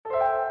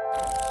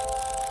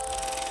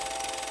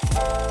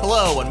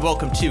Hello, and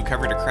welcome to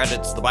Cover to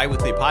Credits, the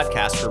bi-weekly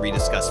podcast where we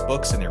discuss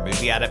books and their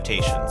movie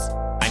adaptations.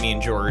 I'm Ian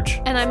George.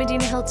 And I'm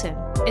Adina Hilton.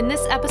 In this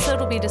episode,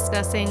 we'll be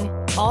discussing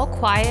All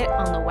Quiet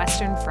on the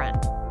Western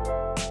Front.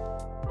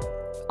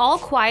 All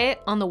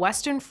Quiet on the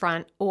Western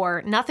Front,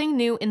 or Nothing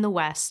New in the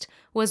West,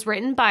 was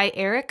written by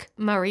Erich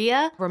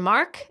Maria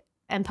Remarque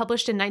and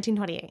published in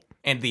 1928.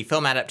 And the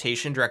film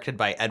adaptation, directed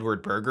by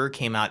Edward Berger,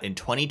 came out in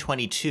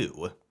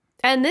 2022.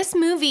 And this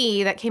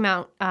movie that came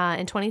out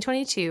in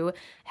 2022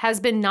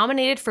 has been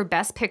nominated for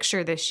Best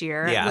Picture this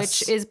year,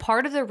 which is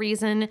part of the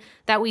reason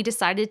that we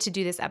decided to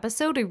do this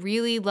episode. We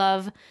really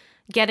love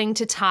getting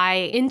to tie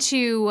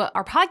into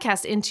our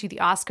podcast into the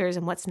Oscars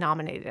and what's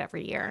nominated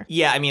every year.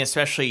 Yeah, I mean,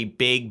 especially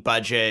big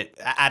budget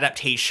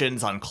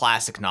adaptations on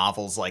classic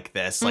novels like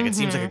this. Like, It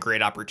seems like a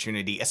great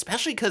opportunity,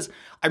 especially because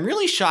I'm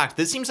really shocked.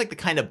 This seems like the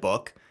kind of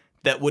book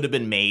that would have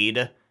been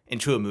made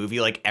into a movie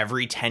like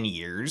every 10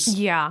 years.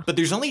 Yeah. But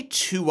there's only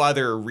two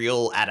other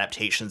real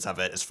adaptations of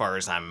it as far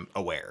as I'm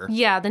aware.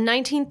 Yeah, the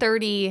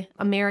 1930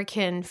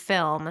 American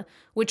film,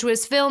 which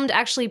was filmed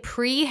actually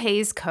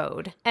pre-Hays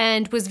Code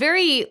and was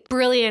very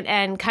brilliant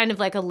and kind of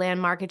like a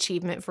landmark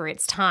achievement for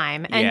its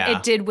time. And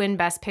it did win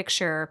Best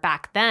Picture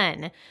back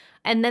then.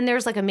 And then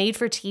there's like a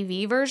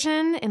made-for-TV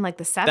version in like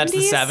the 70s. That's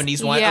the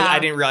 70s one? Yeah. Oh, I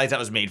didn't realize that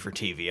was made for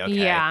TV. Okay.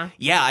 Yeah.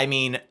 Yeah, I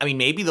mean,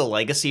 maybe the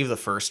legacy of the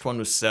first one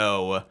was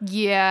so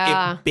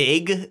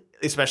big,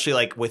 especially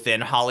like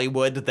within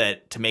Hollywood,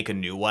 that to make a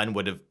new one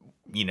would have,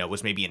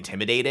 was maybe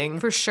intimidating.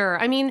 For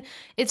sure. I mean,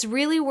 it's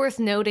really worth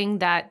noting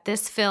that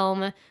this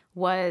film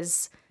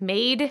was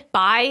made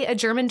by a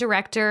German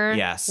director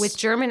with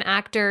German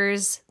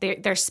actors.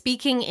 They're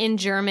speaking in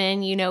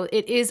German.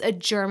 It is a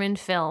German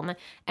film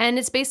and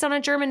it's based on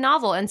a German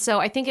novel. And so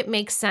I think it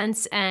makes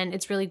sense, and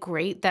it's really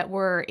great that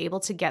we're able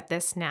to get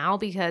this now,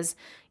 because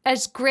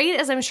as great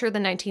as I'm sure the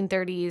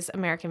 1930s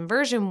American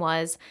version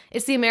was,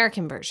 it's the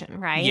American version,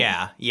 right?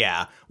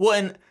 Yeah. Well,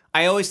 and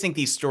I always think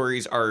these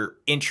stories are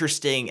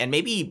interesting and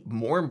maybe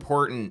more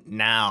important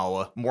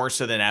now, more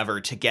so than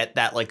ever, to get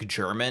that like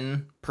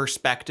German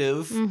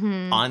perspective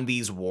on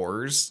these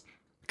wars.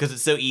 Because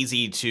it's so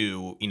easy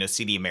to,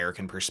 see the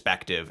American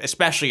perspective,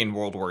 especially in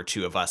World War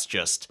II, of us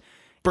just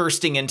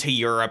bursting into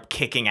Europe,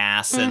 kicking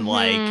ass and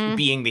like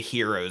being the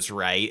heroes,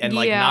 right? And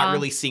like not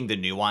really seeing the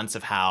nuance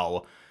of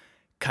how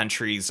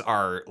countries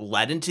are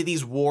led into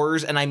these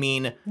wars. And I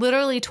mean,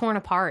 literally torn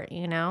apart,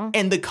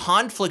 And the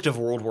conflict of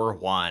World War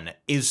I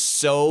is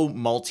so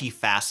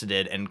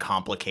multifaceted and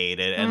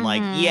complicated. And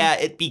like,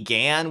 it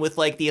began with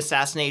like the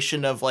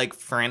assassination of like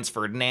Franz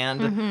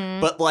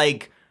Ferdinand, but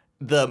like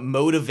the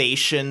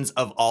motivations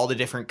of all the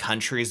different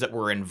countries that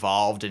were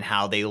involved and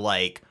how they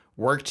like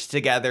worked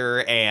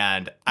together.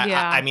 And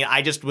I mean,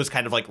 I just was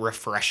kind of like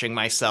refreshing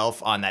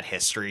myself on that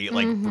history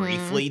like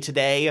briefly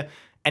today.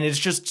 And it's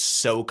just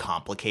so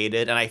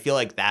complicated. And I feel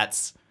like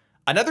that's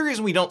another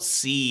reason we don't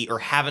see or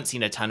haven't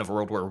seen a ton of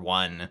World War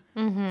I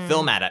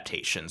film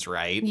adaptations,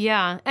 right?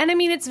 Yeah. And I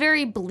mean, it's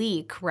very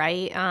bleak,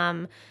 right?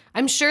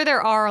 I'm sure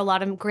there are a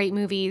lot of great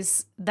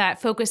movies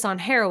that focus on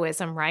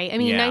heroism, right? I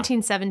mean,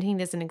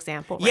 1917 is an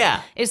example, right?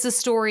 Yeah. It's the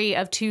story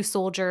of two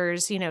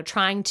soldiers,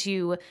 trying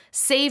to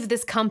save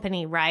this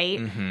company,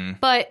 right?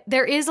 But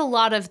there is a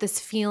lot of this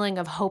feeling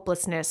of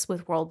hopelessness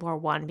with World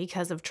War I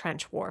because of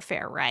trench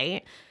warfare,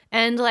 right?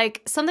 And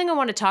like something I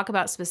want to talk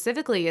about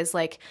specifically is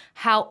like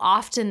how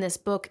often this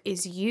book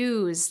is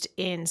used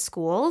in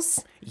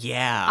schools.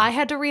 Yeah. I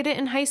had to read it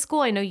in high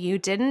school. I know you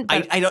didn't.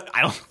 But I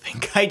don't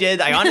think I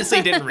did. I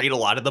honestly didn't read a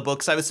lot of the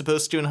books I was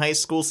supposed to in high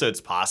school, so it's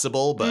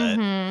possible,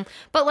 but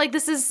But like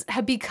this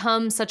had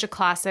become such a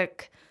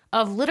classic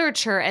of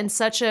literature and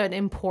such an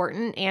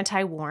important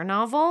anti-war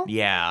novel.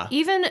 Yeah.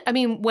 Even, I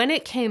mean, when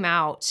it came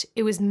out,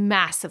 it was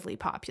massively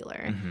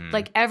popular.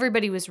 Like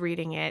everybody was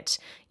reading it,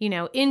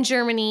 in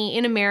Germany,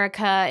 in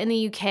America, in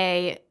the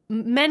UK,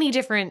 many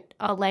different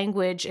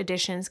language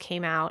editions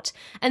came out.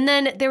 And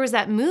then there was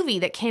that movie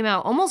that came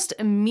out almost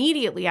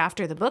immediately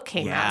after the book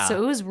came out.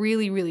 So it was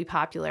really, really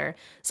popular.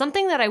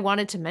 Something that I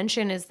wanted to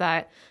mention is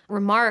that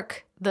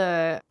Remarque,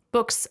 the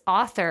book's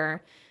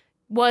author,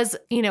 was,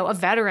 a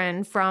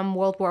veteran from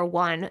World War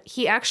I.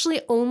 He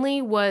actually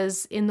only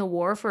was in the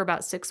war for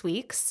about 6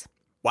 weeks.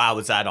 Wow,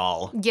 was that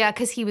all? Yeah,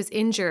 because he was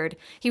injured.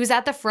 He was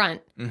at the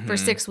front for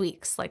 6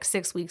 weeks, like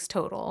 6 weeks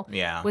total.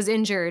 Yeah. Was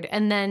injured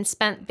and then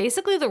spent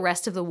basically the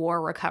rest of the war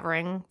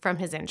recovering from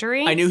his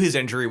injury. I knew his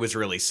injury was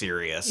really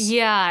serious.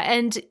 Yeah,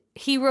 and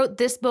he wrote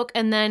this book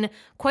and then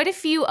quite a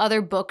few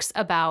other books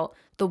about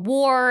the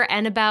war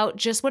and about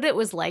just what it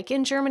was like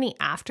in Germany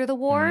after the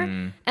war.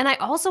 And I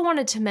also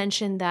wanted to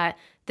mention that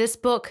this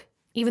book,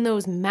 even though it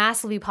was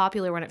massively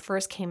popular when it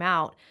first came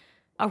out,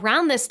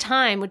 around this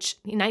time, which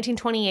in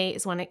 1928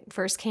 is when it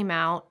first came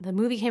out, the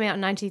movie came out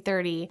in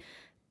 1930,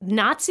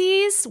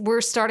 Nazis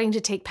were starting to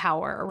take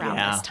power around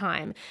this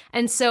time.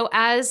 And so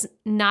as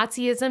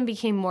Nazism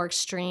became more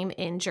extreme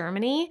in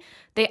Germany,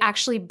 they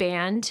actually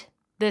banned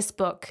this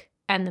book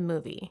and the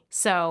movie.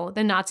 So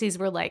the Nazis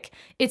were like,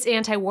 it's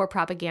anti-war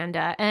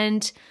propaganda.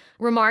 And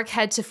Remarque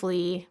had to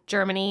flee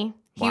Germany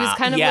He was Wow.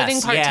 kind of Yes,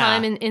 living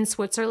part-time yeah. in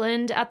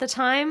Switzerland at the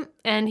time,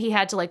 and he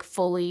had to like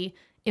fully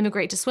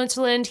immigrate to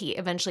Switzerland. He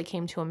eventually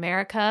came to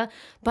America,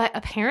 but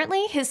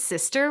apparently his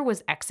sister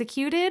was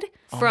executed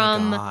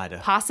from God.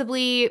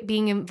 possibly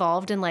being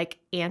involved in like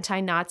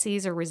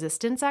anti-Nazis or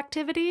resistance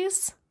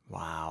activities.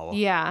 Wow.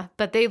 Yeah,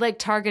 but they like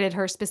targeted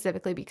her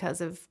specifically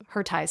because of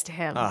her ties to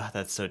him. Oh,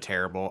 that's so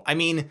terrible. I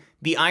mean,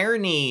 the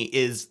irony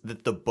is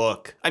that the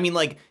book, I mean,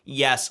 like,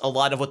 yes, a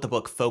lot of what the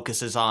book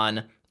focuses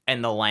on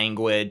and the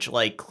language,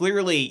 like,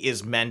 clearly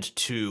is meant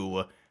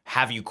to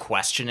have you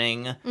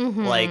questioning,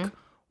 like,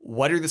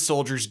 what are the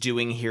soldiers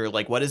doing here?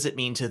 Like, what does it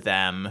mean to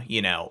them?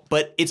 You know,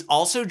 but it's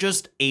also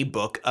just a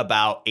book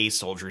about a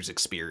soldier's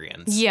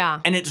experience. Yeah.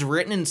 And it's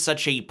written in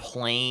such a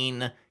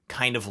plain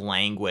kind of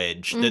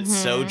language that's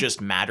so just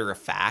matter of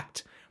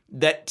fact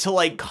that to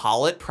like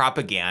call it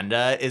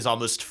propaganda is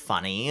almost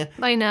funny.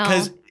 I know.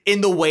 Because in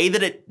the way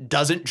that it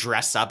doesn't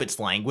dress up its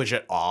language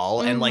at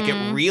all, and like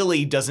it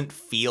really doesn't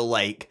feel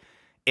like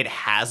it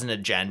has an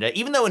agenda,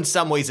 even though in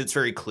some ways it's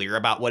very clear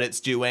about what it's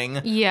doing.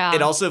 Yeah.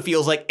 It also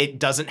feels like it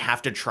doesn't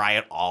have to try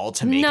at all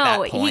to make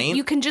that point.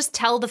 You can just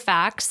tell the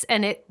facts,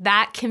 and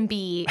that can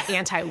be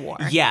anti-war.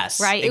 Yes,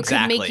 right.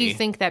 exactly. It can make you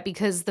think that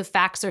because the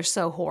facts are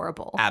so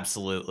horrible.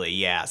 Absolutely,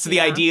 yeah. So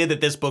the idea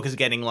that this book is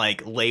getting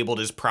like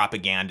labeled as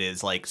propaganda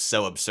is like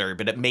so absurd,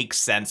 but it makes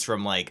sense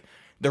from like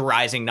the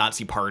rising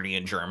Nazi party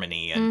in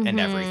Germany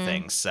and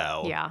everything.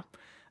 So Yeah.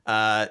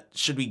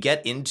 Should we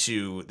get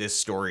into this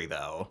story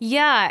though?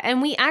 Yeah,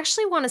 and we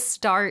actually want to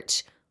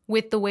start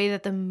with the way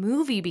that the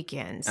movie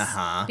begins.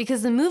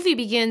 Because the movie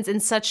begins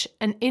in such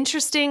an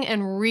interesting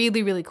and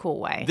really, really cool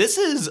way. This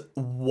is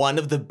one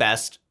of the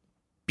best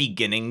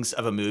beginnings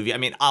of a movie. I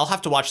mean, I'll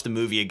have to watch the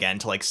movie again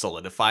to like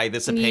solidify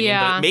this opinion,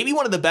 but maybe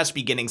one of the best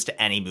beginnings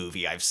to any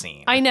movie I've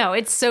seen. I know,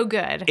 it's so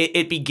good.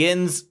 It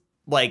begins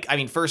like, I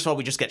mean, first of all,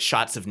 we just get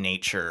shots of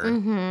nature,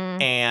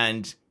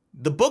 and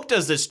the book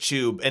does this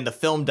too, and the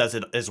film does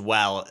it as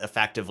well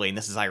effectively. And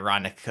this is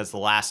ironic because the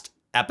last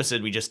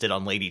episode we just did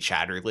on Lady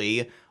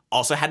Chatterley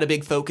also had a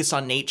big focus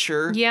on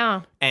nature.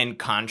 Yeah. And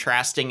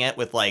contrasting it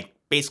with like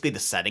basically the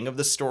setting of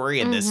the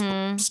story, and this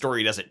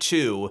story does it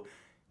too.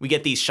 We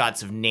get these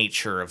shots of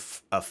nature,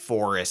 of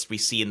forest. We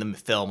see in the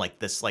film like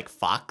this like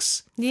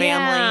fox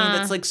family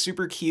that's like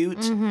super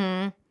cute.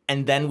 And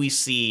then we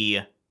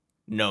see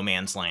no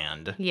man's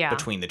land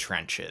between the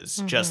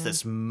trenches. Just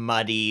this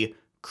muddy,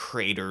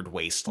 cratered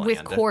wasteland.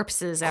 With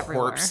corpses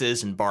everywhere.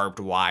 Corpses and barbed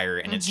wire,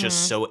 and it's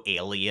just so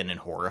alien and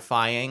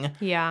horrifying.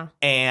 Yeah.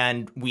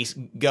 And we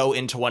go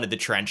into one of the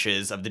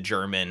trenches of the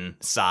German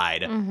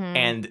side,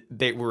 and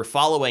they were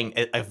following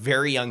a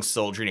very young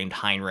soldier named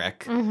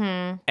Heinrich,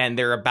 and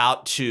they're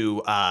about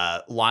to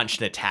launch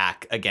an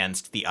attack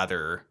against the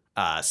other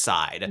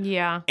side.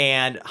 Yeah.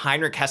 And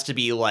Heinrich has to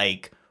be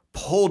like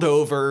pulled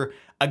over.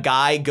 A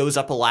guy goes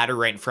up a ladder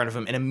right in front of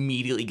him and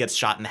immediately gets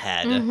shot in the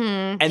head.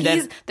 And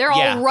then they're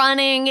all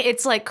running.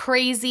 It's like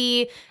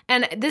crazy.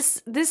 And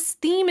this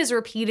theme is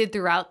repeated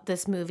throughout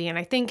this movie. And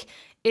I think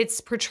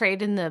it's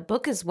portrayed in the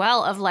book as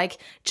well, of like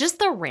just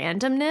the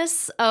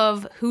randomness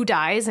of who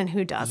dies and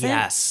who doesn't.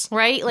 Yes.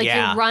 Right? Like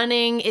you're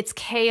running, it's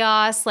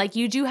chaos. Like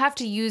you do have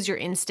to use your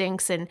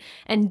instincts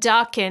and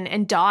duck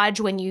and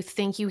dodge when you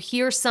think you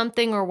hear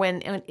something or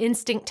when an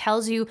instinct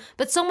tells you.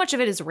 But so much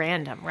of it is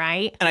random,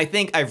 right? And I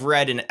think I've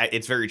read, and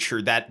it's very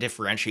true, that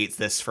differentiates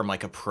this from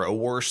like a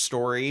pro-war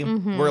story,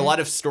 where a lot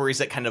of stories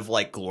that kind of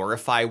like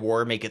glorify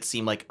war make it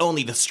seem like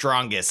only the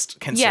strongest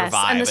can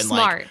survive. And the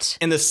smart. Like,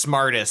 and the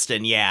smartest,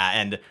 and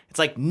and it's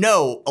like,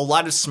 no, a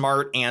lot of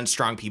smart and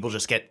strong people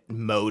just get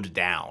mowed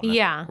down.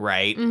 Yeah.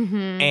 Right?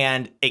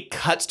 And it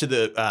cuts to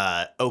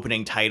the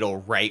opening title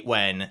right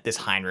when this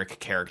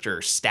Heinrich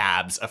character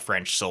stabs a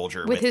French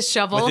soldier with his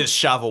shovel. With his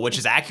shovel, which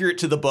is accurate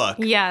to the book.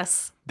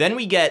 Yes. Then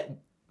we get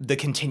the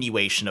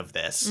continuation of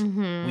this.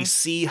 We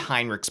see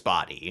Heinrich's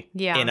body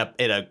in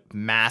a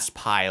mass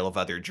pile of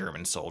other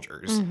German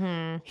soldiers.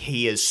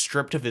 He is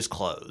stripped of his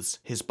clothes.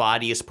 His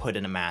body is put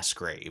in a mass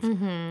grave.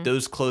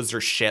 Those clothes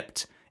are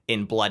shipped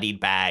in bloodied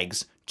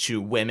bags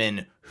to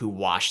women who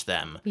wash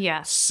them,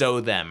 sew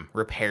them,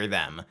 repair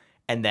them,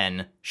 and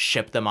then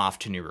ship them off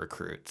to new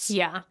recruits.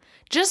 Yeah.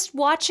 Just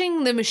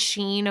watching the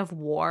machine of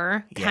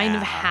war kind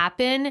of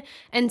happen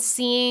and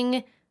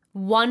seeing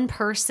one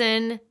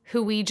person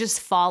who we just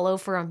follow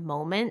for a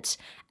moment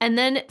and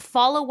then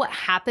follow what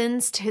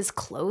happens to his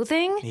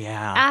clothing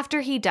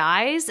after he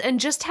dies, and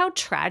just how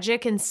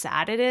tragic and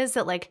sad it is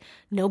that like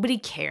nobody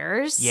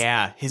cares.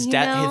 Yeah, his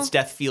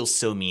death feels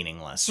so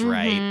meaningless,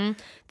 right?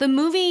 The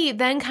movie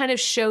then kind of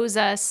shows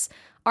us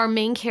our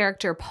main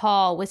character,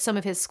 Paul, with some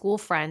of his school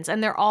friends,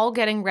 and they're all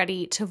getting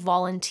ready to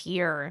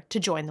volunteer to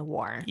join the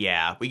war.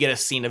 Yeah, we get a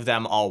scene of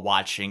them all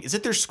watching. Is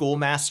it their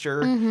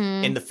schoolmaster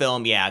in the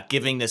film? Yeah,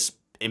 giving this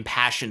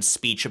impassioned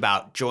speech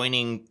about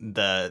joining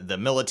the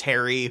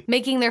military.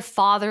 Making their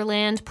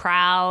fatherland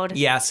proud.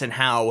 Yes, and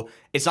how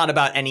it's not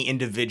about any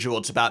individual,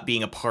 it's about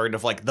being a part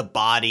of like the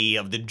body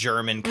of the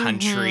German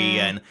country,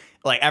 and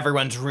like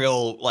everyone's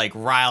real like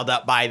riled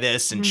up by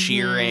this and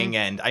cheering,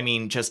 and I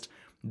mean just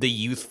the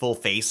youthful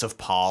face of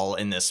Paul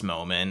in this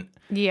moment.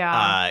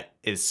 Yeah.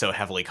 is so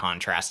heavily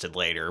contrasted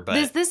later.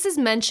 But this is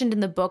mentioned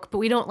in the book, but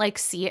we don't like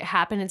see it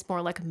happen. It's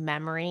more like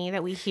memory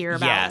that we hear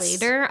about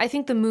later. I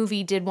think the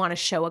movie did want to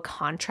show a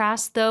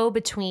contrast, though,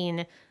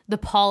 between the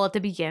Paul at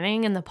the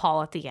beginning and the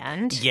Paul at the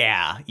end.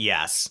 Yeah,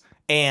 yes.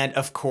 And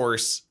of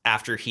course,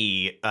 after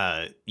he,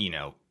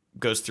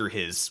 goes through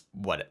his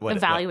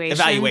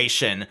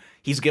evaluation,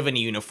 he's given a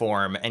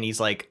uniform and he's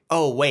like,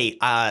 oh, wait,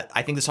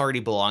 I think this already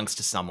belongs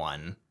to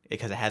someone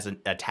because it has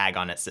a tag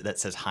on it that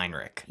says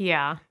Heinrich.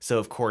 Yeah. So,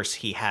 of course,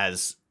 he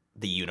has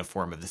the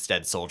uniform of this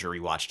dead soldier we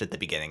watched at the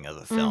beginning of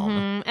the film.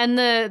 Mm-hmm. And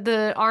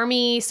the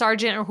army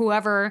sergeant or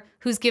whoever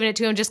who's given it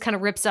to him just kind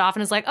of rips it off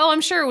and is like, oh,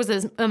 I'm sure it was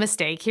a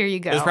mistake. Here you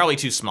go. It was probably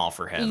too small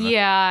for him.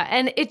 Yeah.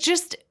 And it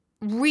just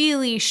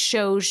really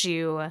shows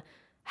you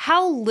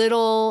how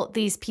little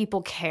these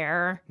people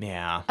care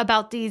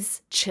about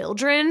these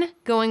children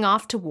going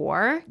off to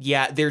war.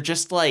 Yeah, they're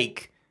just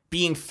like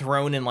being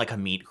thrown in like a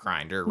meat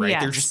grinder, right?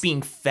 Yes. They're just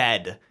being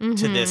fed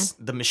to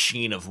the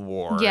machine of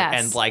war. Yes.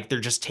 And like they're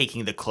just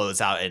taking the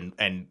clothes out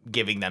and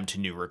giving them to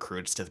new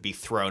recruits to be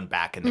thrown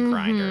back in the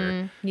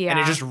grinder. Yeah. And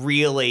it just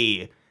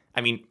really,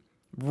 I mean,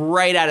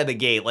 right out of the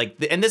gate,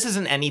 like, and this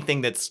isn't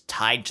anything that's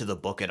tied to the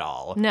book at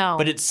all. No.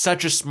 But it's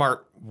such a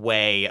smart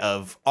way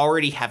of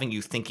already having you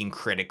thinking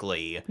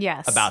critically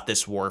about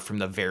this war from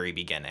the very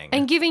beginning.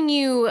 And giving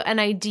you an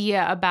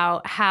idea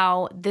about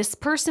how this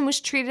person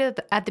was treated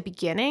at the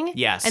beginning.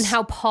 Yes. And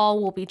how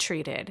Paul will be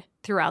treated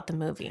throughout the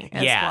movie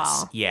as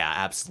well. Yeah,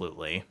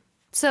 absolutely.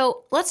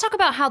 So let's talk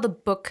about how the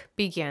book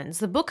begins.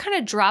 The book kind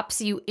of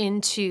drops you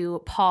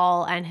into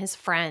Paul and his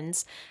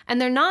friends,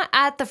 and they're not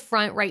at the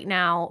front right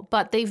now,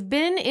 but they've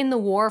been in the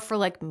war for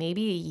like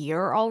maybe a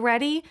year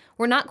already.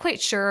 We're not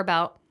quite sure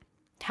about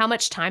how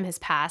much time has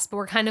passed, but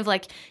we're kind of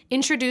like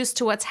introduced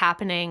to what's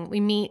happening. We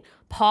meet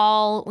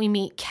Paul, we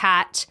meet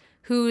Kat,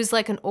 who's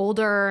like an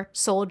older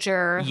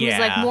soldier who's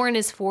like more in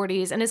his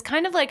 40s and is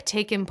kind of like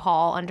taken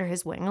Paul under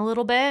his wing a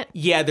little bit.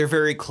 Yeah, they're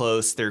very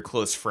close. They're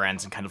close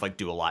friends and kind of like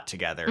do a lot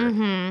together.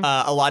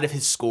 A lot of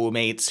his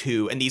schoolmates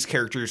who, and these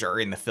characters are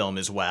in the film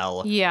as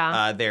well.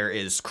 Yeah. There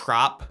is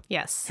Kropp.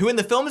 Yes. Who in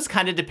the film is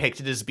kind of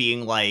depicted as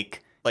being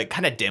like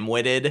kind of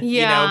dim-witted,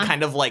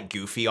 kind of like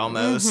goofy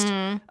almost.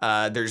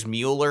 There's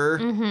Mueller.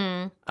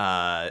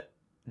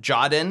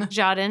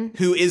 Jodin.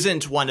 Who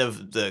isn't one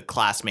of the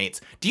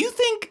classmates. Do you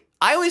think...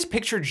 I always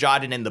pictured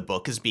Jodin in the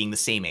book as being the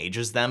same age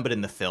as them, but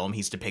in the film,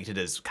 he's depicted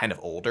as kind of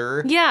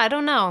older. Yeah, I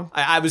don't know.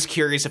 I was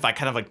curious if I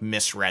kind of like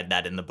misread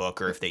that in the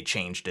book or if they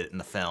changed it in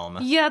the film.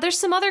 Yeah, there's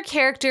some other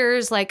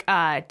characters like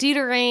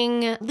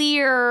Dietering,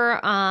 Lear,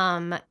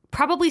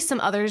 probably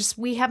some others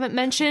we haven't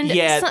mentioned.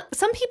 Yeah.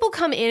 Some people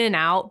come in and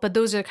out, but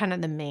those are kind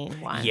of the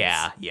main ones.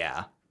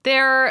 Yeah.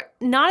 They're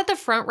not at the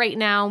front right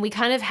now. We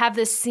kind of have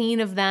this scene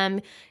of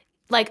them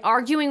like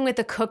arguing with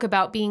the cook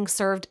about being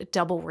served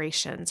double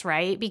rations,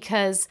 right?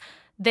 Because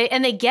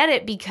they get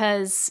it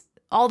because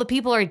all the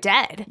people are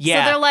dead.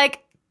 Yeah. So they're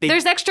like,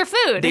 there's extra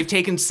food. They've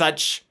taken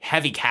such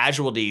heavy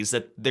casualties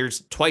that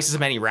there's twice as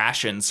many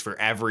rations for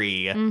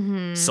every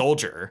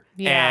soldier.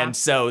 Yeah. And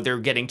so they're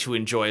getting to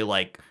enjoy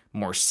like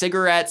more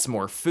cigarettes,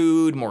 more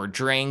food, more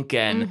drink.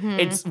 And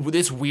it's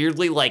this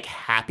weirdly like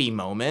happy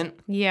moment.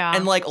 Yeah.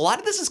 And like a lot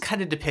of this is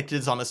kind of depicted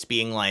as almost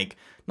being like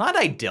not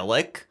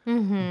idyllic,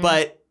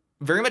 but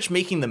very much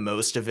making the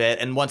most of it.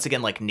 And once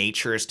again, like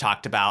nature is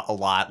talked about a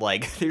lot.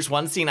 Like there's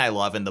one scene I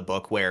love in the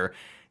book where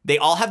they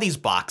all have these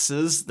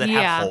boxes that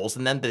have holes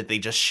in them that they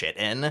just shit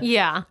in.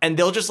 Yeah. And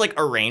they'll just like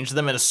arrange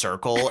them in a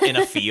circle in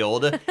a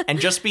field and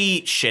just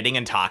be shitting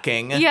and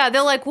talking. Yeah,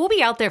 they're like, we'll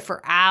be out there for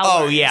hours.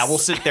 Oh yeah, we'll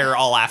sit there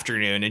all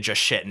afternoon and just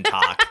shit and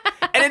talk.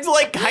 And it's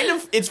like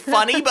it's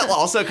funny, but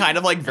also kind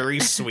of like very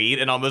sweet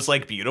and almost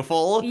like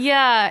beautiful.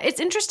 Yeah,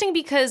 it's interesting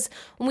because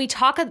when we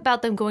talk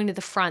about them going to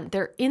the front,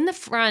 they're in the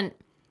front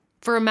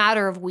for a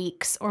matter of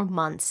weeks or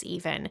months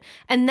even.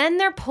 And then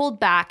they're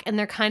pulled back and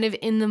they're kind of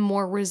in the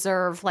more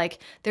reserve, like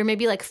they're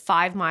maybe like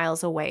 5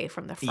 miles away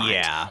from the front.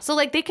 Yeah. So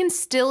like they can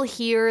still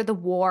hear the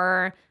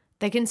war.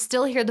 They can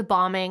still hear the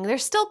bombing. They're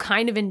still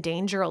kind of in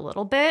danger a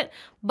little bit,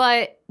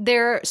 but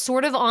they're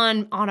sort of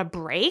on a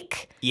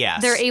break.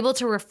 Yes. They're able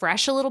to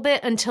refresh a little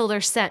bit until they're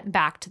sent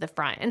back to the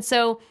front. And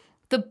so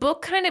the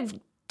book kind of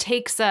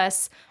takes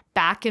us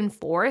back and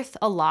forth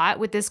a lot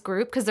with this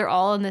group because they're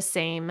all in the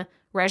same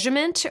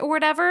regiment or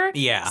whatever.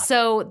 Yeah.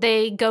 So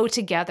they go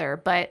together.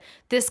 But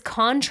this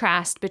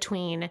contrast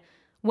between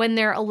when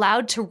they're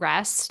allowed to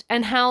rest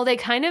and how they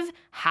kind of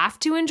have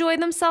to enjoy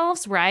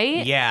themselves,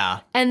 right?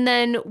 Yeah. And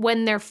then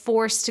when they're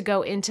forced to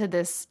go into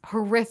this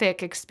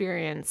horrific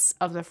experience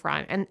of the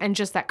front and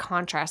just that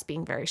contrast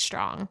being very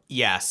strong.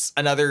 Yes.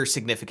 Another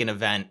significant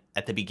event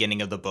at the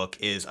beginning of the book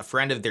is a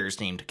friend of theirs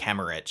named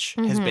Kemerich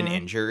has been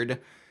injured.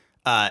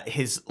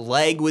 His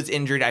leg was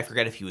injured. I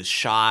forget if he was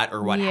shot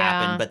or what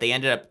happened, but they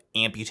ended up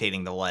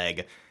amputating the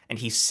leg and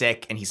he's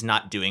sick and he's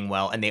not doing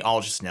well. And they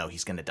all just know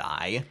he's going to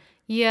die.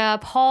 Yeah,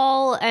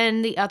 Paul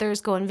and the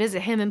others go and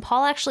visit him, and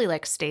Paul actually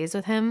like stays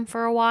with him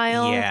for a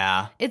while.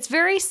 Yeah. It's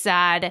very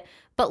sad,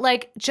 but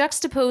like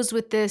juxtaposed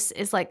with this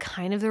is like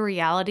kind of the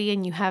reality,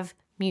 and you have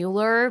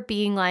Mueller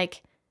being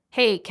like,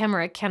 hey,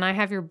 Kemerick, can I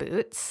have your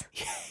boots?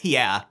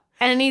 Yeah.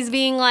 And he's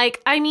being like,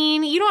 I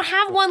mean, you don't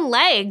have one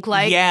leg.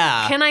 Like,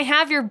 Yeah. can I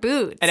have your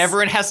boots? And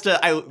everyone has to,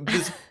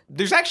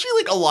 there's actually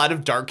like a lot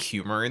of dark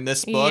humor in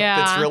this book. Yeah.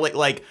 That's really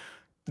like,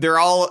 they're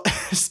all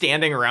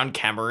standing around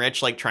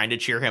Kemmerich, like trying to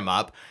cheer him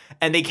up.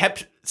 And they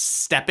kept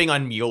stepping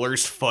on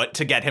Mueller's foot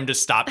to get him to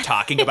stop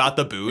talking about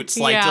the boots,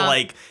 like to Yeah.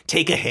 like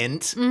take a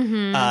hint.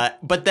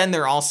 But then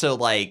they're also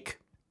like,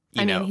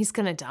 you know, he's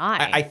going to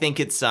die. I think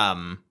it's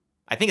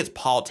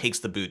Paul takes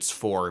the boots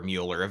for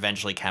Mueller.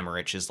 Eventually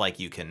Kemmerich is like,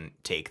 you can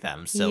take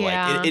them. So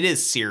Yeah. like it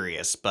is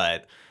serious,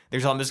 but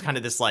there's almost kind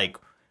of this like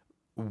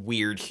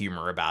weird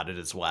humor about it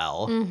as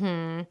well.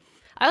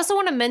 I also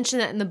want to mention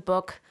that in the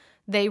book,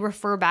 they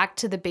refer back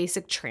to the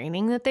basic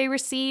training that they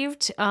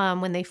received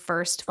when they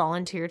first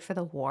volunteered for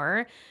the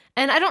war.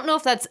 And I don't know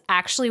if that's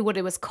actually what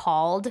it was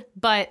called,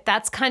 but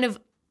that's kind of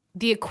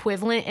the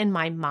equivalent in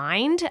my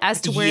mind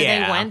as to where they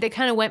Yeah. went. They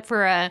kind of went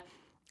for a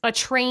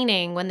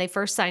training when they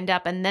first signed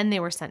up, and then they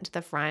were sent to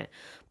the front.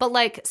 But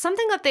like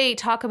something that they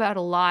talk about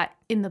a lot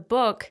in the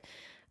book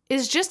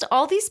is just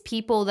all these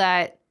people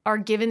that are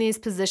given these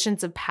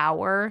positions of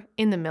power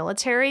in the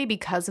military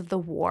because of the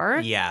war,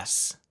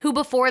 Yes. who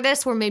before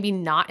this were maybe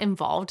not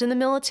involved in the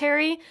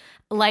military,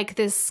 like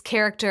this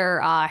character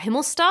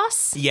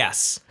Himmelstas,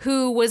 Yes.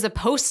 who was a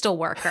postal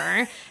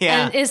worker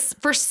Yeah. and is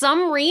for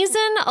some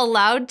reason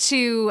allowed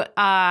to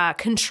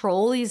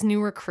control these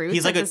new recruits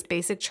He's at like this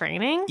basic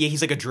training. Yeah,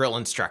 he's like a drill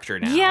instructor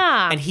now.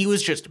 Yeah. And he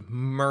was just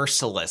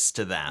merciless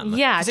to them.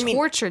 Yeah, 'Cause, I mean,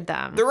 tortured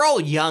them. they're all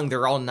young,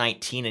 they're all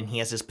 19, and he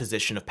has this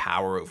position of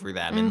power over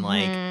them. And Mm-hmm.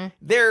 like,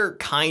 they're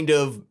kind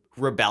of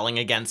rebelling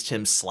against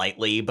him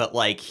slightly, but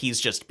like, he's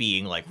just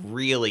being like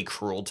really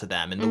cruel to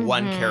them. And the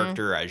one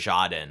character,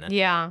 Jadin, Mm-hmm.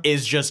 Yeah.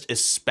 is just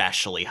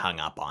especially hung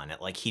up on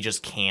it. Like, he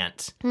just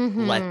can't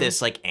Mm-hmm. let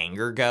this like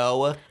anger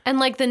go. And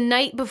like the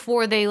night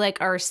before they like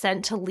are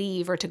sent to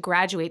leave or to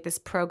graduate this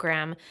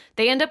program,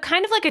 they end up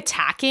kind of like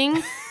attacking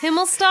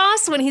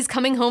Himmelstas when he's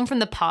coming home from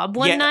the pub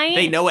one night.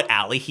 They know what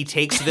alley he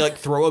takes, so they like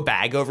throw a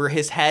bag over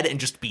his head and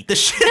just beat the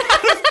shit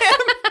out of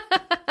him.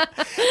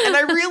 And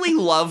I really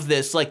love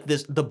this, like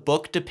the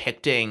book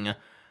depicting,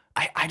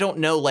 I don't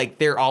know, like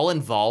they're all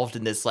involved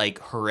in this like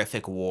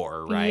horrific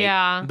war, right?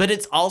 Yeah. But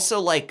it's also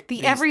like the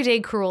these- everyday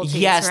cruelties,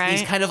 yes, right?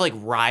 these kind of like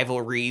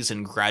rivalries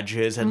and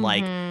grudges and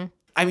like,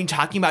 I mean,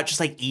 talking about just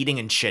like eating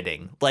and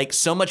shitting. Like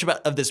so much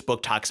of this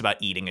book talks about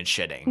eating and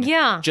shitting.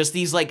 Yeah. Just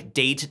these like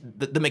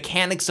the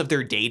mechanics of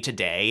their day to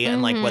day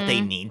and like what they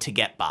need to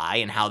get by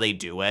and how they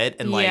do it.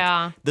 And like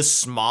Yeah. the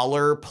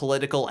smaller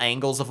political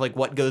angles of like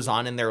what goes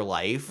on in their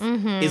life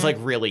is like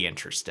really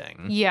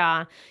interesting.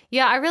 Yeah.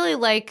 Yeah, I really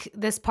like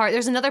this part.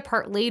 There's another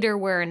part later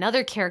where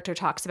another character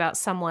talks about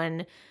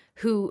someone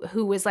who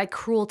was like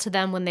cruel to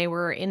them when they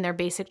were in their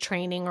basic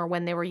training or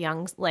when they were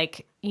young,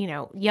 like, you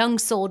know, young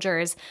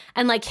soldiers,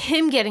 and like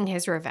him getting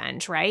his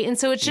revenge, right? And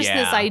so it's just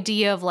this Yeah.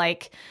 idea of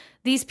like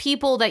these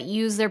people that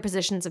use their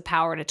positions of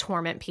power to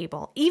torment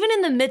people, even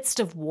in the midst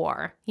of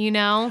war, you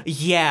know?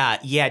 Yeah,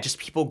 just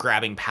people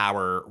grabbing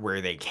power where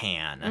they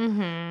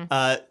can.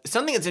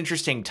 Something that's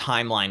interesting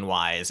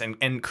timeline-wise,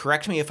 and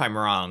correct me if I'm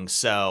wrong,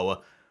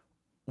 so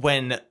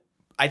when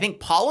I think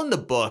Paul in the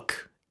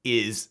book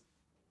is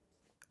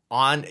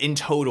in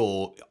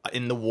total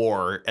in the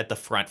war at the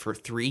front for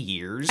 3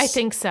 years. I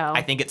think so.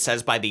 I think it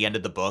says by the end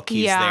of the book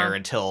he's Yeah. there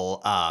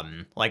until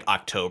like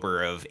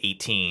October of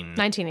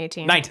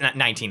 1918.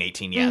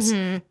 1918, yes.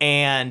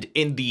 And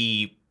in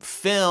the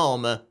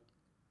film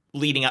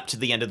leading up to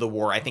the end of the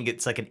war, I think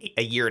it's like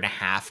a year and a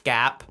half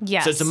gap.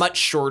 Yes. So it's a much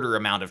shorter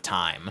amount of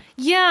time.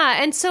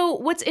 Yeah, and so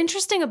what's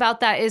interesting about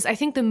that is I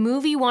think the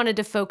movie wanted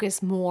to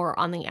focus more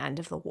on the end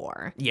of the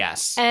war.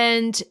 Yes.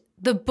 And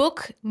the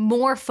book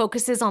more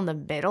focuses on the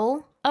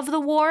middle of the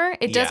war.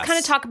 It does Yes. kind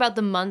of talk about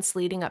the months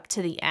leading up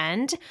to the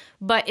end,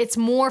 but it's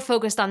more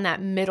focused on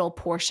that middle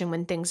portion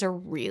when things are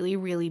really,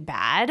 really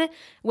bad,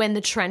 when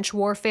the trench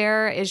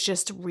warfare is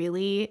just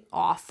really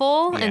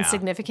awful Yeah. and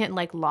significant and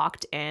like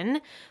locked in.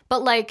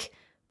 But like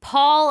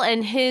Paul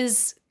and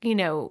his, you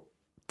know,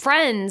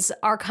 friends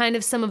are kind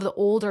of some of the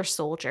older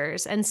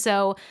soldiers. And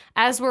so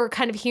as we're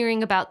kind of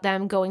hearing about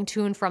them going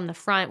to and from the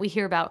front, we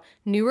hear about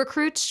new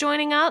recruits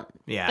joining up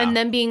Yeah. and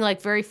them being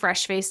like very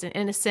fresh-faced and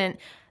innocent,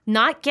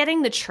 not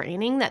getting the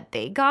training that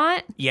they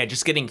got, Yeah,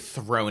 just getting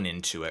thrown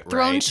into it,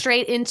 thrown right?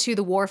 straight into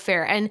the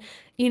warfare. And,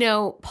 you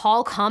know,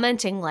 Paul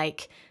commenting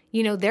like,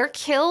 you know, they're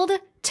killed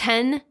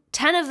 10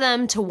 of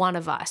them to one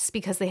of us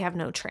because they have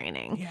no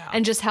training. Yeah.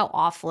 And just how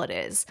awful it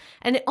is.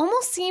 And it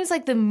almost seems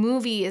like the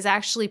movie is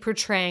actually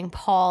portraying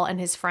Paul and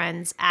his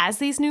friends as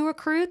these new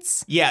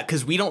recruits. Yeah,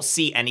 because we don't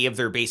see any of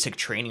their basic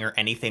training or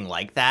anything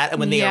like that. And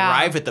when they Yeah.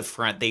 arrive at the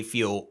front, they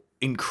feel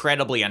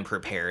incredibly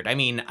unprepared. I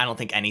mean, I don't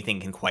think anything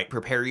can quite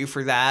prepare you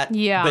for that.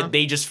 Yeah. But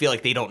they just feel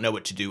like they don't know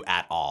what to do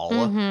at all.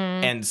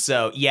 And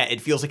so, yeah,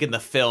 it feels like in the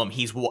film,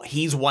 he's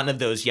one of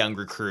those young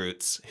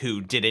recruits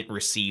who didn't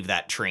receive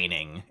that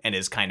training and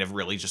is kind of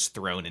really just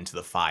thrown into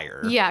the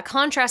fire. Yeah,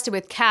 contrasted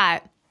with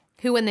Kat,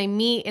 who when they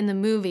meet in the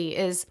movie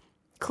is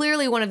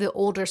clearly one of the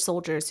older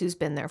soldiers who's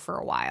been there for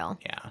a while.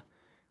 Yeah.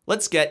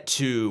 let's get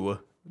to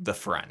the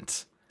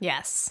front.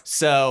 Yes.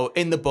 So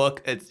in the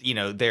book, it's, you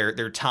know,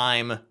 their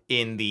time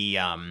in the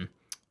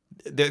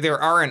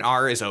their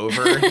R&R is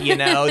over, you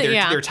know,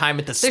 their time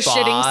at the spa. The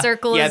shitting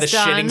circle is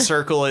done. Shitting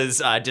circle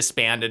is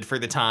disbanded for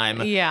the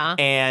time. Yeah.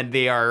 And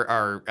they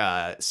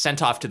are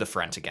sent off to the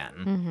front again.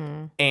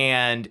 Mm-hmm.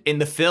 And in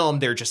the film,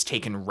 they're just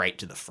taken right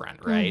to the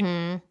front, right?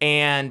 Mm-hmm.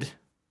 And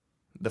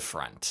the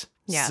front.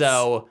 Yes.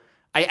 So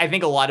I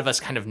think a lot of us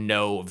kind of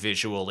know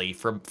visually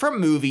from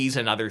movies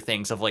and other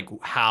things of like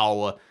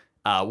how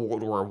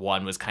World War I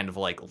was kind of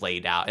like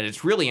laid out. And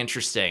it's really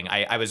interesting.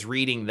 I was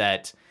reading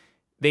that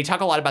they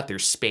talk a lot about their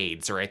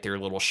spades, right? Their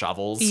little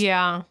shovels.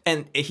 Yeah.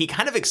 And he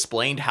kind of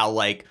explained how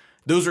like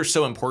those are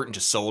so important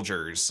to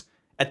soldiers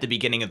at the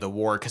beginning of the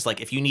war. Cause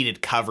like if you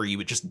needed cover, you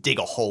would just dig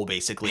a hole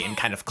basically and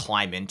kind of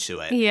climb into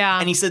it. Yeah.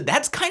 And he said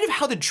that's kind of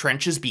how the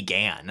trenches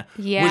began.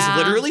 Yeah.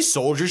 Was literally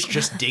soldiers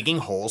just digging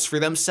holes for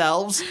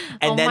themselves.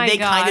 And then they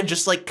kind of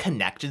just like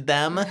connected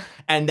them.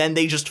 And then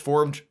they just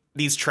formed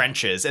these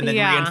trenches and then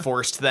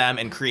reinforced them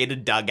and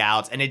created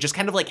dugouts, and it just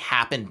kind of like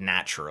happened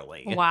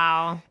naturally.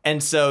 Wow.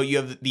 And so you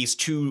have these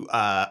two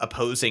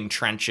opposing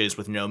trenches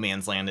with no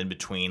man's land in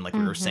between, like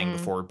we were saying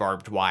before,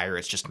 barbed wire.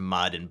 It's just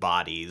mud and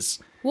bodies.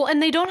 Well,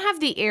 and they don't have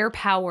the air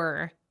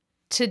power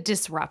to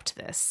disrupt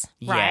this,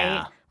 right?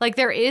 Yeah. Like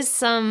there is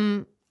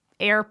some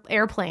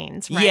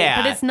airplanes, right?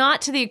 Yeah. But it's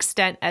not to the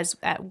extent as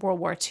at World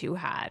War II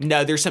had.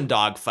 No, there's some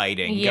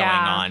dogfighting going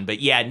on, but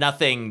yeah,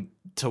 nothing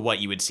to what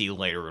you would see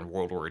later in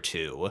World War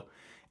II.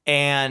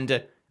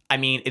 And I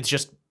mean, it's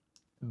just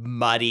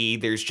muddy.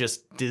 There's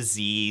just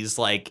disease.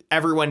 Like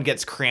everyone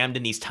gets crammed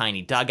in these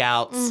tiny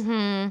dugouts.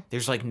 Mm-hmm.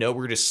 There's like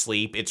nowhere to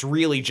sleep. It's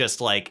really just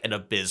like an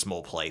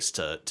abysmal place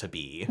to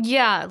be.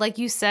 Yeah. Like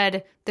you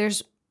said,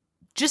 there's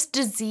just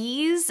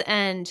disease,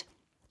 and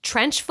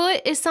trench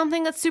foot is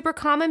something that's super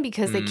common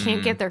because they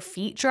can't get their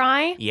feet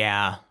dry.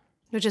 Yeah.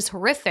 Which is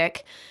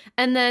horrific.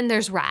 And then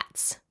there's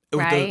rats.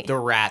 Right? The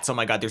rats. Oh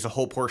my God, there's a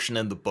whole portion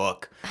in the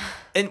book.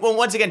 And well,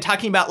 once again,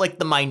 talking about like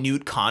the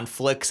minute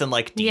conflicts and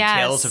like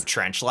details of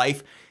trench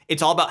life,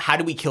 it's all about how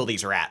do we kill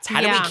these rats?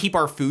 How do we keep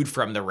our food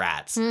from the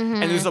rats?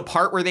 Mm-hmm. And there's a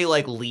part where they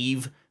like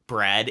leave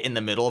bread in the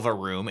middle of a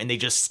room and they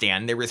just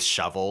stand there with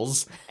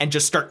shovels and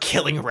just start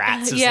killing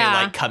rats as they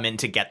like come in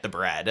to get the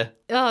bread.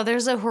 Oh,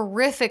 there's a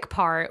horrific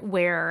part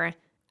where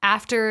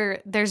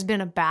after there's been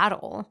a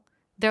battle,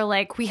 they're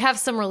like, we have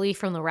some relief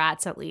from the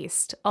rats at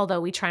least, although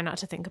we try not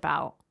to think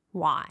about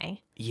why.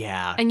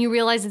 Yeah. And you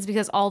realize it's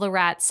because all the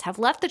rats have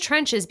left the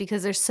trenches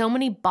because there's so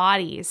many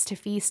bodies to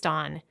feast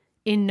on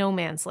in no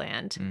man's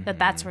land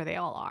that's where they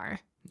all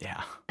are.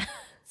 Yeah.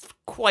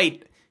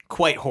 Quite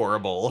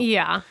horrible.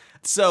 Yeah.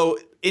 So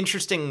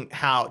interesting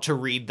how to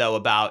read though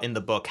about in the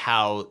book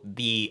how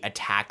the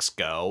attacks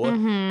go.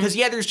 Because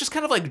there's just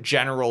kind of like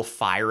general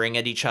firing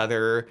at each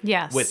other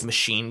with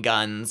machine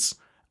guns.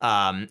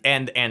 And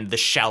the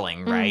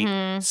shelling,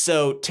 right?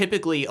 So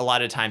typically a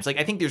lot of times, like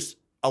I think there's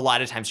a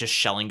lot of times just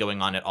shelling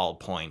going on at all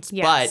points.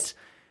 Yes. But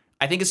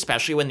I think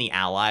especially when the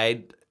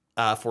Allied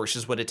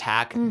forces would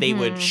attack, they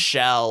would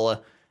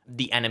shell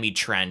the enemy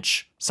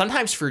trench,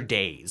 sometimes for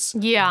days.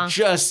 Yeah.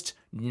 Just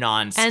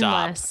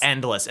nonstop.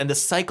 Endless. And the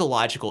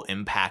psychological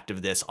impact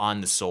of this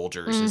on the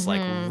soldiers is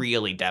like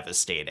really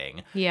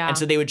devastating. Yeah. And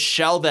so they would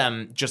shell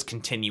them just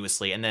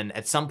continuously. And then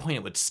at some point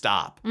it would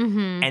stop.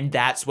 And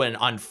that's when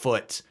on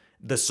foot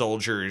the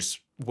soldiers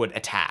would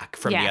attack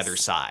from the other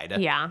side.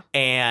 Yeah.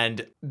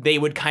 And they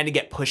would kind of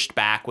get pushed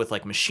back with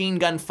like machine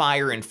gun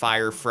fire and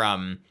fire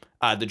from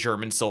the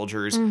German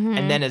soldiers.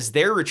 And then as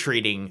they're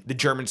retreating, the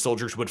German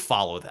soldiers would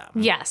follow them.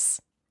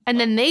 Yes. And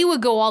then they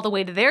would go all the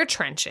way to their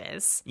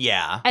trenches.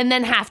 Yeah. And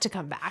then have to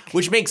come back.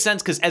 Which makes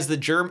sense because as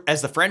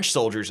the French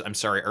soldiers,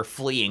 are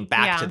fleeing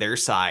back to their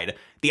side,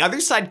 the other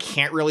side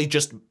can't really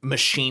just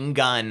machine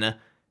gun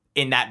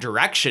in that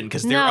direction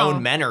because their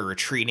own men are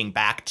retreating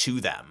back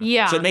to them.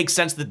 Yeah. So it makes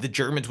sense that the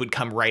Germans would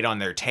come right on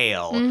their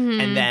tail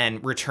and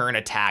then return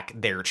attack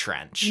their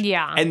trench.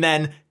 Yeah. And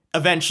then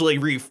eventually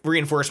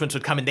reinforcements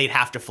would come and they'd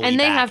have to flee. And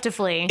they have to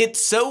flee.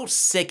 It's so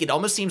sick. It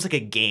almost seems like a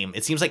game.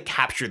 It seems like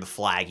capture the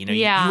flag. You know,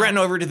 you run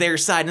over to their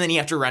side and then you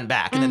have to run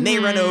back and then they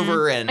run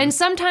over and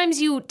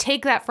sometimes you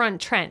take that front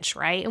trench,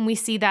 right? And we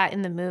see that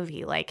in the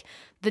movie. Like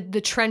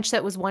the trench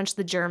that was once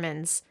the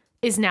Germans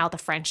is now the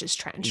French's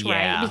trench,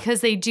 right?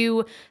 Because they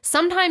do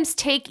sometimes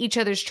take each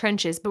other's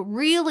trenches, but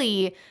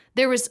really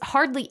there was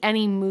hardly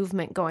any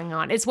movement going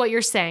on. It's what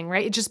you're saying,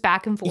 right? It's just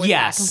back and forth,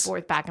 back and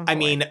forth, back and forth. I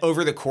mean,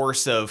 over the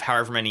course of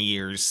however many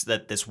years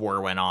that this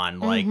war went on,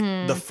 like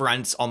the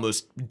fronts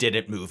almost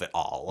didn't move at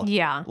all.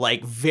 Yeah.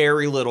 Like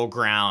very little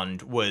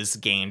ground was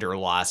gained or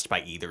lost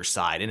by either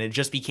side. And it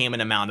just became an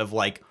amount of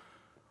like,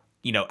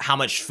 you know, how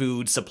much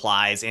food,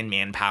 supplies, and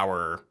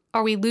manpower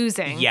are we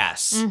losing?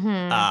 Yes.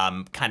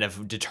 Kind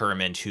of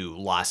determined who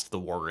lost the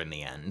war in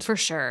the end. For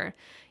sure.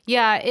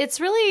 Yeah, it's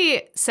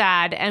really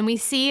sad. And we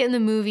see in the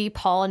movie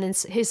Paul and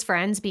his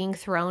friends being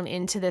thrown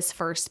into this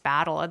first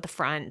battle at the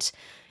front.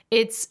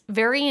 It's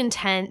very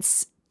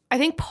intense. I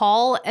think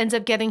Paul ends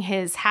up getting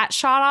his hat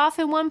shot off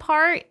in one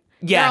part.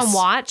 Yes. They're on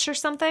watch or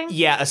something?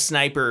 Yeah, a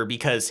sniper,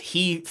 because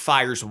he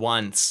fires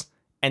once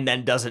and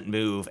then doesn't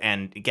move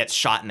and gets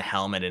shot in the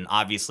helmet and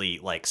obviously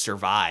like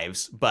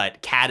survives.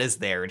 But Kat is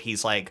there and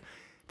he's like,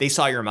 they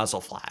saw your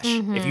muzzle flash.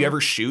 If you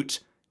ever shoot,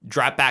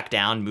 drop back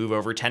down, move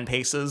over 10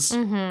 paces,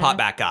 pop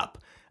back up.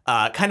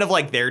 Kind of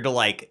like there to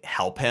like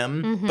help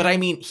him. But I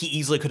mean, he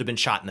easily could have been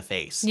shot in the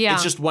face. Yeah.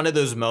 It's just one of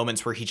those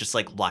moments where he just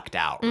like lucked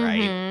out,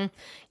 right?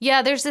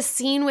 Yeah, there's this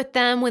scene with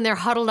them when they're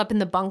huddled up in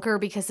the bunker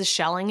because the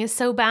shelling is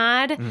so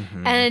bad.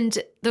 And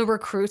the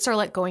recruits are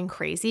like going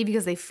crazy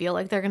because they feel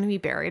like they're going to be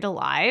buried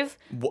alive.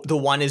 The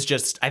one is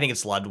just, I think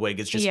it's Ludwig,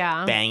 is just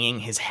banging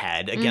his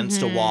head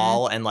against a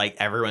wall and like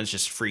everyone's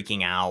just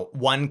freaking out.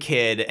 One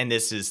kid, and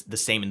this is the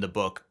same in the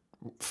book,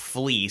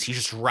 flees. He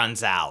just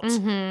runs out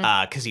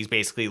because he's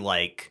basically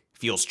like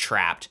feels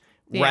trapped.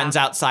 Runs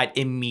outside,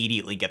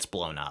 immediately gets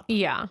blown up.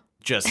 Yeah.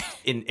 Just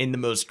in the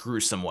most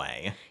gruesome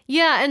way.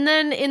 Yeah, and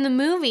then in the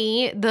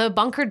movie, the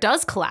bunker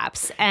does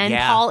collapse and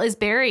Paul is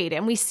buried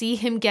and we see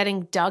him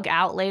getting dug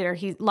out later.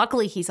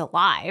 Luckily he's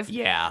alive.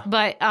 Yeah.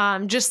 But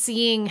just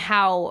seeing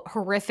how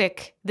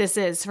horrific this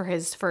is for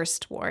his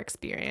first war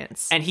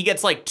experience. And he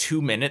gets like 2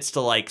 minutes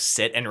to like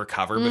sit and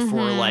recover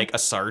before like a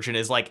sergeant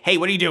is like, "Hey,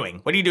 what are you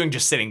doing? What are you doing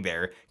just sitting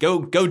there?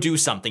 Go do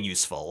something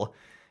useful."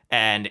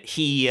 And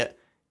he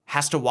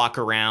has to walk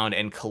around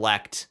and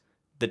collect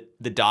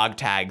the dog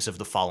tags of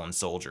the fallen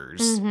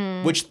soldiers,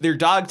 which their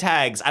dog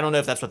tags, I don't know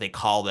if that's what they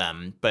call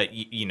them, but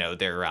you know,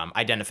 their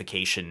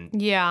identification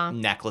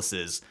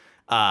necklaces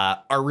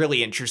are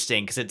really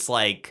interesting because it's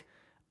like,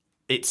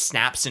 it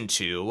snaps in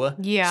two.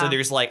 Yeah. So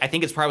there's like, I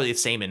think it's probably the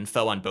same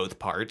info on both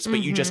parts,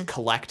 but you just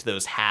collect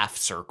those half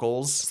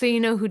circles. So you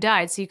know who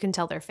died, so you can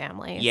tell their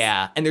families.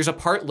 Yeah. And there's a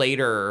part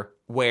later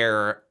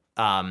where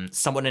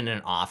someone in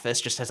an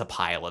office just has a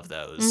pile of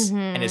those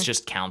and is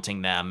just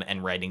counting them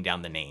and writing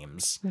down the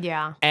names.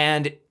 Yeah.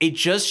 And it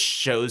just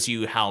shows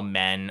you how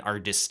men are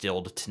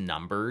distilled to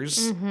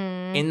numbers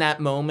in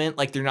that moment.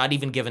 Like they're not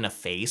even given a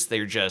face.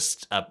 They're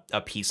just a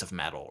piece of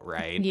metal,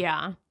 right?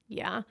 Yeah.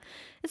 Yeah.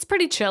 It's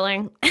pretty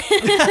chilling. Let's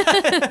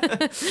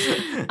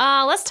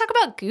talk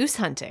about goose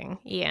hunting,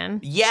 Ian.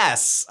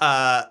 Yes,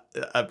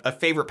 a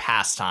favorite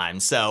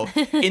pastime. So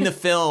in the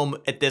film,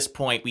 at this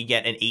point, we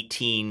get an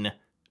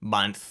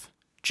 18-month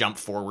jump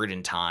forward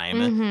in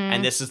time.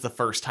 And this is the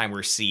first time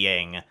we're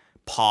seeing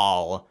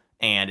Paul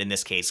and, in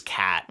this case,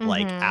 Kat,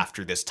 like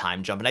after this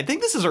time jump. And I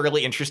think this is a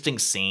really interesting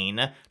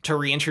scene to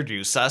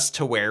reintroduce us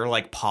to where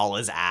like Paul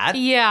is at.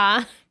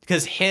 Yeah.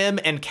 Because him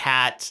and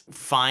Kat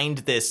find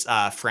this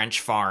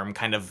French farm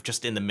kind of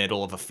just in the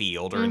middle of a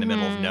field or in the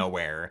middle of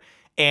nowhere.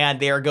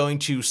 And they are going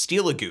to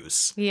steal a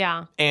goose.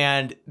 Yeah.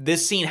 And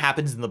this scene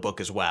happens in the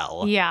book as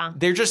well. Yeah.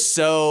 They're just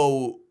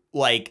so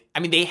like, I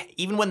mean, they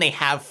even when they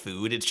have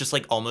food, it's just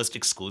like almost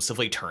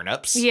exclusively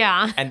turnips.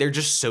 Yeah. And they're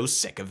just so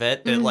sick of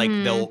it that like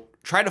they'll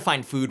try to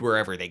find food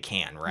wherever they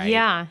can, right?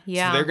 Yeah.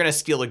 Yeah. So they're going to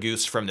steal a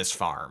goose from this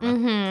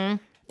farm.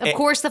 Of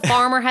course, the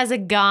farmer has a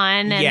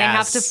gun and they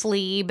have to Yes.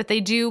 flee, but they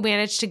do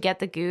manage to get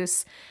the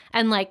goose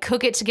and like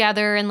cook it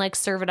together and like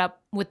serve it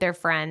up with their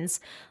friends.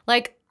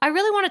 Like, I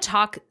really want to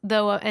talk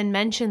though and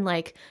mention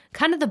like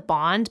kind of the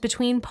bond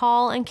between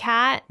Paul and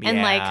Kat. And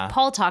Yeah. like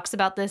Paul talks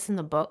about this in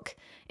the book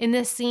in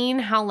this scene,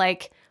 how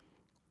like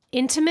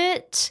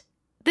intimate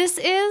this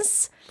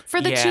is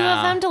for the two of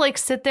Yeah. them to like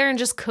sit there and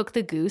just cook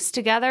the goose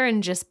together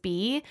and just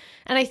be.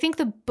 And I think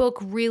the book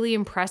really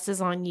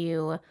impresses on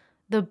you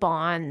the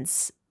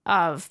bonds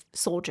of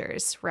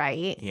soldiers,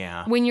 right?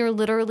 Yeah. When you're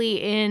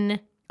literally in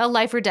a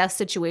life or death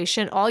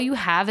situation, all you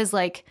have is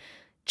like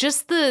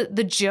just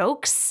the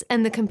jokes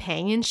and the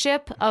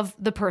companionship of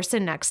the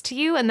person next to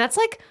you. And that's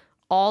like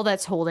all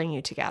that's holding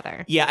you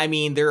together. Yeah, I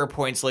mean, there are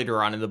points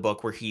later on in the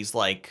book where he's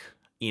like,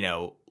 you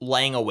know,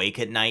 laying awake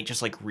at night,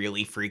 just like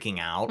really freaking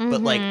out.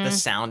 But like the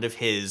sound of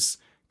his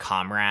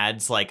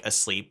comrades like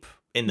asleep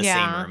in the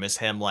same room as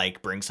him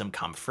like brings him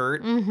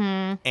comfort.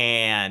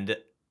 And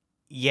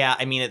yeah,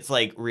 I mean, it's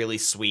like really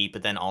sweet,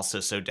 but then also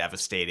so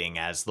devastating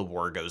as the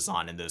war goes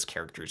on and those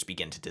characters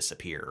begin to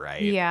disappear,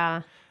 right?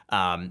 Yeah.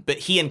 But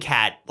he and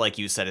Kat, like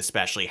you said,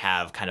 especially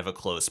have kind of a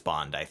close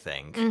bond, I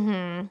think.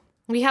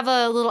 We have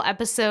a little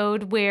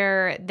episode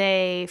where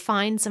they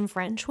find some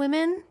French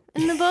women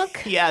in the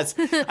book. Yes.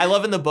 I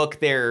love in the book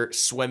they're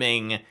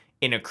swimming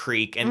in a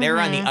creek and they're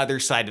on the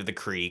other side of the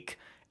creek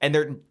and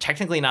they're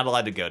technically not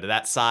allowed to go to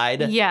that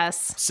side.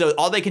 Yes. So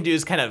all they can do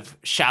is kind of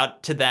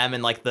shout to them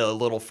in like the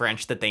little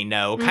French that they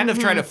know, kind of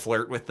try to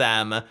flirt with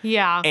them.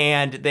 Yeah.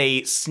 And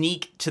they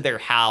sneak to their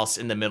house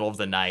in the middle of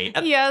the night.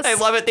 And Yes. I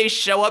love it. They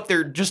show up,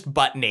 they're just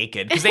butt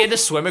naked because they had to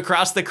swim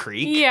across the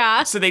creek.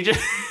 Yeah. So they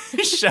just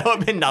show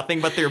up in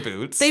nothing but their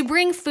boots. They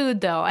bring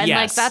food though. And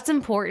like Yes. that's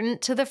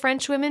important to the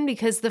French women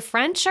because the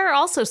French are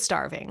also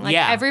starving. Like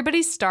Yeah.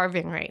 everybody's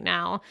starving right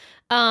now.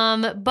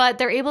 But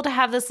they're able to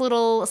have this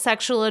little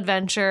sexual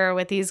adventure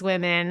with these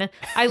women.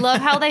 I love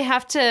how they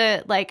have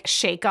to like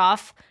shake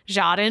off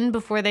Jardin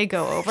before they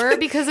go over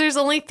because there's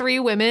only 3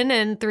 women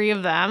and 3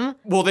 of them.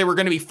 Well, they were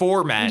going to be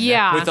 4 men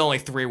Yeah. with only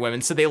 3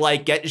 women. So they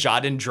like get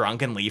Jadin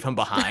drunk and leave him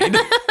behind.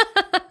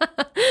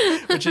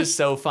 which is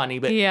so funny.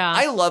 But Yeah.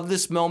 I love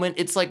this moment.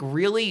 It's like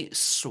really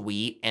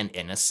sweet and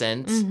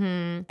innocent,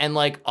 and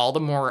like all the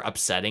more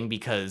upsetting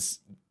because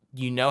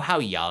you know how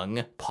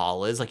young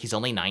Paul is. Like he's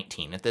only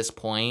 19 at this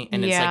point,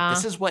 and it's Yeah. like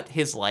this is what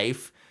his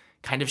life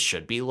kind of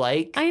should be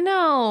like. I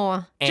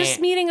know. Just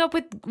And- meeting up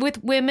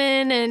with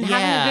women and having a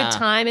Yeah. good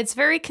time. It's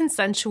very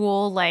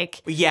consensual.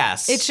 Like,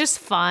 Yes. it's just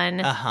fun.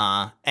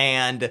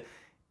 And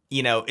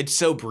you know, it's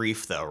so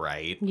brief though,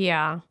 right?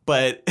 Yeah.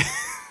 But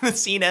the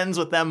scene ends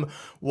with them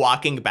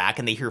walking back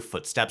and they hear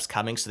footsteps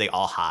coming, so they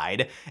all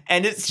hide.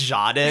 And it's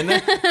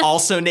Jaden,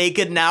 also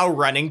naked now,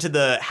 running to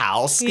the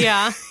house.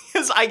 Yeah.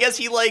 Because I guess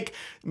he like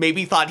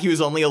maybe thought he was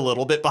only a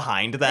little bit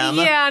behind them.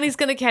 Yeah, and he's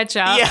going to catch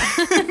up.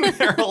 Yeah.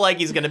 They're like,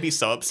 he's going to be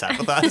so upset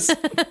with us.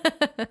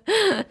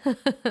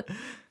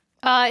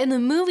 In the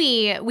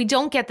movie, we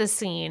don't get the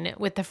scene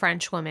with the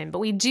French woman, but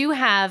we do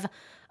have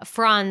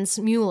Franz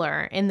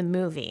Mueller in the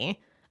movie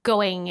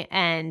going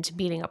and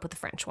meeting up with the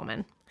French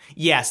woman.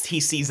 Yes, he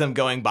sees them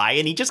going by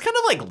and he just kind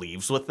of like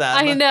leaves with them.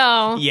 I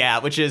know. Yeah,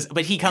 but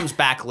he comes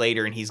back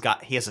later and he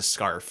has a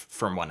scarf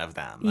from one of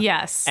them.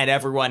 Yes. And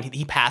everyone,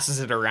 he passes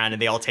it around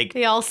and they all sniff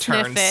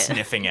turns it.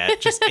 sniffing it,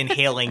 just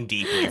inhaling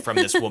deeply from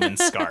this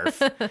woman's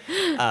scarf.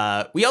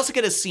 We also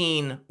get a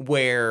scene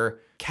where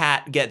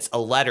Kat gets a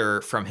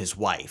letter from his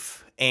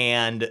wife.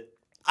 And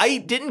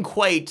I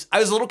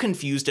was a little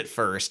confused at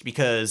first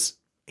because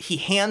he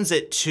hands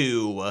it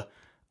to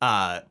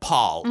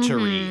Paul to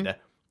read.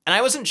 And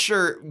I wasn't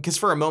sure, because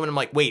for a moment I'm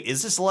like, wait,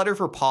 is this a letter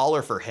for Paul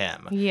or for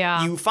him?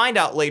 Yeah. You find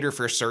out later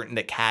for certain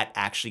that Kat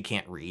actually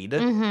can't read.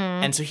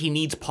 And so he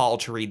needs Paul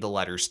to read the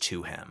letters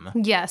to him.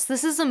 Yes,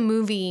 this is a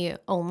movie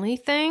only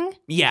thing.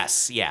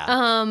 Yes,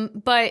 yeah.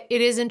 But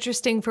it is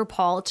interesting for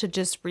Paul to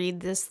just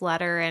read this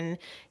letter and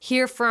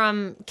hear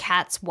from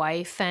Kat's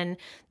wife. And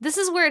this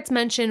is where it's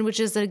mentioned, which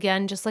is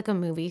again just like a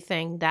movie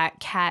thing, that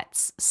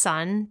Kat's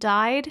son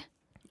died.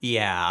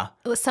 Yeah.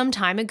 It was some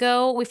time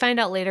ago. We find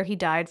out later he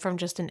died from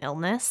just an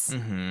illness.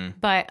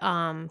 But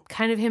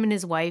kind of him and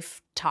his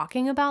wife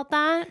talking about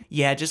that.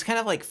 Yeah, just kind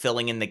of like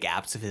filling in the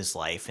gaps of his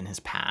life and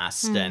his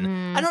past.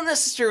 And I don't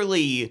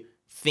necessarily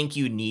think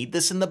you need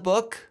this in the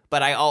book,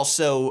 but I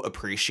also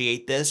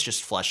appreciate this,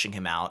 just fleshing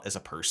him out as a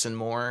person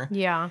more.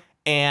 Yeah.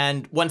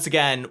 And once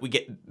again, we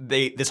get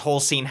this whole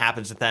scene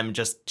happens with them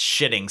just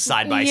shitting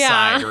side by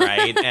Yeah. side,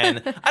 right?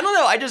 And I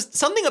don't know,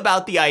 something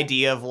about the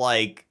idea of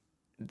like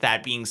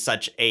that being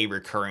such a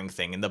recurring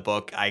thing in the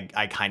book,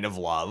 I kind of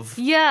love.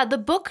 Yeah, the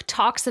book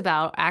talks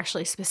about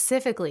actually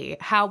specifically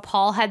how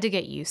Paul had to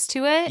get used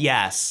to it.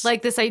 Yes.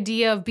 Like this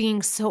idea of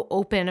being so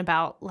open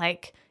about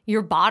like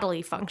your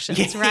bodily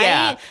functions, right?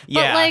 Yeah, But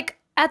yeah. like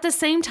at the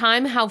same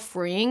time, how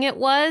freeing it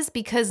was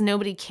because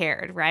nobody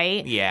cared,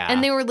 right? Yeah.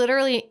 And they were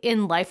literally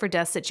in life or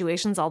death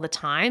situations all the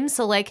time.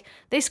 So like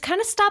they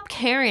kind of stopped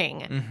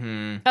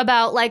caring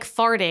about like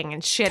farting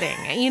and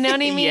shitting. You know what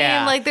I mean?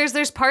 Yeah. Like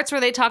there's parts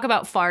where they talk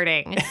about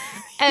farting.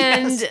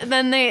 And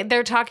then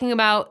they're talking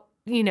about,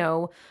 you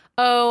know,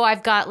 oh,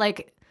 I've got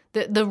like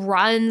the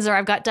runs or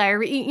I've got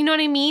diarrhea. You know what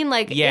I mean?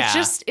 Like Yeah.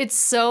 it's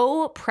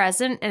so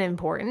present and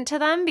important to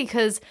them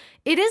because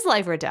it is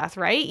life or death,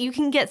 right? You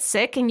can get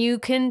sick and you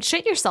can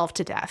shit yourself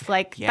to death.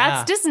 Like Yeah.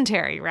 that's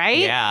dysentery, right?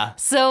 Yeah.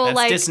 So That's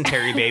like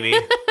dysentery, baby.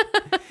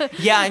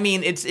 Yeah, I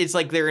mean, it's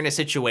like they're in a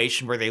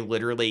situation where they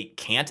literally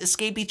can't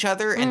escape each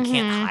other and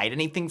can't hide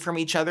anything from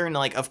each other. And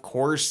like, of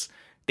course,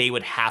 they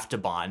would have to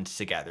bond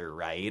together,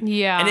 right?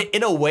 Yeah. And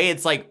in a way,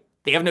 it's like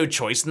they have no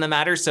choice in the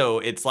matter. So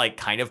it's like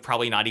kind of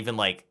probably not even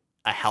like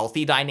a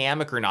healthy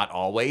dynamic, or not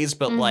always.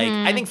 But like,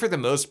 I think for the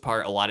most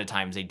part, a lot of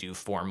times they do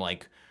form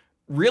like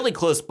really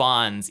close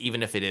bonds,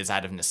 even if it is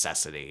out of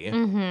necessity.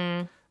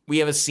 We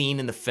have a scene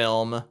in the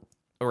film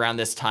around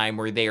this time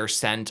where they are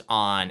sent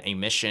on a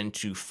mission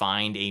to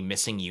find a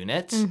missing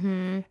unit.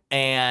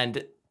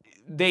 And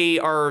they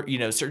are, you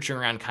know, searching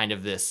around kind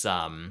of this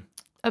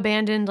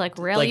abandoned like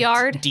rail like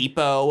yard.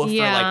 depot for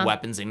Yeah. like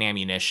weapons and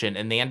ammunition,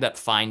 and they end up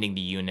finding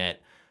the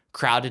unit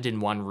crowded in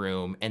one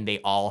room, and they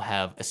all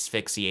have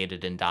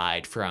asphyxiated and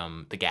died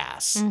from the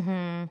gas.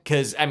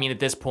 Because I mean, at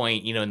this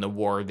point, you know, in the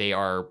war, they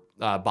are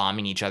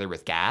bombing each other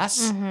with gas.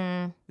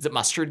 Is it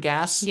mustard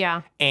gas?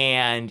 Yeah.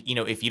 And you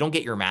know, if you don't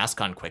get your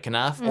mask on quick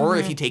enough, or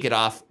if you take it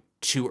off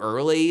too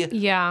early,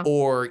 Yeah.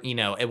 or you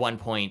know, at one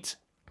point,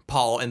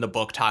 Paul in the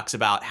book talks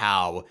about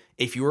how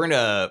if you were in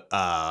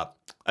a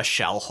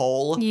shell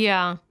hole,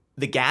 Yeah.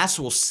 the gas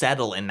will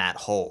settle in that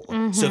hole.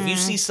 So if you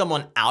see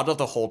someone out of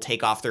the hole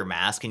take off their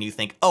mask and you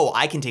think, oh,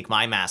 I can take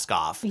my mask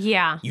off,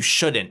 Yeah. you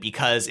shouldn't,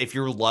 because if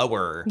you're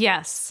lower,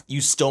 Yes.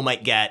 you still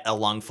might get a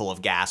lung full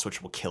of gas,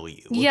 which will kill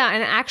you. Yeah,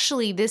 and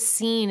actually this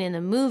scene in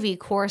the movie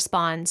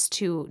corresponds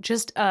to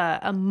just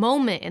a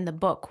moment in the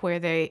book where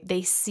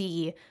they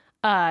see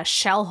a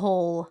shell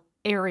hole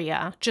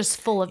area just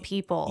full of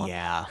people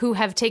Yeah. who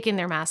have taken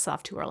their masks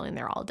off too early and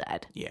they're all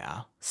dead.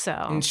 Yeah. So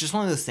And it's just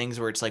one of those things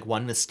where it's like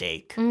one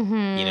mistake, you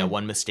know,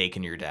 one mistake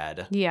and you're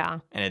dead. yeah.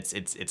 And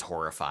it's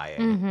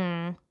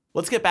horrifying.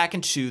 Let's get back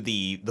into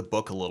the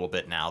book a little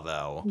bit now,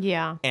 though.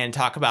 Yeah. And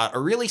talk about a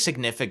really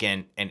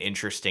significant and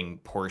interesting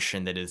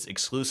portion that is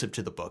exclusive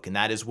to the book, and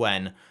that is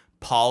when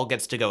Paul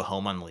gets to go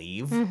home on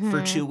leave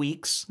for 2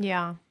 weeks.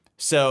 Yeah.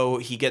 So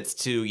he gets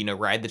to,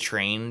 ride the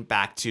train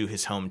back to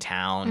his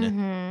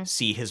hometown,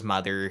 see his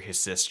mother, his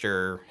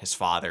sister, his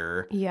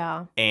father.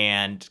 Yeah.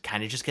 And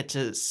kind of just get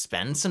to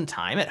spend some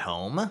time at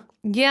home.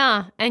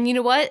 Yeah. And you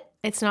know what?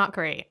 It's not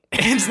great.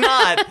 It's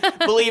not.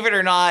 Believe it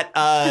or not,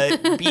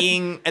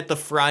 being at the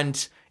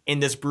front in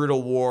this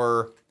brutal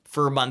war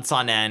for months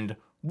on end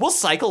will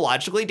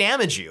psychologically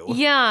damage you.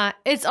 Yeah.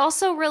 It's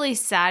also really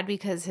sad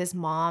because his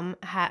mom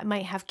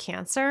might have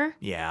cancer.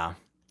 Yeah.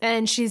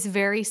 And she's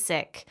very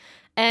sick.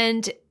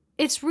 And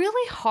it's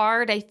really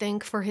hard, I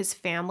think, for his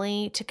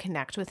family to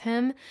connect with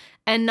him,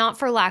 and not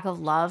for lack of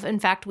love. In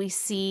fact, we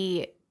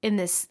see in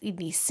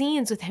these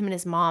scenes with him and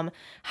his mom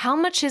how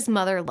much his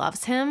mother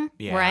loves him,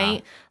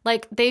 right?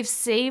 Like, they've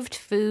saved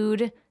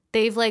food.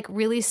 They've like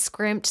really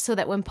scrimped so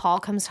that when Paul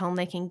comes home,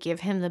 they can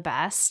give him the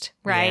best,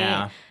 right?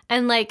 Yeah.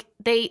 And like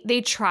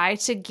they try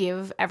to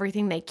give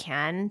everything they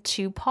can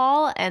to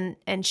Paul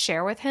and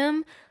share with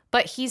him,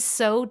 but he's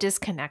so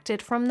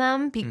disconnected from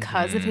them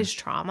because of his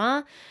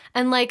trauma.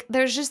 And like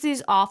there's just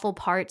these awful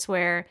parts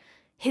where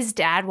his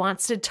dad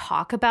wants to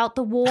talk about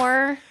the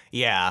war.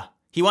 Yeah.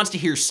 He wants to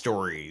hear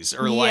stories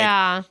or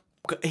like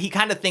he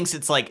kind of thinks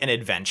it's like an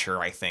adventure,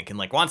 I think, and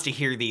like wants to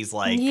hear these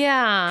like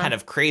kind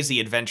of crazy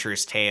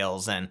adventurous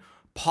tales. And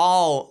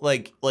Paul,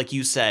 like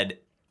you said,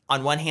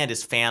 on one hand,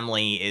 his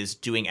family is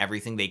doing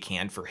everything they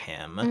can for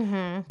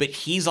him, but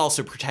he's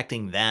also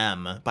protecting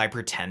them by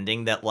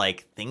pretending that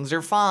like things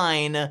are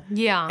fine.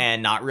 Yeah.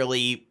 And not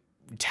really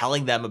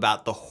telling them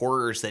about the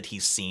horrors that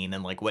he's seen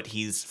and like what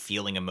he's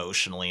feeling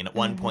emotionally. And at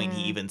one point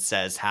he even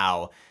says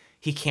how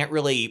he can't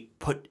really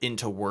put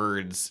into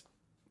words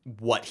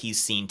what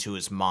he's seen to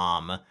his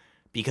mom,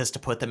 because to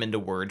put them into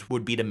words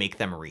would be to make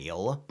them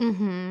real.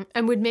 And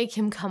would make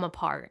him come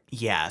apart.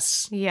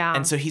 Yes. Yeah.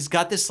 And so he's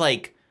got this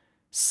like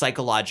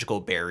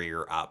psychological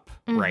barrier up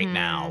right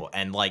now,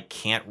 and like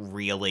can't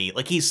really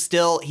like he's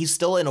still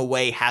in a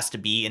way has to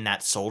be in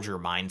that soldier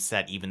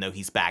mindset even though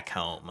he's back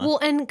home. Well,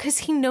 and because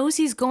he knows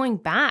he's going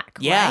back,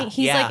 right?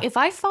 He's like, if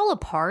I fall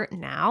apart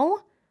now,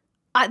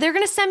 they're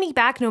gonna send me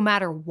back no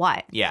matter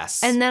what.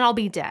 Yes. And then I'll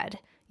be dead.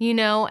 You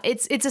know,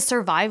 it's a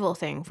survival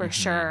thing for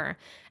sure.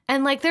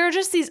 And like there are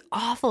just these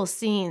awful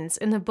scenes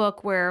in the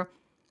book where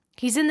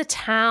he's in the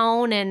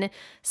town and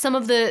some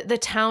of the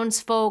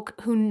townsfolk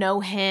who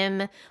know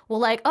him will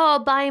like, oh,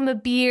 buy him a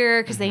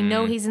beer because they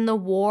know he's in the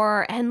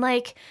war, and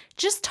like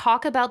just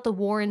talk about the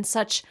war in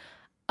such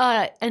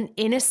an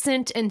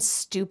innocent and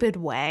stupid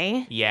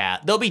way. Yeah,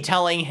 they'll be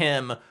telling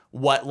him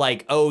what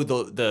like, oh,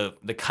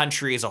 the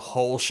country as a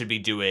whole should be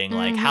doing,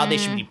 like how they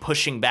should be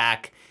pushing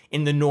back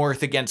in the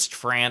north against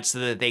France so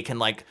that they can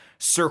like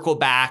circle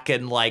back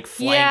and like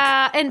flank.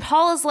 Yeah, and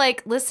Paul is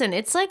like, listen,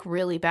 it's like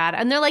really bad.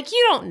 And they're like,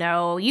 you don't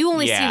know. You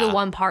only see the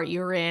one part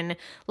you're in.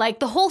 Like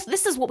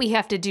this is what we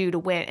have to do to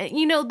win. And,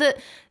 you know, the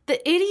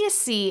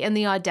idiocy and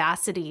the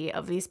audacity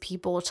of these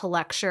people to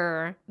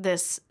lecture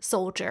this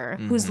soldier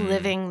who's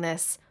living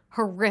this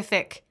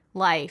horrific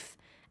life.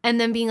 And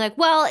then being like,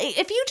 well,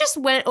 if you just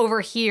went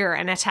over here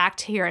and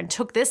attacked here and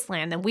took this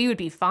land, then we would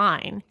be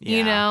fine,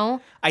 you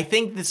know? I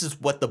think this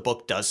is what the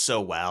book does so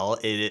well.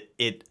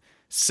 It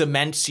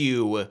cements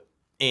you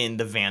in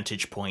the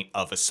vantage point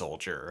of a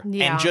soldier.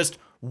 Yeah. And just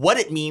what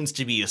it means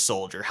to be a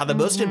soldier. How the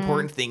most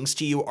important things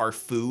to you are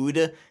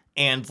food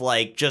and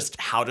like just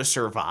how to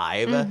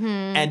survive.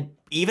 And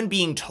even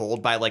being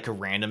told by like a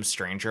random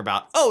stranger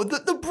about, oh,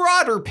 the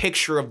broader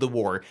picture of the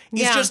war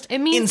is just it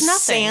means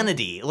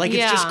insanity. Nothing. Like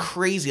it's just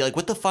crazy. Like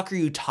what the fuck are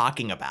you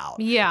talking about?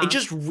 Yeah. It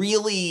just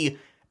really,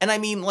 and I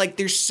mean like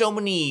there's so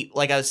many,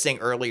 like I was saying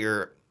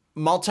earlier,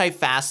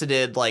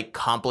 multifaceted, like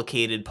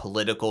complicated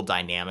political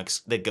dynamics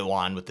that go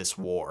on with this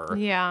war.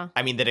 Yeah.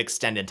 I mean, that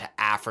extend into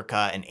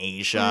Africa and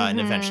Asia, and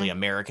eventually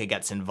America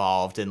gets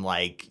involved, and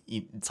like,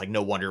 it's like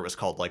no wonder it was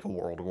called like a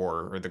world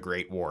war or the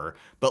Great War.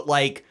 But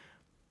like,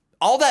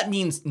 all that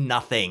means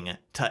nothing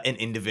to an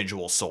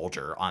individual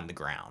soldier on the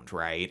ground,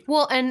 right?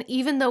 Well, and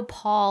even though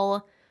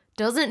Paul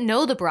doesn't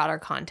know the broader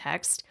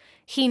context,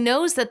 he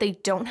knows that they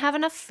don't have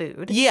enough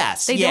food.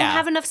 Yes, They don't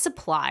have enough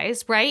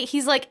supplies, right?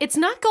 He's like, it's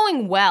not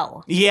going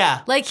well.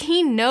 Yeah. Like,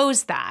 he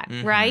knows that,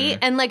 right?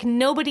 And like,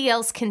 nobody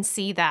else can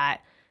see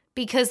that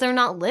because they're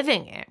not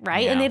living it,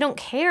 right? Yeah. And they don't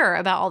care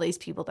about all these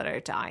people that are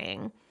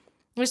dying.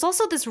 There's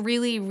also this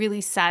really,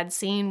 really sad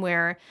scene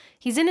where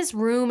he's in his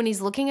room and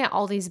he's looking at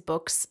all these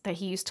books that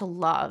he used to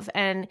love.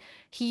 And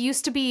he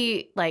used to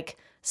be like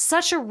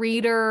such a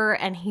reader,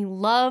 and he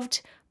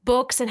loved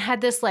books and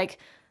had this like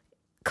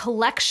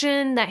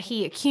collection that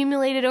he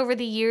accumulated over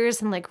the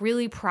years and like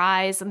really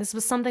prized. And this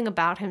was something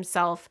about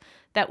himself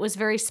that was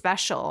very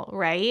special,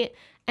 right?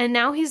 And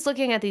now he's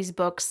looking at these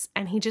books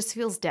and he just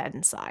feels dead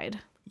inside.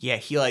 Yeah,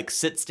 he like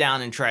sits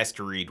down and tries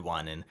to read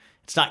one, and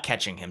it's not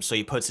catching him, so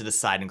he puts it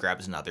aside and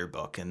grabs another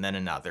book, and then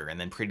another, and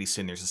then pretty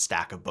soon there's a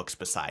stack of books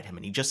beside him,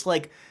 and he just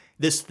like,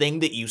 this thing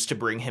that used to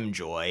bring him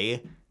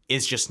joy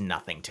is just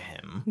nothing to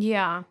him.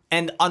 Yeah.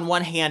 And on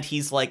one hand,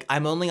 he's like,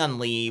 I'm only on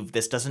leave.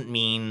 This doesn't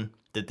mean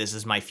that this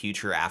is my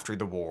future after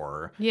the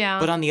war. Yeah.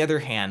 But on the other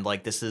hand,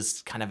 like, this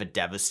is kind of a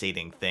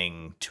devastating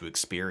thing to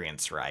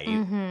experience,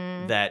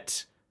 right?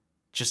 That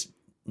just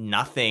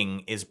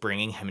nothing is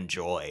bringing him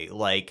joy.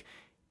 Like,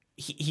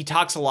 he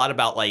talks a lot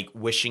about, like,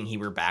 wishing he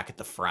were back at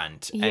the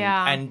front.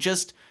 And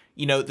just,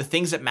 you know, the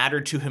things that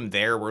mattered to him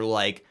there were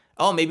like,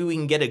 oh, maybe we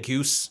can get a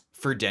goose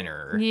for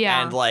dinner.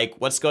 Yeah. And like,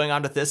 what's going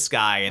on with this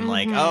guy? And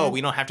like, oh,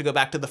 we don't have to go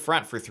back to the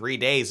front for 3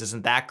 days.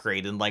 Isn't that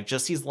great? And like,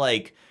 just these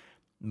like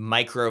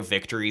micro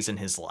victories in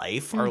his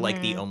life are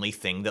like the only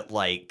thing that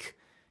like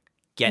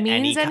get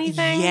means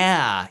anything?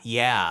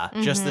 Yeah.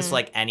 Just this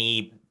like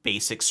any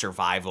basic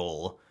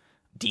survival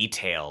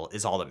detail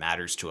is all that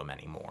matters to him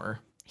anymore.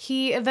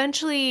 He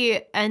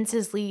eventually ends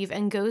his leave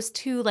and goes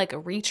to like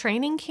a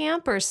retraining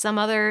camp or some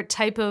other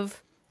type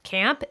of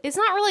camp. It's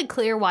not really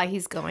clear why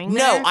he's going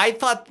there. No, I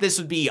thought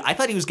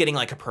he was getting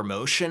like a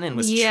promotion and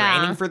was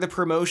training for the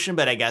promotion,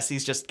 but I guess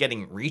he's just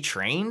getting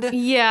retrained.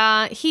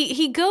 Yeah,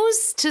 he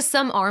goes to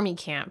some army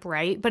camp,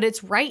 right? But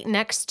it's right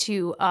next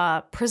to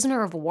a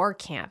prisoner of war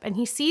camp. And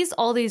he sees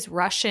all these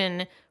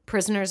Russian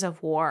prisoners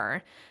of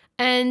war.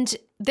 And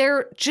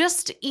they're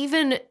just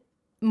even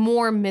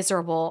more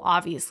miserable,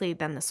 obviously,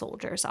 than the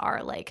soldiers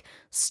are. Like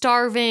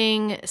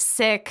starving,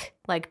 sick,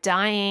 like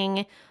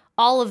dying,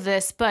 all of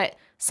this. But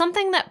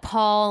something that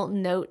Paul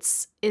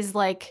notes is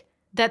like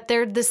that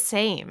they're the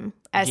same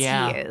as he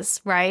is,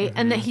 right?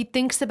 And that he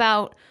thinks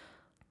about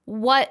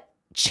what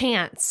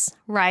chance,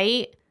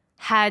 right,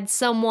 had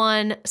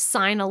someone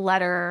sign a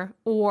letter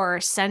or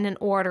send an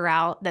order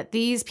out that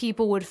these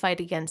people would fight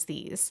against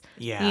these,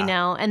 you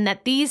know, and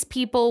that these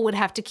people would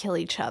have to kill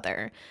each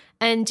other.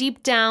 And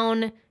deep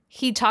down,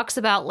 he talks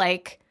about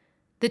like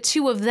the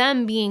two of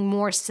them being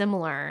more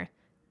similar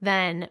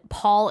than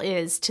Paul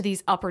is to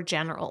these upper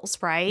generals,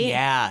 right?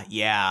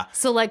 Yeah.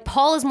 So like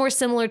Paul is more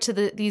similar to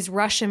these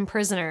Russian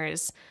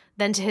prisoners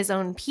than to his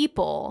own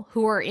people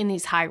who are in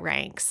these high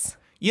ranks.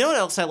 You know what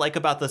else I like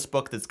about this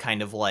book that's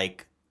kind of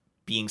like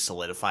being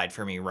solidified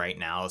for me right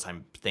now as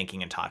I'm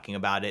thinking and talking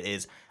about it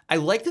is I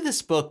like that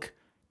this book,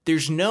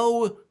 there's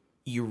no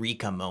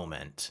eureka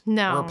moment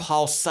where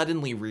Paul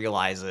suddenly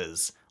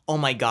realizes, oh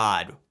my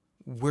God,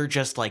 we're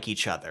just like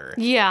each other.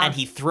 Yeah. And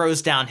he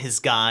throws down his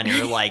gun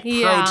or like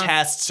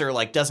protests or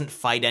like doesn't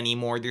fight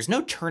anymore. There's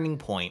no turning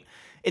point.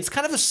 It's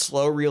kind of a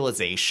slow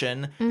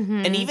realization.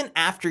 And even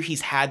after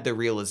he's had the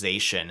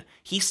realization,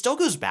 he still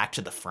goes back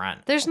to the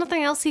front. There's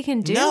nothing else he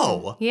can do.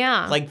 No.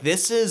 Yeah. Like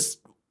this is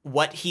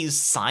what he's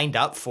signed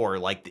up for.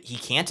 Like he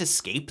can't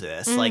escape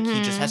this. Like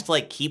he just has to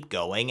like keep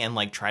going and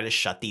like try to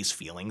shut these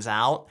feelings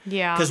out.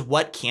 Yeah. Because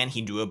what can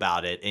he do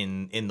about it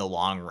in the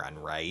long run,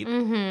 right?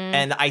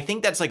 And I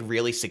think that's like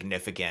really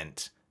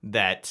significant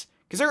that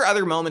because there are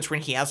other moments when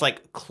he has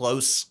like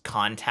close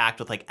contact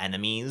with like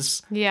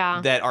enemies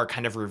that are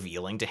kind of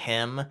revealing to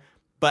him.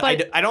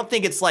 But I don't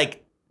think it's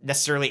like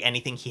necessarily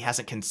anything he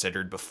hasn't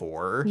considered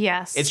before.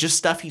 Yes. It's just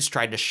stuff he's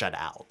tried to shut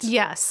out.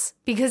 Yes,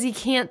 because he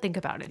can't think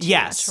about it too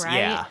much, right?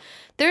 Yeah.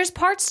 There's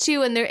parts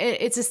too, and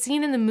it's a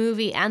scene in the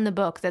movie and the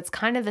book that's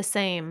kind of the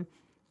same.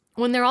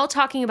 When they're all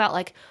talking about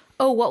like,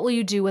 oh, what will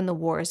you do when the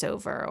war is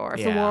over? Or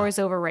if the war is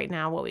over right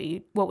now,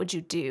 what would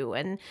you do?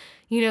 And,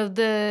 you know,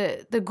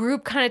 the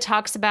group kind of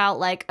talks about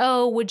like,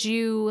 oh, would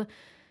you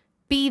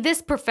be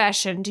this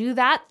profession, do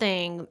that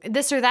thing,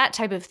 this or that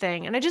type of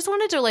thing. And I just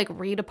wanted to like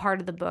read a part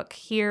of the book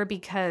here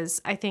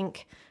because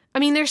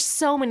there's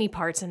so many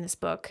parts in this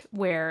book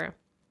where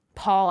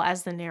Paul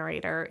as the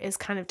narrator is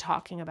kind of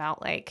talking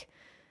about like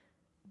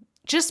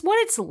just what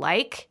it's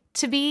like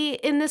to be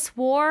in this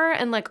war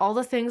and like all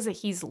the things that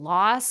he's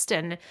lost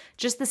and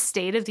just the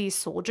state of these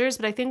soldiers.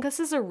 But I think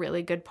this is a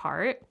really good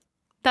part.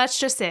 That's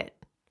just it.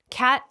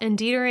 Kat and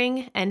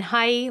Dietering and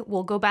Hai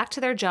will go back to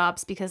their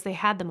jobs because they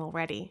had them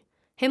already.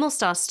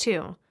 Himmelstas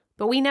too,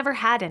 but we never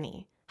had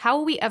any. How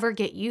will we ever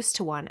get used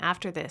to one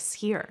after this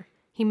here?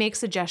 He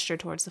makes a gesture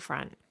towards the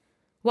front.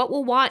 What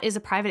we'll want is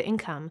a private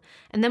income,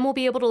 and then we'll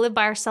be able to live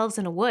by ourselves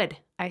in a wood,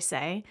 I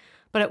say,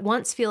 but at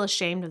once feel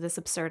ashamed of this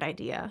absurd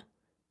idea.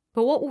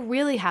 But what will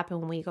really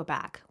happen when we go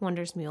back,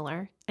 wonders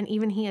Mueller, and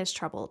even he is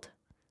troubled.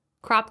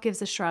 Kropp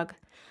gives a shrug.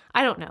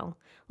 I don't know.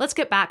 Let's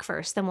get back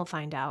first, then we'll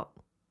find out.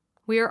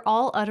 We are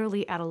all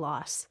utterly at a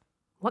loss.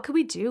 What could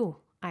we do?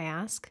 I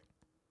ask.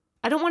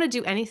 I don't want to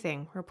do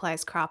anything,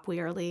 replies Kropp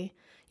wearily.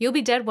 You'll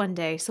be dead one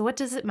day, so what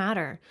does it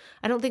matter?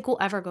 I don't think we'll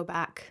ever go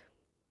back.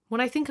 When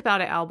I think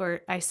about it,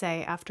 Albert, I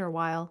say after a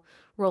while,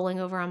 rolling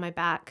over on my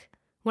back.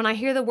 When I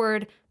hear the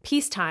word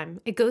peacetime,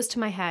 it goes to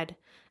my head.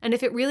 And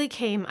if it really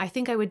came, I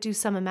think I would do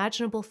some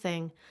imaginable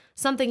thing,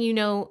 something you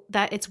know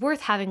that it's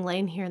worth having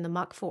lain here in the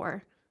muck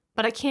for.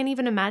 But I can't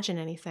even imagine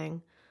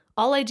anything.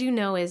 All I do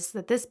know is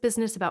that this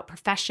business about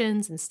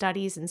professions and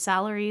studies and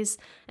salaries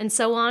and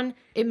so on,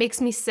 it makes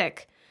me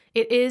sick.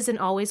 It is and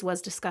always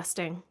was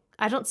disgusting.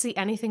 I don't see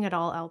anything at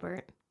all,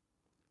 Albert.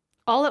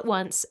 All at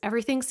once,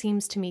 everything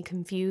seems to me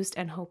confused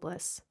and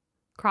hopeless.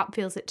 Kropp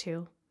feels it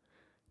too.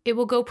 It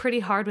will go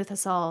pretty hard with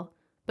us all,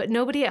 but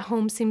nobody at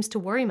home seems to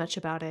worry much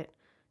about it.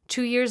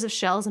 2 years of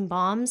shells and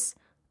bombs,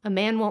 a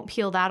man won't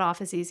peel that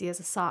off as easy as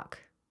a sock.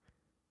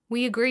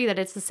 We agree that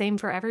it's the same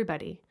for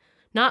everybody,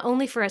 not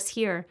only for us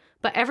here,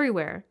 but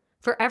everywhere,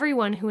 for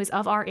everyone who is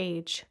of our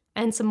age,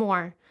 and some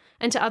more,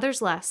 and to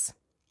others less.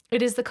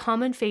 It is the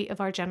common fate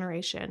of our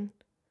generation.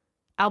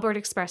 Albert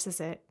expresses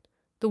it.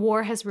 The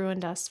war has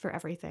ruined us for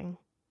everything.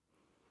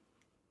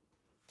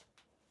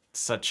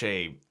 Such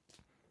a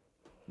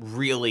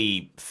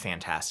really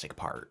fantastic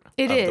part of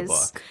the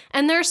book.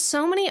 And there's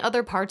so many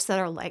other parts that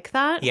are like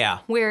that. Yeah.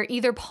 Where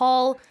either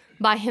Paul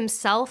by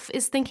himself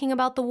is thinking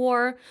about the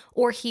war,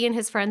 or he and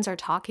his friends are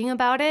talking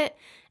about it,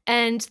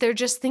 and they're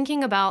just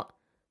thinking about,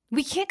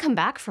 we can't come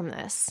back from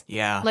this.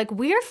 Yeah. Like,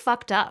 we're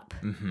fucked up.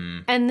 Mm-hmm.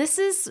 And this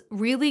is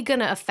really going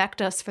to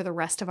affect us for the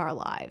rest of our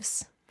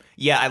lives.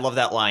 Yeah, I love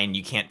that line,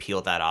 you can't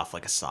peel that off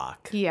like a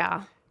sock.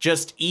 Yeah.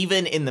 Just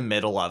even in the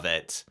middle of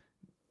it,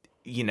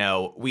 you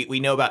know, we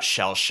know about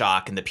shell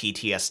shock and the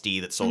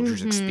PTSD that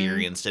soldiers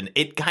experienced, and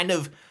it kind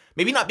of,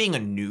 maybe not being a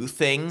new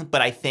thing,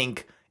 but I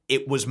think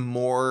it was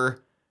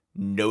more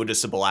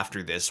noticeable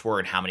after this war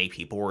and how many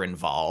people were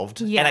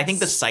involved. Yes. And I think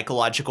the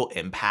psychological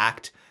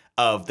impact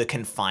of the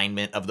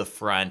confinement of the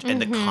front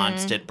and the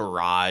constant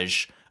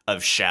barrage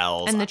of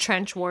shells. And the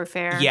trench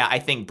warfare. Yeah, I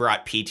think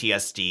brought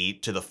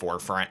PTSD to the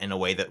forefront in a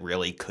way that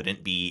really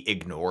couldn't be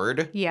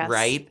ignored. Yes.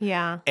 Right?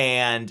 Yeah.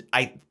 And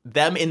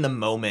them in the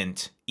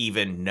moment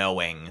even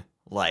knowing,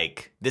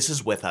 like, this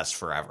is with us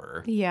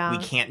forever. Yeah. We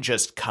can't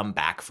just come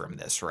back from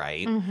this,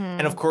 right?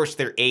 And of course,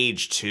 their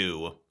age,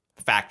 too,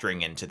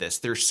 factoring into this.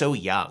 They're so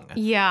young.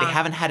 Yeah. They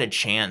haven't had a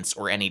chance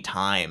or any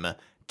time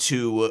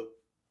to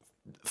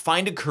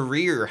find a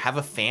career, have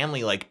a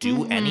family, like,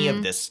 do any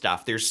of this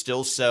stuff.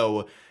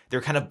 They're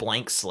kind of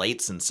blank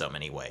slates in so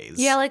many ways.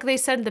 Yeah, like they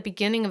said at the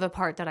beginning of the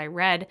part that I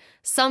read,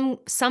 some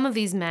of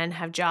these men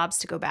have jobs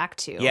to go back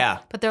to. Yeah.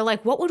 But they're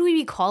like, what would we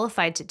be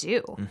qualified to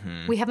do?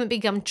 We haven't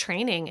begun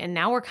training, and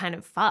now we're kind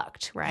of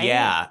fucked, right?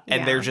 Yeah.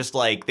 And they're just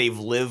like, they've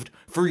lived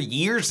for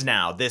years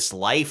now this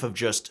life of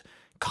just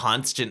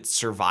constant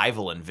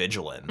survival and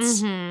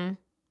vigilance.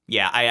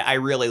 Yeah, I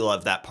really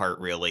love that part,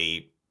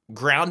 really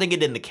grounding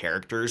it in the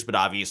characters, but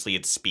obviously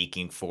it's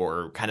speaking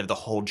for kind of the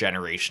whole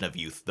generation of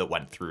youth that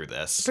went through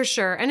this. For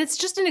sure. And it's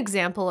just an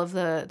example of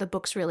the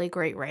book's really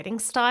great writing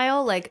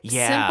style. Like,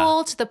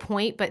 simple to the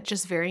point, but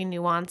just very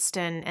nuanced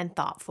and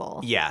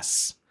thoughtful.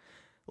 Yes.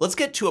 Let's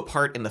get to a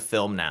part in the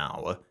film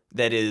now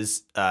that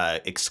is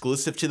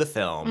exclusive to the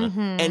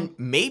film and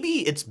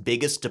maybe its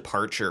biggest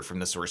departure from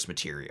the source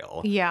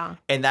material. Yeah.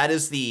 And that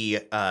is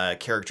the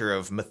character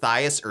of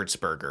Matthias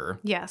Erzberger.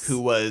 Yes.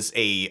 Who was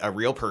a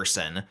real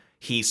person.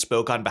 He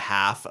spoke on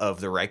behalf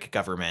of the Reich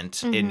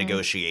government in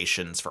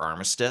negotiations for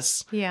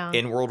armistice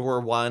in World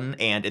War I.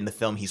 And in the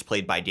film, he's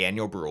played by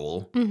Daniel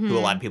Bruhl, who a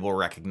lot of people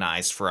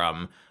recognize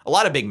from a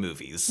lot of big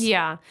movies.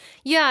 Yeah.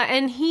 Yeah.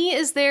 And he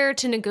is there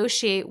to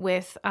negotiate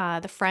with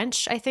the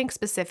French, I think,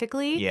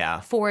 specifically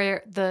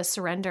for the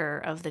surrender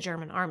of the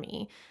German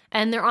army.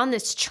 And they're on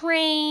this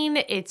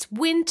train. It's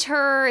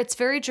winter. It's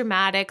very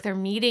dramatic. They're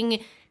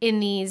meeting in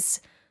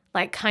these,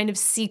 like, kind of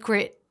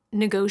secret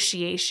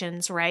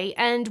negotiations, right?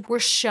 And we're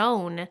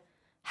shown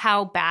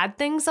how bad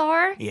things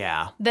are.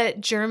 Yeah.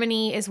 That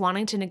Germany is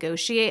wanting to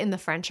negotiate, and the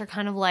French are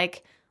kind of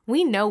like,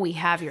 we know we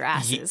have your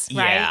asses,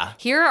 right? Yeah.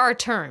 Here are our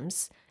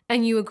terms,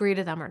 and you agree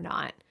to them or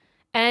not.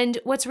 And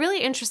what's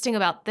really interesting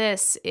about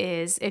this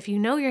is, if you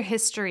know your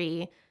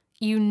history,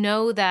 you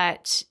know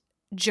that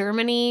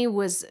Germany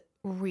was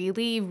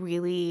really,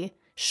 really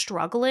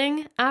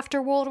struggling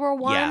after World War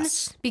I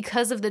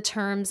because of the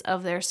terms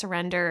of their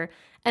surrender.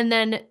 And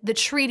then the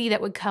treaty that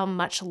would come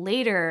much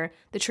later,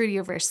 the Treaty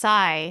of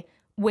Versailles,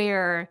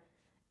 where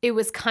it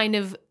was kind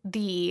of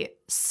the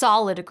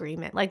solid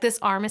agreement. Like, this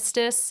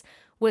armistice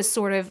was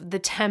sort of the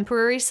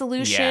temporary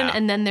solution,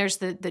 and then there's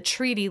the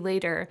treaty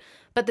later.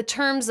 But the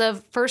terms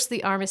of first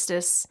the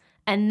armistice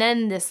and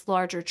then this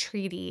larger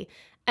treaty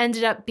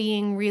ended up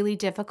being really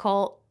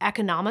difficult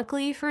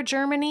economically for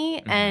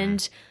Germany.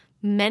 And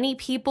many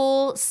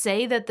people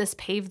say that this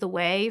paved the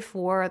way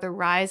for the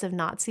rise of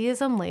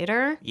Nazism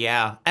later.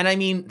 Yeah. And I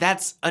mean,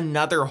 that's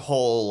another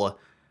whole,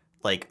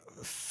 like,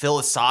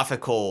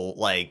 philosophical,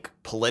 like,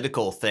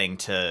 political thing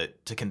to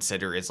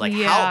consider is, like,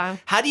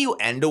 how do you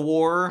end a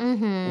war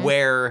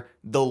where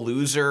the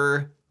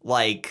loser,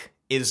 like,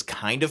 is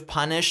kind of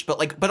punished,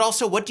 but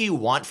also, what do you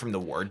want from the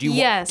war? Do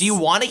you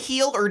want to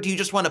heal, or do you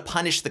just want to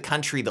punish the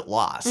country that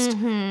lost?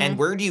 And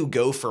where do you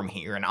go from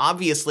here? And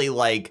obviously,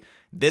 like,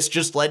 this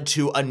just led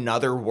to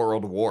another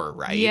world war,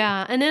 right?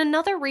 Yeah. And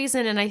another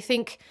reason, and I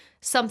think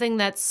something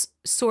that's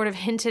sort of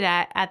hinted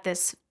at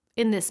this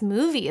in this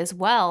movie as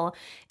well,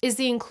 is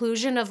the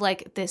inclusion of,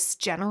 like, this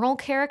general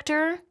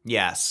character.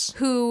 Yes.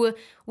 Who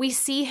we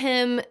see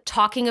him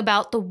talking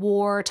about the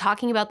war,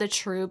 talking about the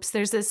troops.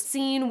 There's this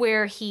scene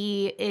where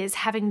he is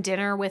having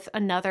dinner with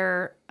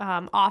another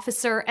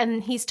officer,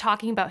 and he's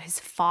talking about his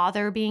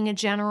father being a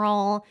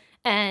general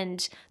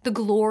and the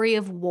glory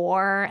of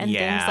war and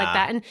things like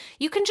that. And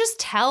you can just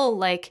tell,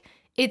 like,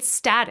 it's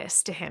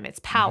status to him. It's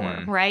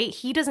power, right?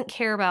 He doesn't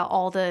care about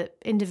all the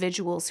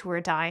individuals who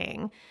are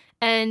dying.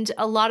 And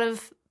a lot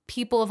of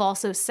people have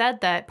also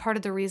said that part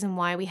of the reason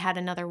why we had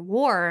another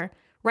war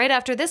right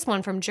after this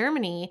one from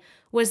Germany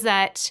was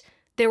that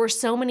there were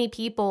so many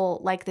people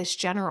like this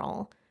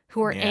general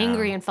who were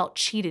angry and felt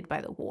cheated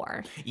by the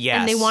war. Yes.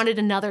 And they wanted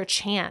another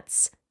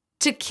chance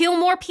to kill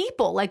more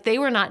people. Like, they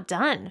were not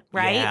done,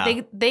 right?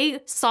 Yeah. They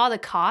saw the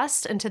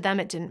cost, and to them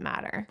it didn't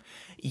matter.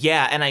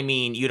 Yeah, and I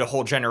mean, you had a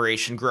whole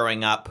generation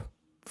growing up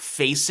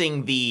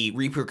facing the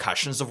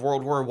repercussions of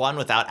World War I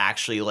without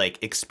actually, like,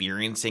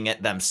 experiencing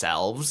it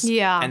themselves.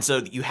 Yeah. And so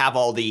you have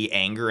all the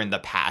anger and the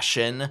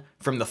passion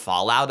from the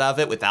fallout of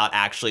it without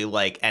actually,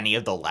 like, any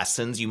of the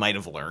lessons you might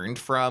have learned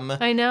from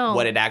I know.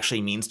 what it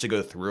actually means to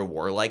go through a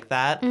war like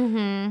that.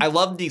 I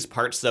love these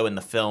parts, though, in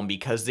the film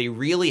because they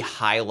really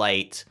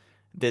highlight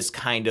this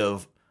kind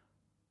of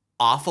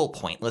awful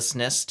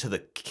pointlessness to the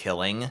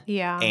killing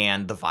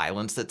and the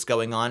violence that's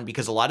going on,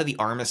 because a lot of the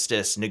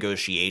armistice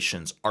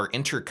negotiations are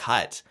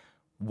intercut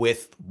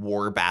with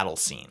war battle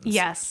scenes.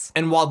 Yes.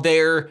 And while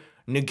they're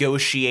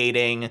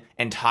negotiating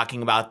and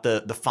talking about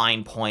the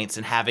fine points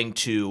and having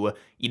to,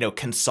 you know,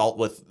 consult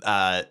with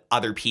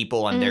other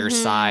people on their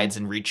sides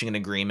and reaching an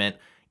agreement,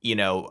 you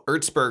know,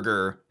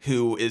 Erzberger,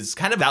 who is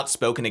kind of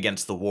outspoken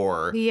against the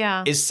war,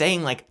 is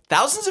saying, like,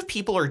 thousands of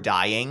people are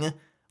dying.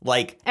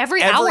 Like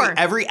every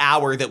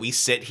hour that we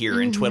sit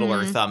here and twiddle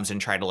our thumbs and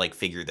try to, like,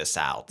 figure this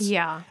out.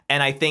 Yeah.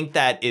 And I think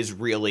that is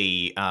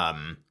really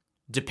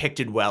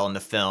depicted well in the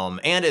film,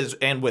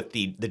 and with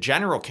the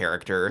general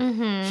character.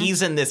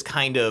 He's in this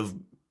kind of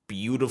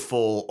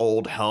beautiful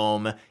old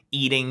home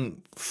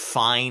eating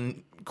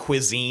fine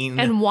cuisine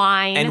and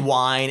wine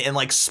and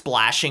like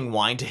splashing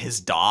wine to his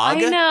dog.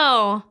 I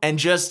know. And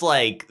just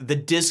like the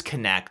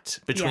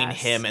disconnect between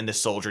him and the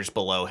soldiers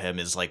below him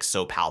is like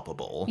so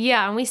palpable.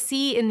 Yeah, and we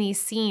see in these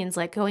scenes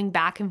like going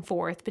back and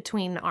forth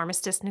between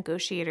armistice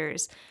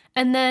negotiators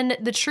and then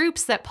the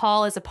troops that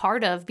Paul is a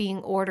part of being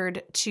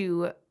ordered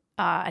to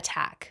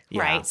attack,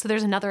 right? So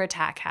there's another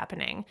attack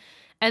happening.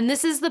 And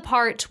this is the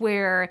part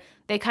where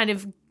they kind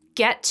of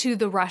get to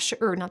the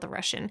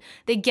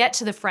they get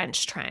to the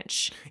French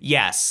trench.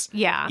 Yes.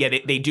 Yeah. Yeah,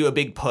 they do a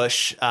big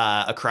push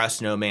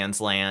across no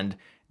man's land.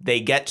 They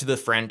get to the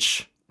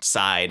French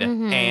side,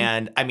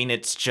 and I mean,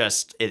 it's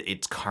just,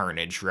 it's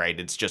carnage, right?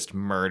 It's just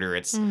murder.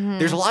 It's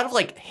there's a lot of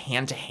like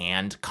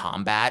hand-to-hand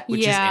combat,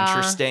 which is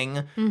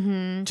interesting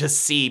to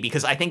see,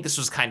 because I think this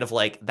was kind of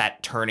like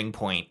that turning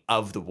point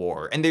of the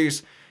war. And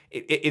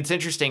it's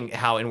interesting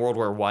how in World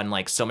War I,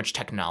 like, so much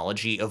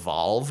technology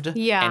evolved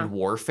and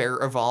warfare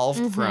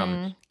evolved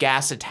from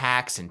gas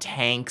attacks and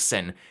tanks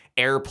and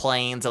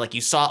airplanes. And like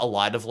you saw a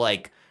lot of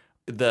like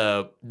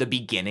the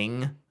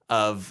beginning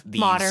of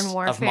these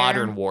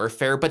modern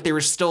warfare, but there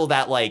was still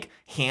that like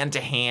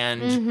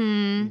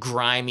hand-to-hand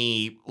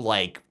grimy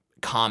like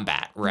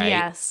combat, right?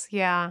 Yes,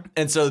 yeah.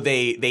 And so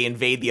they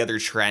invade the other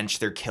trench.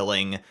 They're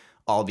killing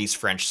all these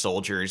French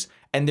soldiers.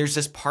 And there's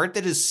this part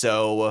that is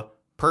so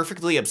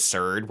perfectly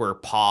absurd where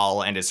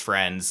Paul and his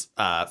friends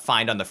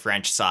find on the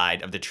French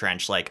side of the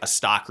trench like a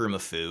stockroom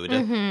of food,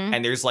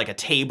 and there's like a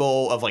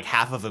table of like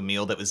half of a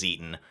meal that was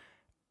eaten,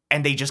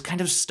 and they just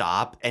kind of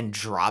stop and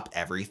drop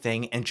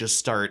everything and just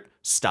start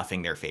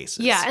stuffing their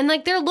faces. Yeah, and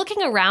like they're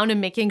looking around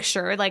and making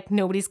sure like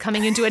nobody's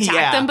coming in to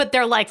attack them, but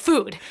they're like,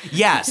 food.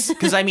 Yes,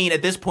 because I mean,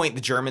 at this point,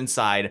 the German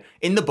side,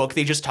 in the book,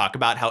 they just talk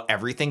about how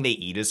everything they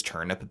eat is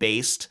turnip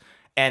based.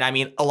 And I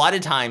mean, a lot of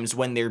times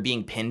when they're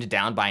being pinned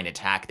down by an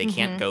attack, they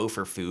can't go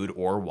for food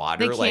or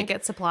water. They can't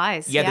get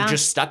supplies. Yeah, they're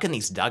just stuck in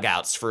these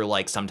dugouts for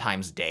like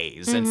sometimes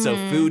days. And so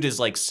food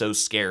is like so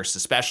scarce,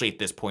 especially at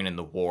this point in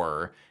the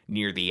war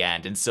near the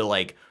end. And so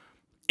like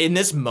in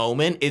this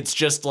moment, it's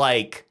just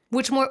like,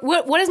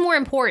 what is more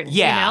important?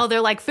 Yeah. You know, they're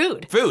like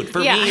food. Food. For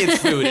me,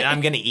 it's food, and I'm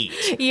going to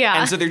eat. Yeah.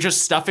 And so they're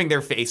just stuffing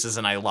their faces,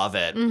 and I love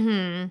it.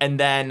 And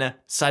then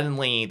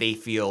suddenly they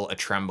feel a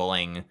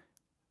trembling,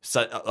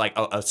 so, like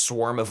a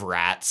swarm of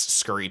rats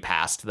scurry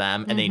past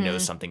them, and they know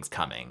something's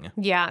coming.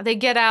 Yeah, they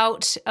get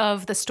out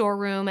of the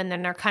storeroom, and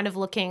then they're kind of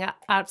looking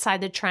outside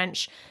the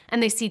trench,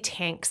 and they see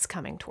tanks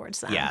coming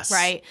towards them. Yes.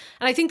 Right?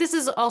 And I think this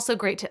is also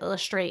great to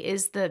illustrate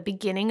is the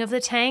beginning of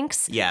the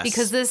tanks. Yes.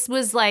 Because this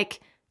was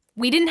like,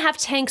 we didn't have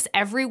tanks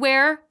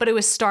everywhere, but it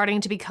was starting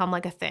to become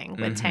like a thing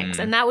with tanks.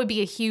 And that would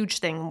be a huge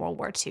thing in World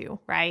War II,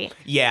 right?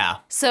 Yeah.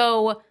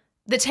 So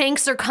the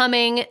tanks are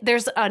coming.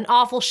 There's an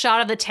awful shot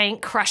of the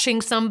tank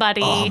crushing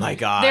somebody. Oh my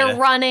God. They're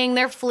running.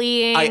 They're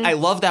fleeing. I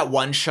love that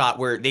one shot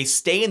where they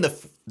stay in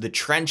the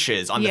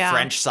trenches on the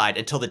French side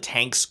until the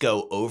tanks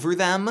go over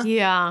them.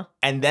 Yeah.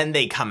 And then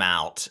they come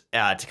out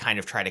to kind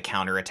of try to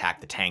counterattack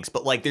the tanks.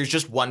 But like there's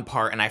just one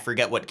part, and I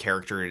forget what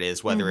character it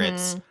is, whether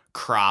it's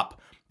Kropp.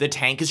 The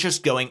tank is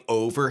just going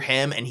over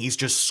him and he's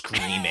just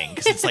screaming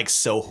because it's like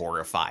so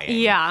horrifying.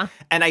 Yeah.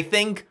 And I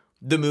think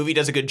the movie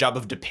does a good job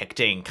of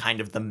depicting kind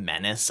of the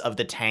menace of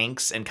the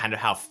tanks and kind of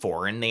how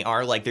foreign they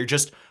are. Like they're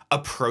just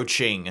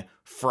approaching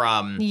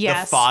from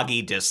the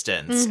foggy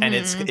distance, and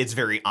it's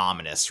very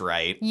ominous,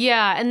 right?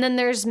 Yeah, and then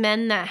there's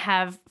men that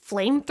have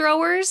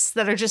flamethrowers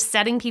that are just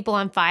setting people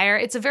on fire.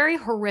 It's a very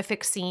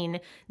horrific scene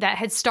that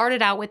had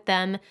started out with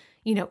them,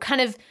 you know,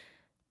 kind of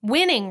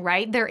winning,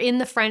 right? They're in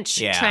the French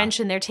Yeah. trench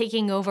and they're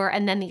taking over,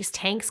 and then these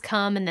tanks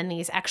come, and then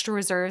these extra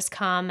reserves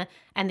come,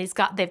 and they've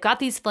got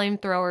these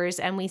flamethrowers,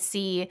 and we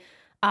see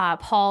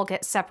Paul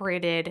get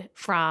separated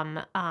from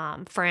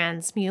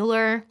Franz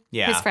Mueller,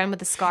 his friend with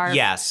the scarf.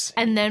 Yes.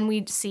 And then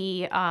we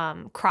see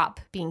Kropp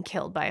being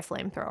killed by a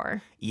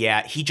flamethrower.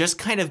 Yeah, he just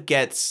kind of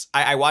gets...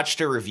 I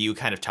watched a review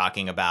kind of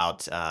talking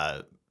about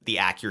the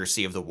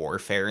accuracy of the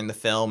warfare in the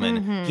film,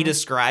 and he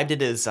described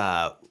it as...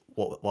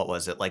 what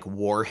was it? Like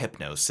war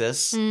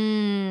hypnosis,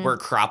 where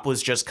Kropp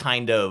was just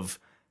kind of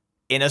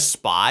in a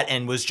spot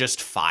and was just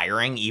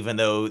firing, even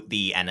though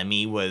the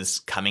enemy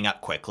was coming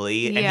up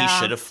quickly, and he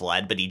should have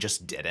fled, but he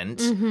just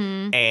didn't.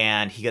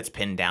 And he gets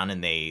pinned down,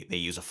 and they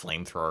use a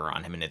flamethrower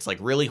on him, and it's like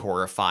really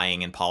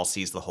horrifying. And Paul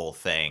sees the whole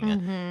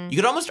thing. You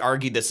could almost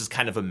argue this is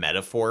kind of a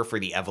metaphor for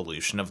the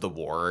evolution of the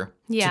war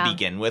to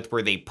begin with,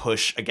 where they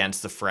push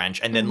against the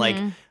French, and then like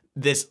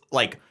this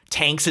like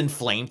tanks and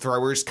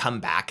flamethrowers come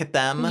back at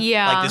them.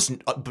 Like this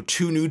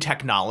two new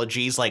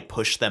technologies like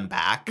push them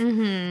back.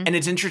 And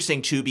it's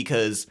interesting too,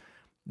 because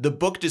the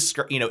book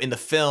in the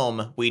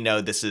film, we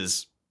know this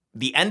is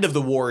the end of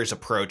the war is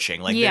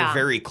approaching. Like they're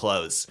very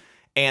close.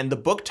 And the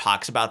book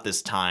talks about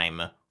this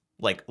time,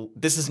 like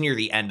this is near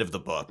the end of the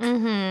book.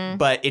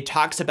 But it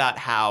talks about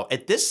how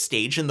at this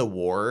stage in the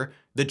war,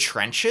 the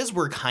trenches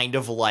were kind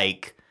of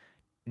like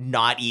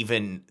not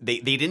even, they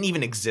didn't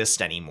even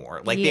exist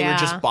anymore. Like they were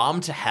just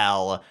bombed to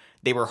hell.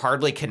 They were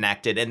hardly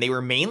connected, and they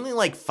were mainly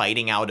like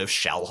fighting out of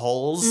shell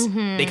holes.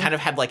 They kind of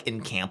had like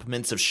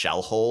encampments of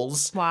shell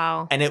holes.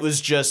 Wow. And it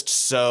was just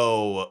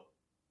so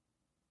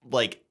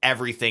like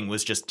everything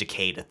was just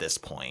decayed at this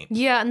point.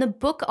 Yeah, and the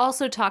book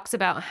also talks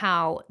about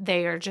how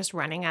they are just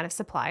running out of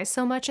supplies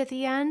so much at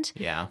the end.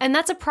 Yeah. And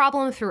that's a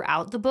problem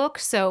throughout the book.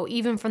 So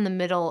even from the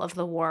middle of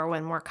the war,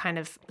 when we're kind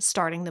of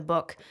starting the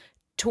book,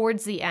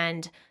 towards the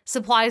end,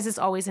 supplies is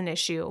always an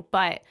issue.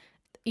 But,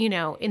 you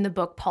know, in the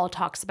book, Paul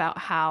talks about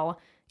how,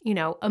 you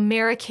know,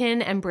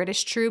 American and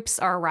British troops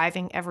are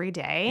arriving every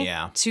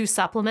day to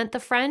supplement the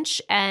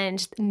French,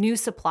 and new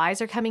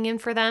supplies are coming in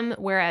for them,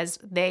 whereas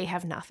they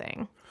have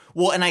nothing.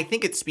 Well, and I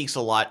think it speaks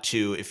a lot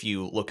to, if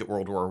you look at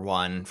World War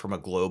I from a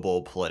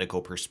global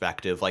political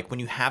perspective, like when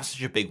you have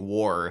such a big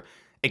war,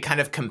 it kind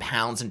of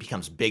compounds and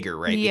becomes bigger,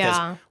 right? Yeah.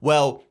 Because,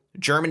 well,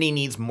 Germany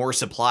needs more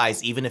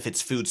supplies, even if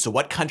it's food. So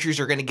what countries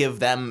are going to give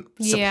them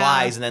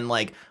supplies? And then,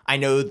 like, I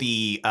know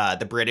the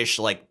British,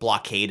 like,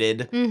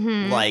 blockaded,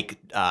 like,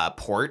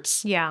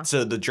 ports. Yeah.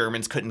 So the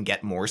Germans couldn't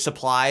get more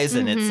supplies.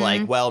 And it's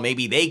like, well,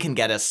 maybe they can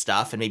get us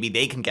stuff, and maybe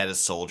they can get us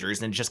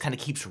soldiers. And it just kind of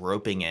keeps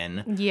roping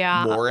in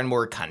more and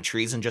more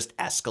countries and just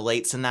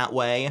escalates in that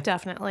way.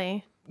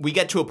 Definitely. We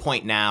get to a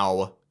point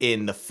now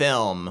in the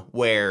film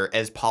where,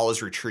 as Paul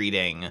is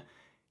retreating,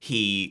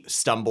 he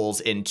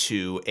stumbles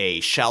into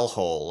a shell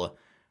hole.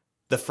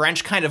 The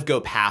French kind of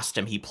go past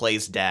him. He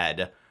plays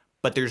dead.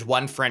 But there's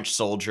one French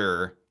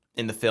soldier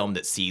in the film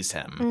that sees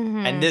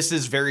him. And this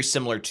is very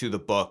similar to the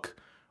book,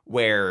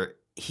 where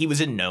he was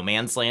in no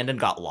man's land and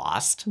got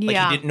lost. Like,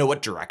 he didn't know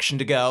what direction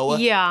to go.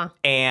 Yeah.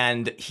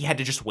 And he had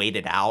to just wait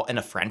it out. And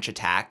a French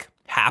attack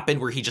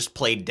happened where he just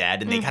played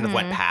dead, and they kind of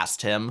went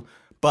past him.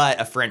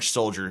 But a French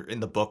soldier in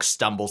the book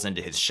stumbles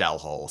into his shell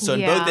hole. So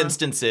in both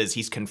instances,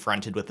 he's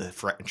confronted with a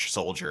French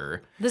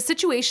soldier. The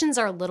situations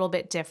are a little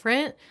bit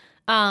different.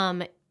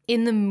 In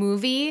the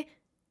movie,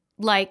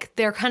 like,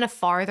 they're kind of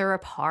farther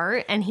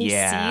apart, and he sees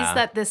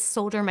that this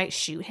soldier might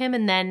shoot him,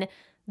 and then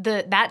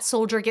that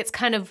soldier gets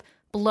kind of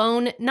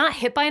blown, not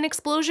hit by an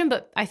explosion,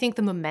 but I think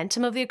the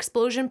momentum of the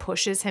explosion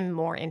pushes him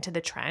more into the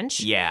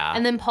trench. Yeah.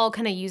 And then Paul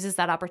kind of uses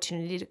that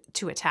opportunity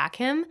to attack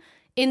him.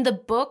 In the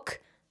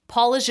book,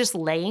 Paul is just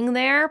laying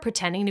there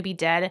pretending to be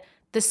dead.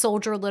 The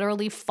soldier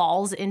literally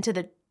falls into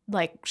the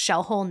like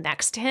shell hole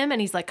next to him, and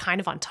he's like kind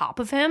of on top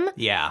of him.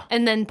 Yeah.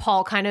 And then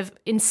Paul kind of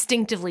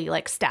instinctively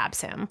like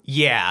stabs him.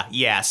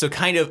 Yeah. So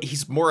kind of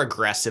he's more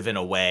aggressive in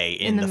a way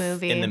in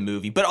the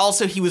movie. But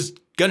also he was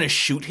gonna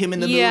shoot him in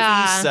the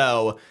movie.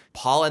 So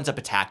Paul ends up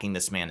attacking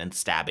this man and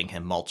stabbing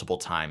him multiple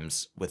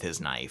times with his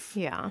knife.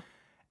 Yeah.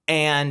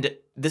 And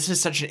this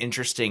is such an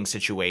interesting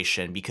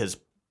situation because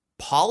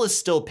Paul is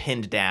still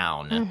pinned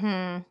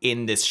down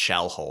in this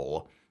shell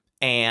hole.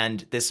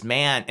 And this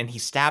man, and he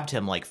stabbed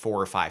him like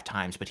 4 or 5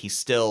 times, but he's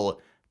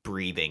still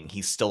breathing.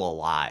 He's still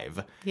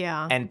alive.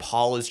 Yeah. And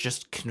Paul is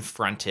just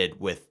confronted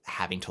with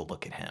having to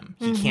look at him.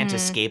 He can't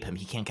escape him.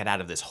 He can't get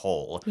out of this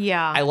hole.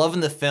 Yeah. I love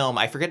in the film,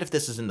 I forget if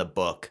this is in the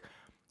book,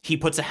 he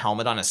puts a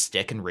helmet on a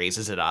stick and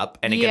raises it up,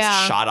 and it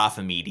gets shot off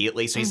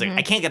immediately. So he's like,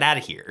 I can't get out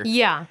of here.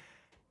 Yeah.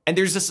 And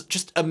there's this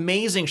just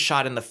amazing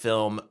shot in the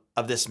film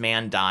of this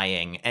man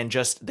dying, and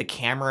just the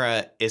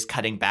camera is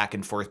cutting back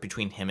and forth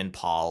between him and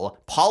Paul.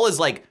 Paul is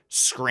like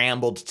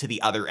scrambled to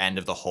the other end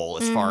of the hole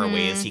as far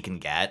away as he can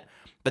get,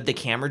 but the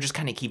camera just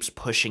kind of keeps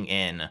pushing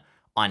in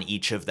on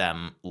each of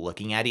them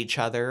looking at each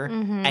other,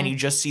 and you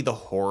just see the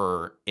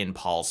horror in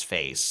Paul's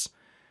face.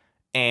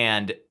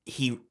 And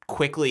he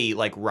quickly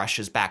like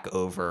rushes back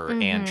over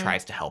and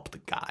tries to help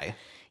the guy.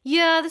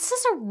 Yeah, this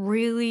is a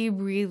really,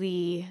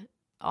 really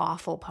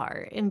awful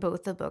part in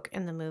both the book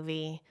and the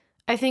movie.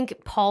 I think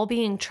Paul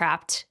being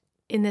trapped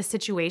in this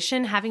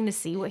situation, having to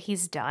see what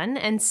he's done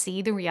and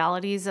see the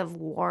realities of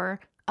war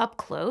up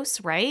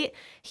close, right?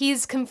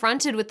 He's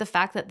confronted with the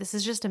fact that this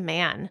is just a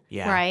man,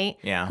 right?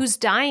 Yeah. Who's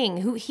dying,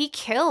 who he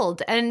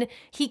killed, and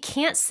he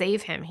can't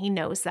save him. He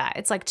knows that.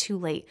 It's like too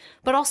late.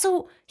 But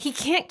also, he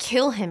can't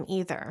kill him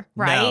either,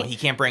 right? No, he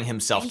can't bring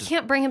himself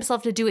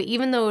to do it,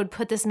 even though it would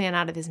put this man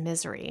out of his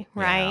misery,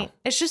 right? Yeah.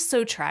 It's just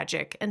so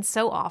tragic and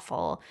so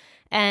awful.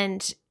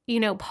 And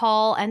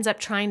Paul ends up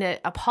trying to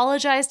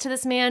apologize to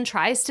this man,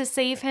 tries to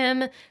save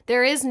him.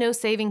 There is no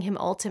saving him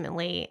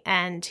ultimately,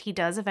 and he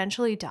does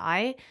eventually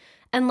die.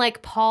 And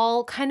like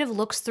Paul kind of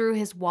looks through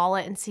his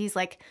wallet and sees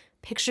like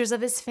pictures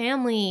of his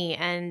family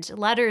and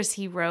letters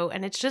he wrote,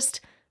 and it's just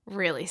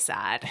really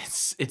sad.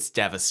 It's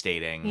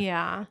devastating.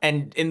 Yeah.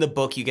 And in the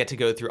book, you get to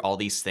go through all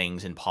these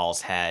things in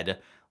Paul's head.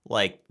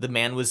 Like, the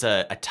man was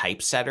a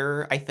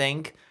typesetter, I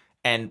think.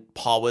 And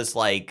Paul was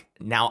like,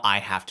 now I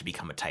have to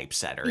become a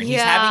typesetter. And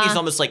he's having these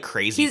almost like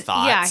crazy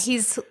thoughts. Yeah,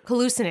 he's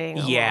hallucinating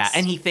almost. Yeah,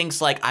 and he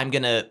thinks like,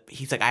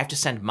 he's like, I have to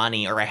send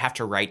money, or I have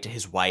to write to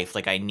his wife.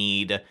 Like, I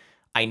need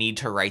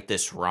to right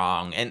this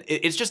wrong. And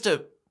it's just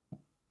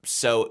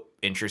so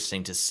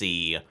interesting to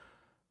see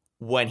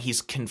when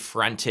he's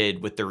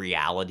confronted with the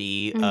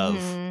reality of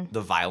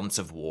the violence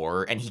of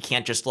war, and he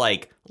can't just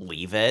like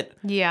leave it.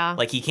 Yeah.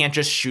 Like, he can't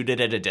just shoot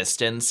it at a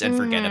distance and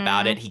forget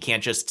about it. He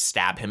can't just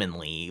stab him and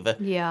leave.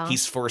 Yeah.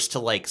 He's forced to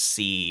like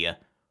see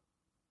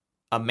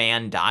a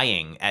man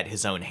dying at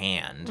his own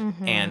hand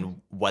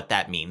and what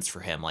that means for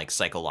him, like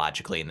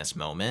psychologically in this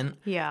moment.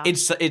 Yeah.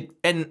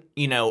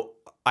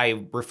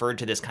 I referred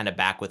to this kind of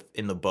back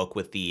in the book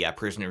with the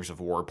prisoners of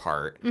war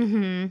part.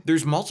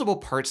 There's multiple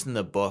parts in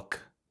the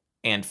book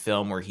and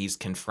film where he's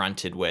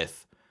confronted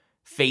with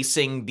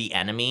facing the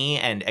enemy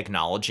and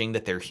acknowledging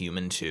that they're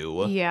human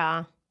too.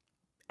 Yeah.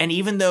 And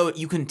even though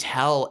you can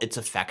tell it's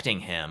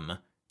affecting him,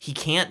 he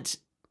can't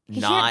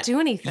do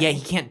anything. Yeah, he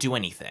can't do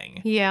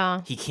anything.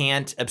 Yeah. He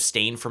can't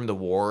abstain from the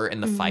war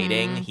and the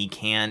fighting. He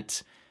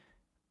can't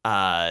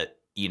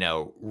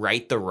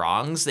right the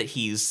wrongs that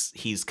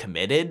he's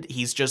committed.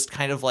 He's just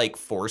kind of like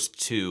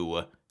forced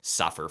to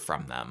suffer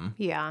from them.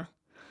 Yeah.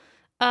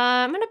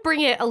 I'm going to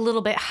bring it a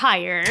little bit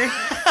higher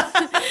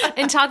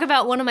and talk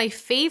about one of my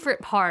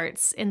favorite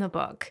parts in the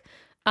book.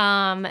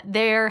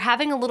 They're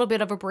having a little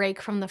bit of a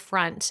break from the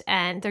front,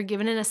 and they're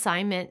given an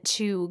assignment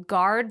to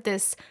guard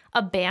this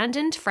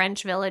abandoned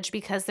French village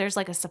because there's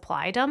like a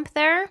supply dump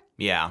there.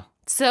 Yeah.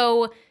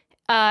 So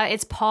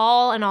it's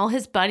Paul and all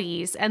his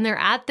buddies, and they're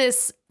at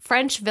this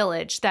French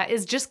village that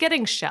is just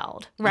getting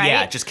shelled, right?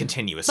 Yeah, just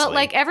continuously. But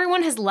like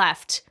everyone has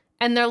left,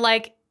 and they're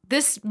like,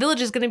 this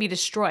village is going to be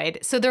destroyed.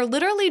 So they're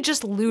literally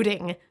just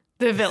looting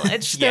the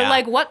village. They're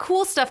like, what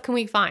cool stuff can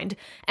we find?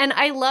 And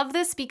I love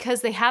this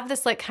because they have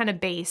this like kind of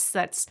base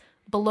that's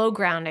below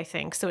ground, I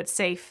think. So it's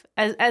safe,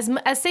 as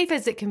safe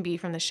as it can be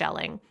from the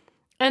shelling.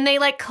 And they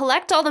like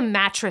collect all the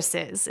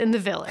mattresses in the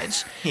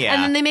village. Yeah.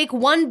 And then they make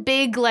one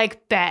big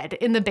like bed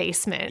in the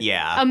basement.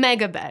 Yeah. A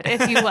mega bed,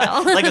 if you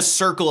will. Like a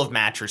circle of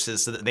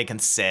mattresses so that they can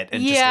sit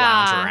and just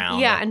lounge around.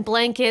 Yeah, and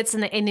blankets,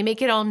 and they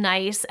make it all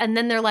nice. And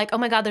then they're like, oh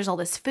my God, there's all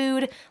this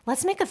food.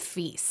 Let's make a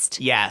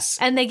feast. Yes.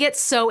 And they get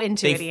so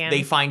into it, Ian.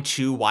 They find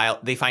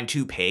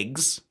two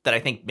pigs that I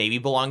think maybe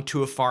belong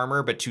to a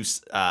farmer, but two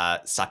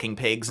sucking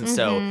pigs. And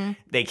so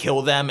they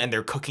kill them, and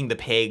they're cooking the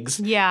pigs.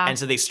 Yeah. And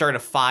so they start a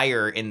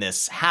fire in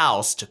this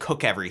house to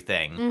cook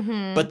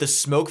everything. But the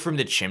smoke from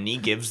the chimney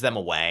gives them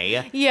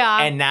away.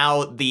 Yeah. And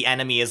now the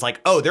enemy is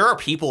like, oh, there are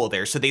people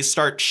there. So they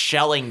start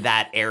shelling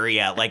that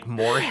area like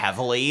more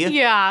heavily.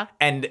 Yeah.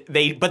 And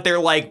they're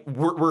like,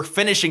 we're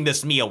finishing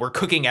this meal. We're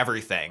cooking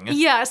everything.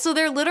 Yeah. So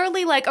they're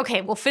literally like,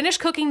 okay, we'll finish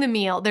cooking the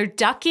meal. They're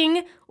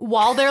ducking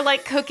while they're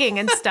like cooking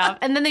and stuff.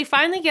 And then they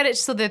finally get it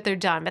so that they're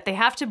done. But they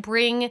have to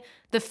bring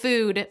the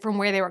food from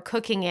where they were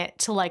cooking it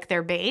to like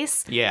their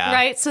base. Yeah.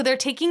 Right. So they're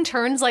taking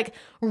turns like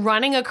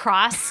running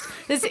across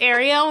this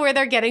area where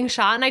they're getting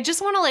shot. And I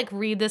just want to like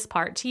read this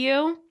part to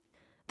you.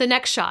 The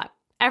next shot.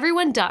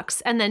 Everyone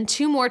ducks, and then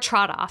two more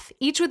trot off,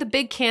 each with a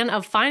big can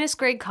of finest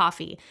grade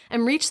coffee,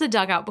 and reach the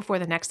dugout before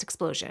the next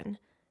explosion.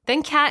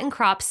 Then Cat and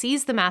Crop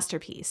seize the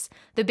masterpiece,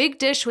 the big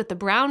dish with the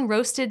brown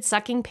roasted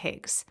sucking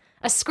pigs.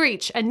 A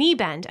screech, a knee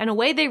bend, and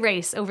away they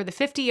race over the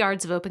 50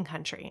 yards of open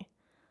country.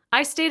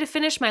 I stay to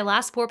finish my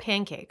last 4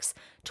 pancakes.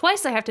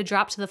 Twice I have to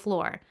drop to the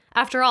floor.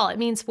 After all, it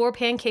means 4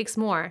 pancakes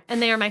more,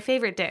 and they are my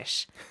favorite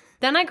dish.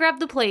 Then I grab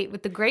the plate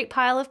with the great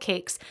pile of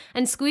cakes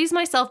and squeeze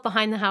myself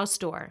behind the house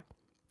door.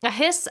 A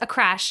hiss, a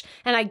crash,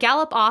 and I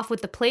gallop off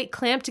with the plate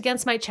clamped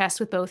against my chest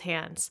with both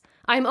hands.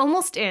 I am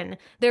almost in.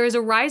 There is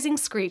a rising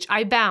screech.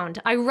 I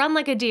bound. I run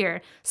like a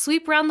deer,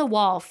 sweep round the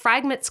wall.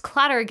 Fragments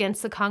clatter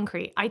against the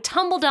concrete. I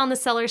tumble down the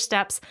cellar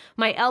steps.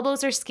 My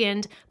elbows are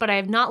skinned, but I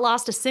have not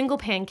lost a single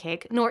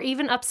pancake, nor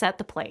even upset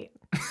the plate.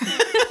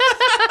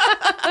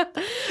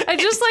 I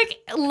just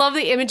love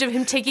the image of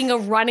him taking a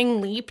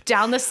running leap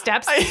down the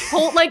steps,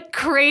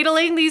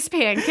 cradling these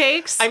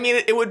pancakes. I mean,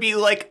 it would be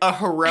like a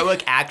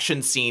heroic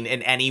action scene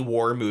in any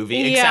war movie,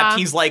 Yeah. except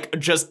he's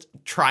just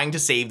trying to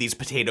save these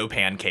potato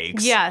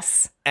pancakes.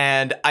 Yes.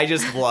 And I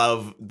just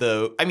love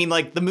the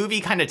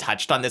movie kind of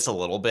touched on this a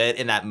little bit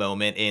in that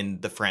moment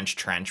in the French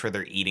trench where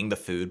they're eating the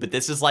food, but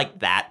this is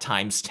that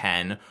times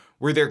 10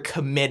 where they're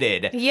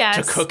committed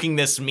to cooking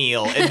this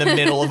meal in the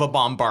middle of a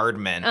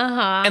bombardment.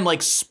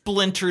 And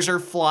splinters are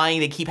flying.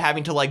 They keep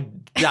having to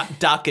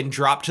duck and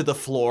drop to the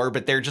floor,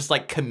 but they're just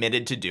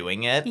committed to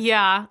doing it.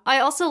 Yeah. I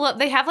also love,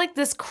 they have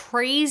this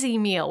crazy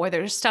meal where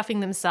they're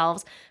stuffing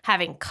themselves,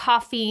 having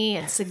coffee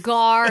and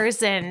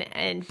cigars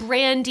and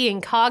brandy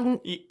and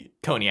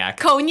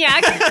Cognac.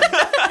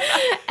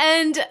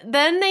 And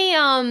then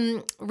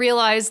they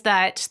realize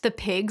that the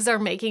pigs are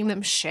making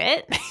them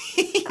shit.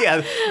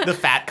 Yeah, the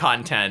fat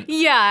content.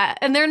 Yeah,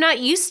 and they're not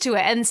used to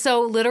it. And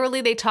so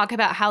literally they talk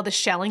about how the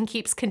shelling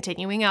keeps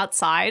continuing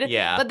outside.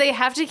 Yeah. But they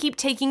have to keep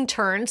taking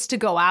turns to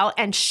go out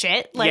and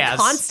shit Yes.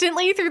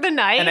 constantly through the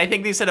night. And I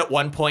think they said at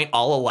one point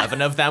all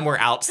 11 of them were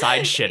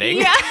outside shitting.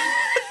 Yeah.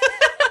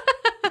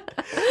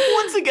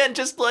 Once again,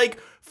 just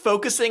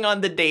focusing on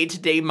the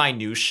day-to-day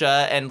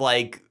minutia and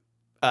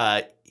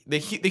the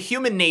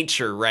human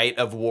nature, right,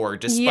 of war,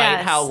 despite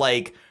Yes. how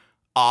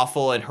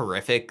awful and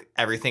horrific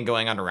everything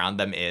going on around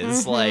them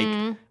is.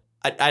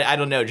 I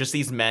don't know, just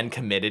these men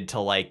committed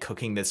to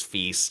cooking this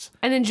feast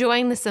And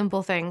enjoying the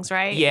simple things,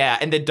 right? Yeah,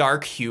 and the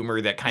dark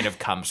humor that kind of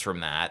comes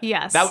from that.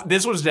 Yes.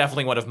 This was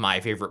definitely one of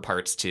my favorite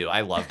parts too.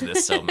 I loved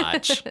this so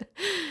much.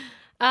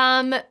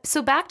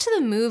 So back to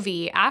the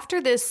movie.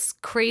 After this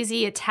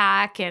crazy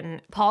attack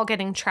and Paul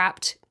getting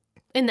trapped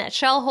in that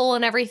shell hole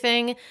and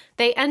everything,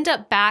 they end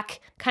up back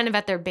kind of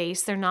at their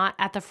base. They're not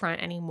at the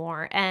front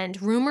anymore.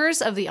 And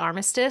rumors of the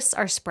armistice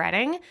are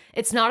spreading.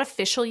 It's not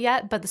official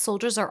yet, but the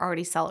soldiers are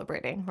already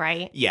celebrating,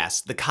 right?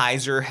 Yes, the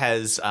Kaiser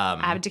has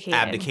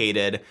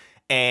abdicated.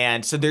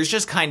 And so there's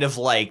just kind of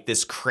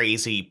this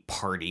crazy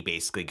party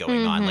basically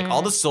going on.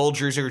 All the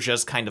soldiers are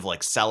just kind of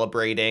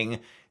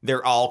celebrating.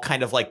 They're all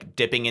kind of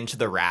dipping into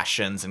the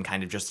rations and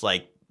kind of just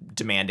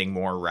demanding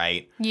more,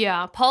 right?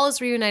 Yeah. Paul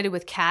is reunited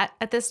with Kat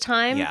at this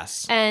time.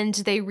 Yes. And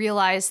they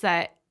realize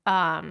that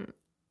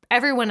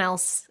everyone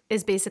else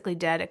is basically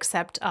dead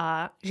except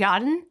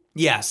Jaden.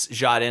 Yes,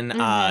 Jaden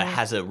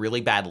has a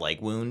really bad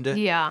leg wound.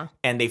 Yeah.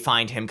 And they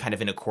find him kind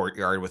of in a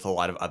courtyard with a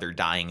lot of other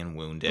dying and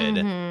wounded.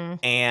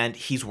 And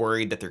he's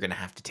worried that they're going to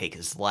have to take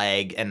his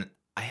leg. And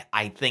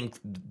I think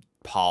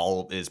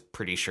Paul is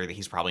pretty sure that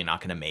he's probably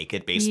not going to make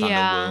it based on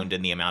the wound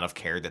and the amount of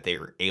care that they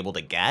were able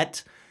to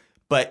get.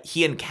 But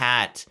he and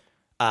Kat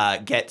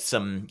get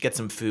some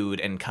food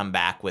and come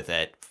back with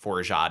it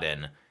for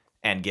Jaden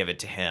and give it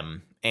to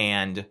him.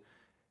 And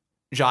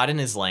Jaden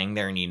is laying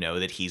there and you know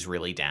that he's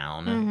really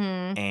down.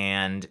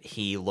 And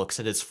he looks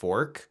at his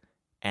fork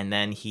and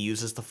then he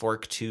uses the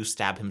fork to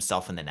stab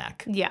himself in the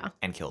neck. Yeah.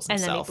 And kills And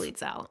himself. then he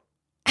bleeds out.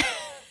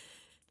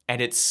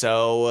 And it's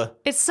so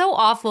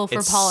awful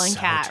for Paul and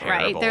Kat, terrible.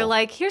 right? They're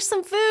like, here's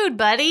some food,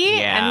 buddy.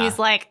 Yeah. And he's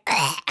like,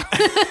 oh,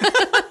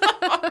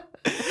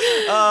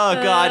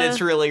 God,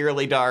 it's really,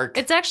 really dark.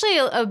 It's actually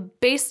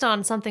based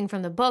on something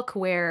from the book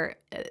where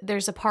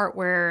there's a part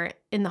where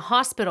in the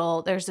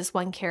hospital, there's this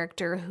one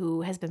character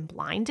who has been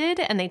blinded.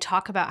 And they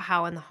talk about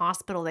how in the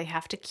hospital, they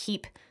have to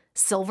keep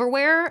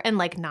silverware and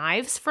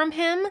knives from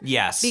him.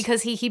 Yes.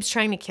 Because he keeps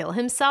trying to kill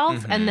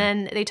himself. And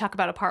then they talk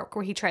about a part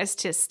where he tries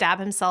to stab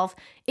himself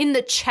in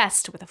the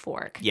chest with a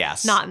fork.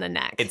 Yes. Not in the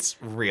neck. It's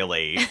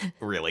really,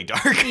 really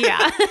dark.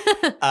 Yeah.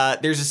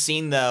 There's a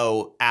scene,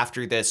 though,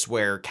 after this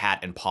where Kat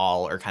and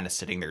Paul are kind of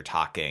sitting there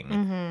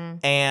talking.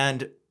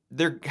 And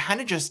they're kind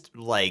of just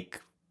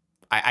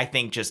I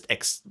think just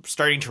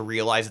starting to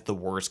realize that the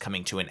war is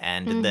coming to an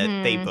end and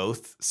that they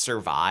both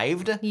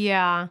survived.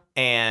 Yeah.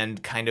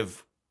 And kind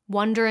of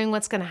wondering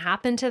what's going to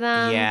happen to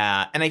them.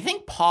 Yeah. And I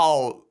think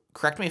Paul,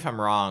 correct me if I'm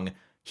wrong,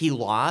 he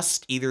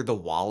lost either the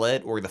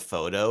wallet or the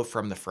photo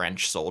from the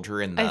French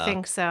soldier in the... I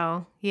think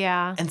so.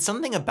 Yeah. And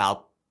something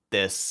about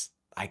this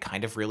I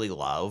kind of really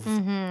love,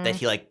 that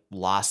he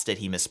lost it,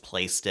 he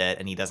misplaced it,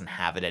 and he doesn't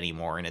have it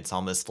anymore. And it's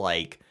almost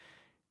like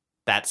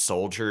that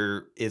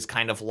soldier is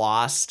kind of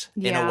lost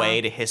in a way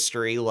to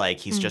history.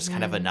 He's just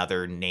kind of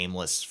another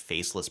nameless,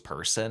 faceless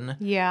person.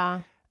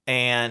 Yeah.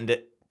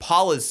 And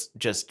Paul is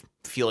just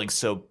feeling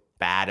so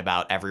bad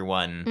about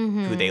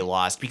everyone who they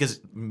lost because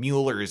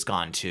Mueller is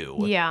gone too.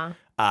 Yeah.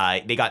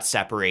 They got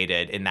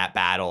separated in that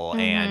battle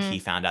and he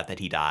found out that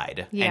he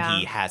died. Yeah. And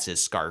he has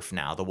his scarf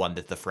now, the one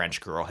that the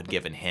French girl had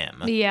given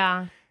him.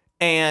 Yeah.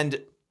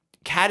 And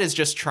Kat is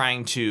just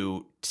trying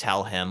to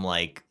tell him,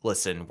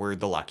 listen, we're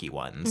the lucky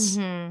ones.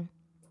 And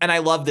I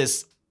love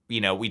this,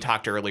 we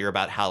talked earlier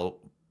about how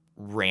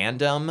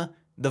random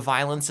the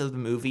violence of the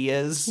movie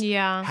is.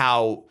 Yeah.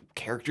 How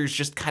characters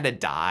just kind of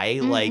die.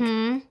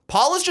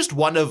 Paul is just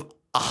one of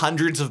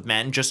hundreds of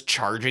men just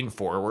charging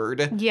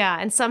forward. Yeah,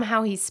 and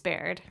somehow he's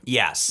spared.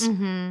 Yes.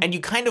 And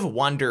you kind of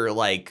wonder,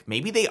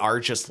 maybe they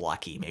are just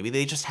lucky. Maybe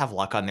they just have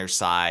luck on their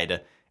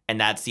side And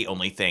that's the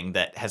only thing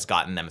that has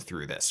gotten them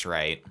through this,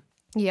 right?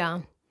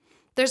 Yeah.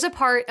 There's a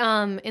part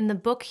in the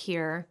book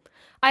here.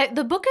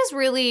 The book is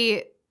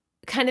really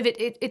kind of,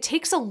 it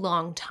takes a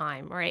long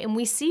time, right? And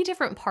we see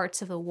different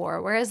parts of the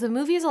war, whereas the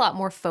movie is a lot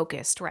more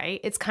focused, right?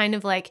 It's kind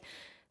of like,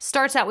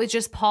 starts out with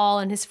just Paul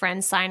and his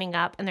friends signing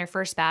up in their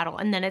first battle.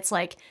 And then it's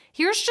like,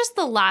 here's just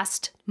the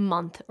last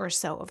month or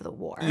so of the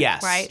war.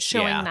 Yes. Right?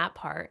 Showing that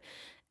part.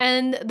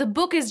 And the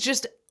book is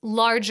just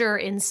larger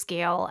in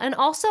scale. And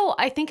also,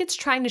 I think it's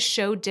trying to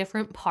show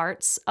different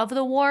parts of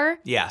the war.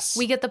 Yes.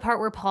 We get the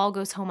part where Paul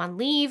goes home on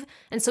leave.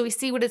 And so we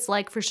see what it's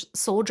like for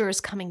soldiers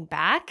coming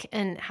back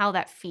and how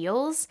that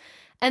feels.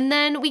 And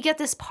then we get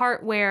this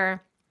part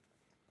where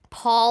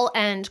Paul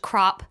and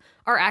Kropp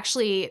are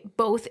actually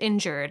both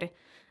injured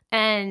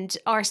and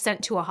are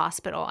sent to a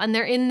hospital. And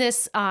they're in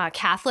this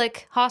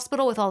Catholic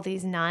hospital with all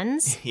these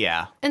nuns.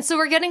 Yeah. And so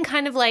we're getting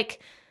kind of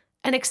like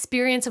an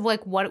experience of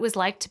like what it was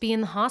like to be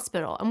in the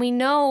hospital. And we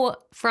know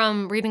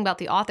from reading about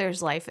the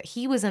author's life that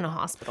he was in a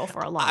hospital for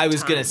a long time. I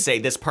was going to say,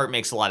 this part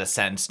makes a lot of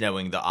sense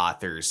knowing the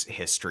author's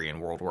history in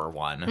World War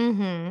I.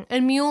 Mm-hmm.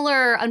 And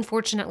Mueller,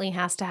 unfortunately,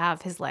 has to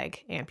have his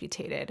leg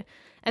amputated.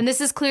 And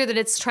this is clear that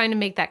it's trying to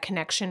make that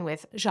connection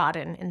with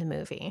Xaden in the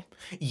movie.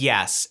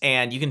 Yes,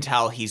 and you can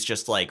tell he's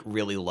just like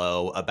really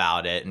low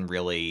about it and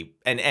really,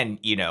 and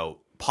you know,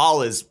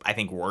 Paul is, I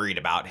think, worried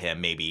about him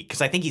maybe,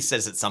 because I think he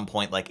says at some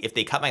point, like, if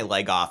they cut my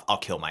leg off, I'll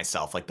kill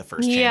myself, like the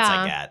first chance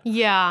I get.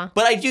 Yeah.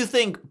 But I do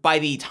think by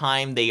the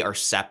time they are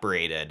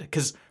separated,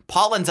 because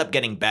Paul ends up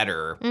getting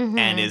better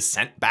and is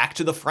sent back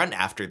to the front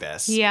after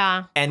this.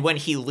 Yeah. And when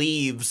he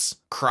leaves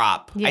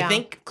Kropp, I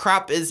think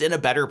Kropp is in a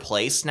better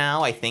place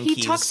now. I think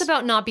he talks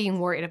about not being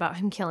worried about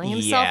him killing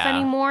himself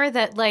anymore,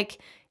 that like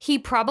he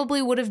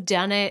probably would have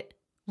done it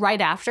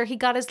right after he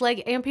got his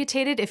leg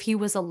amputated if he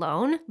was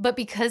alone. But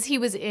because he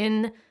was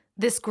in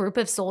this group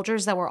of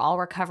soldiers that were all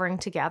recovering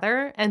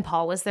together and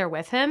Paul was there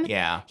with him,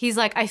 he's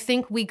like, I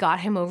think we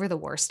got him over the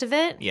worst of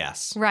it.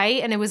 Yes.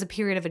 Right? And it was a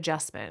period of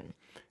adjustment.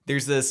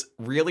 There's this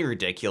really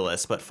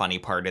ridiculous but funny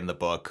part in the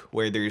book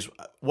where there's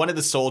one of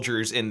the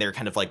soldiers in their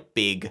kind of like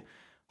big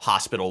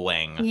hospital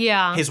wing.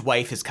 Yeah. His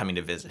wife is coming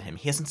to visit him.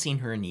 He hasn't seen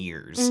her in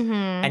years.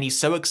 And he's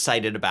so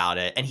excited about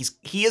it. And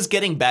he is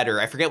getting better.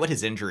 I forget what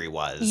his injury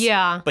was.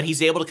 Yeah. But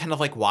he's able to kind of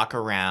like walk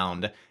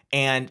around.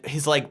 And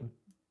his like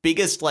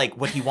biggest, like,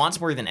 what he wants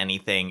more than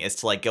anything is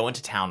to like go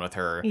into town with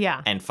her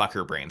and fuck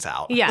her brains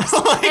out. Yes.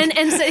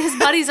 and so his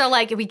buddies are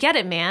like, we get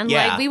it, man.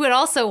 Like, we would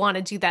also want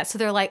to do that. So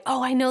they're like,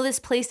 oh, I know this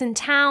place in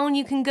town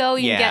you can go.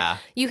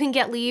 You can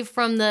get leave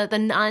from the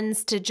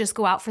nuns to just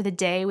go out for the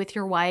day with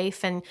your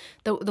wife. And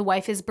the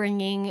wife is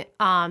bringing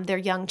their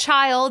young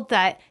child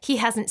that he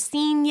hasn't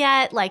seen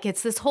yet. Like,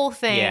 it's this whole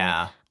thing.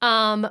 Yeah.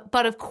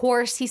 But of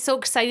course, he's so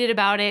excited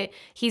about it.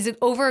 He's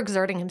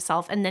overexerting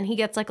himself, and then he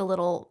gets like a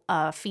little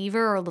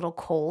fever or a little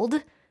cold.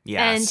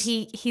 Yes.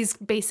 And he's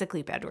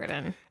basically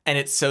bedridden. And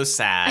it's so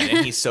sad,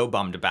 and he's so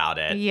bummed about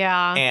it.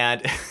 Yeah.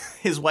 And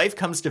his wife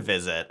comes to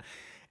visit,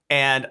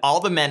 and all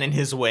the men in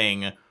his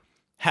wing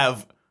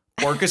have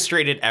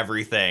orchestrated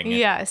everything.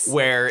 Yes.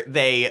 Where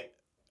they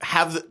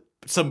have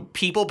some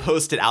people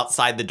posted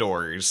outside the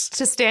doors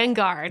to stand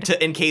guard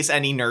in case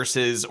any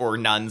nurses or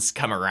nuns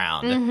come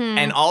around.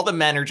 And all the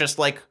men are just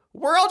like,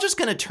 we're all just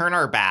going to turn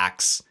our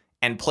backs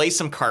and play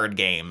some card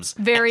games.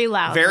 Very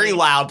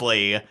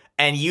loudly.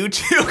 And you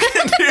two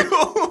can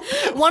do.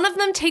 One of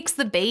them takes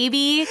the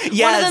baby.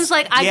 Yes, one of them's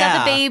like, I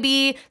got the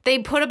baby.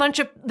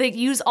 They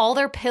use all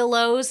their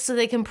pillows so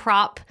they can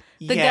prop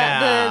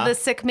the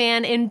sick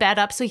man in bed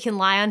up so he can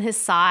lie on his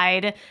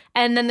side.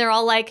 And then they're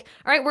all like,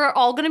 all right, we're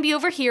all going to be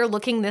over here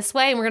looking this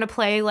way, and we're going to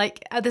play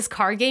like this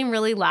card game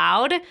really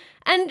loud.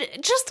 And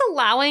just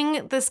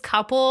allowing this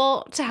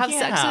couple to have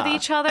sex with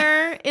each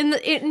other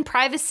in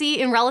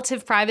privacy, in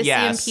relative privacy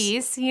and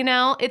peace, you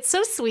know? It's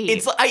so sweet.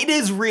 It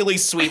is really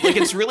sweet. Like,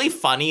 it's really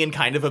funny and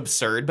kind of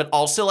absurd, but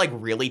also like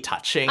really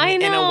touching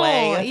in a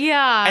way.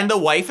 Yeah. And the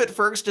wife at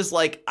first is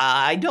like,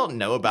 I don't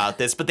know about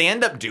this, but they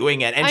end up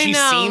doing it. And she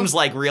seems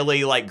like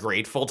really like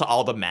grateful to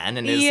all the men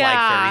and is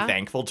like very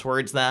thankful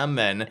towards them.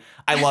 And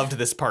I loved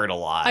this part a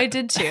lot. I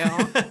did too.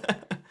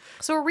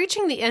 So we're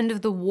reaching the end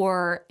of the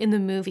war in the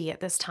movie at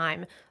this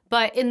time.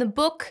 But in the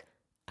book,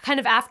 kind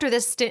of after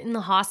this stint in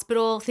the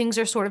hospital, things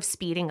are sort of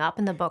speeding up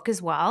in the book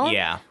as well.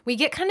 Yeah. We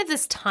get kind of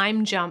this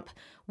time jump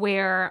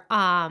where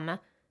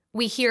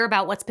we hear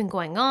about what's been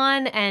going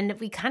on, and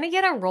we kind of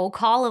get a roll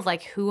call of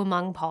like who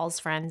among Paul's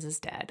friends is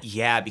dead.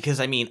 Yeah, because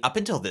I mean, up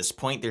until this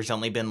point, there's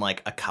only been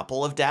like a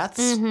couple of deaths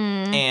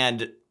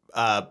and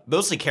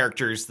mostly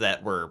characters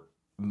that were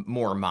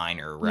more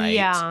minor, right?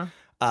 Yeah.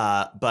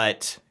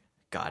 But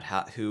God,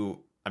 who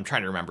I'm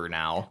trying to remember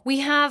now. We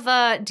have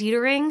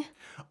Dietering.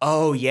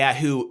 Oh, yeah,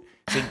 so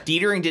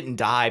Dietering didn't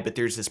die, but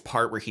there's this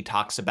part where he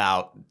talks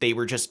about they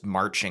were just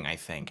marching, I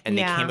think, and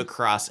they came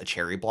across a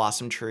cherry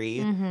blossom tree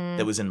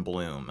that was in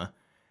bloom.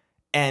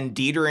 And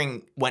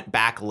Dietering went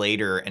back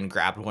later and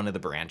grabbed one of the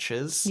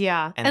branches.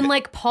 Yeah. And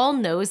like Paul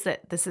knows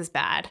that this is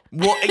bad.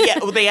 Well,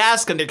 they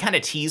ask him, they kind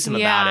of tease him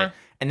about it.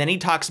 And then he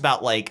talks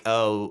about like,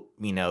 oh,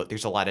 you know,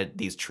 there's a lot of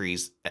these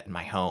trees at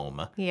my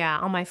home. Yeah,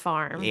 on my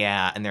farm.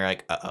 Yeah, and they're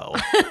like, uh-oh.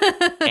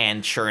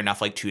 And sure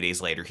enough, like 2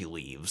 days later, he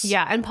leaves.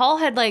 Yeah, and Paul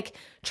had like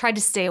tried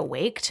to stay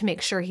awake to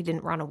make sure he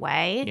didn't run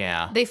away.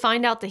 Yeah. They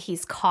find out that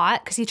he's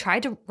caught because he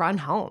tried to run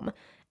home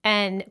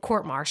and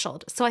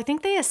court-martialed. So I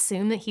think they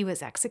assume that he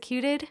was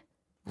executed.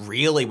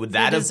 Really? Would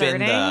that have been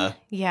the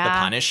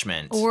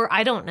punishment? Or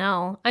I don't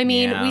know. I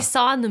mean, Yeah. we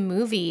saw in the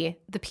movie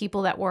the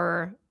people that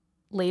were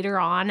later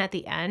on at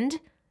the end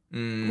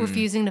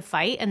refusing to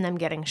fight and them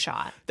getting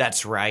shot.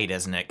 That's right,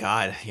 isn't it?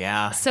 God,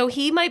 yeah. So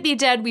he might be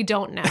dead. We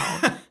don't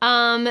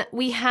know.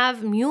 We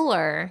have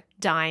Mueller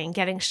dying,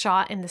 getting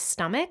shot in the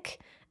stomach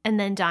and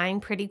then dying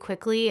pretty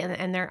quickly.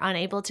 And they're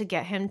unable to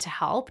get him to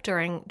help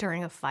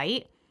during a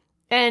fight.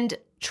 And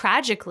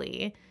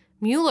tragically,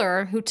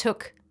 Mueller, who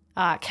took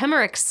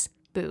Kemmerich's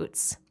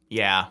boots,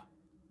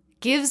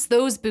 gives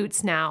those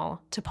boots now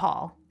to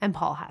Paul. And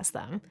Paul has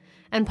them.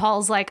 And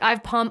Paul's like,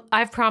 I've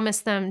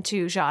promised them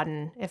to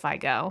Xaden if I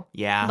go.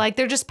 Yeah. Like,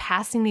 they're just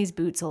passing these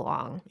boots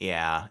along.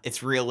 Yeah.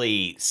 It's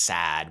really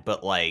sad,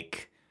 but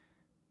like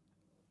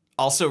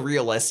also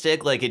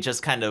realistic. Like, it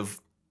just kind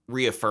of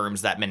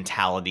reaffirms that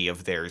mentality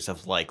of theirs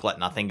of like, let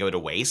nothing go to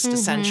waste,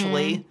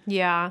 essentially.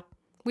 Yeah.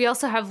 We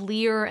also have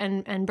Lear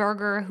and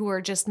Berger, who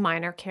are just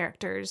minor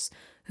characters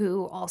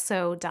who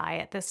also die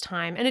at this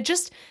time. And it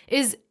just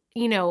is,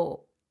 you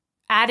know,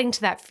 adding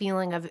to that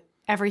feeling of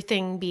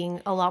everything being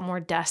a lot more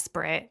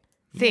desperate,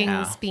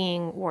 things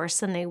being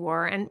worse than they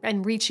were,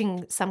 and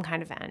reaching some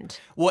kind of end.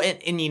 Well,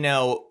 and you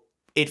know,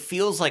 it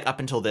feels like up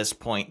until this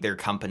point, their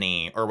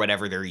company or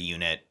whatever their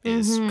unit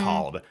is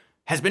called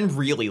has been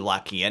really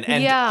lucky.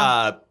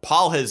 And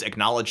Paul has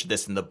acknowledged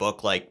this in the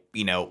book, like,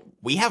 you know,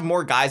 we have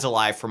more guys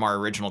alive from our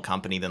original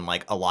company than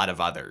like a lot of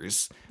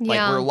others.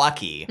 Like, we're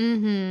lucky.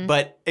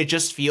 But it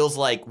just feels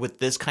like with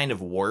this kind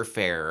of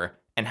warfare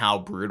and how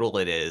brutal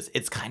it is,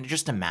 it's kind of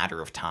just a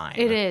matter of time.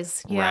 It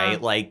is, yeah.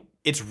 Right? Like,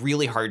 it's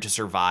really hard to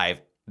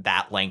survive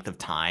that length of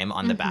time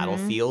on the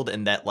battlefield,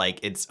 and that, like,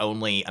 it's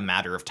only a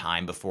matter of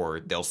time before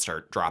they'll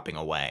start dropping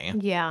away.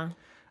 Yeah.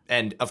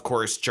 And, of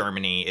course,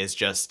 Germany is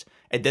just,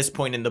 at this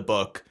point in the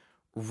book,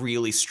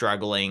 really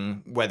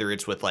struggling, whether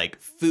it's with, like,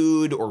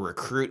 food or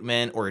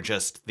recruitment or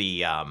just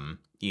the,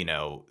 you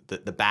know,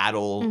 the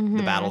battle,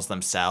 the battles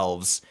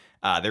themselves.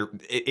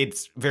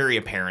 It's very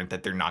apparent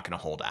that they're not going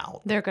to hold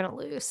out. They're going to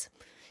lose.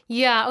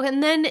 Yeah.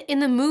 And then in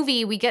the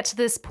movie, we get to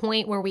this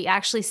point where we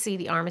actually see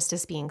the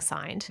armistice being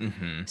signed.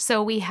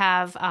 So we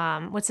have,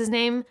 what's his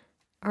name?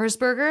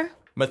 Erzberger?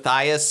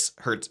 Matthias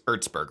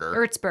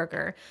Erzberger.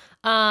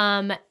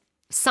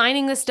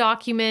 Signing this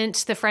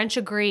document. The French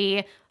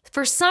agree.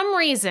 For some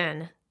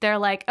reason, they're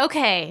like,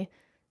 okay,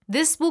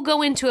 this will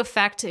go into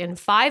effect in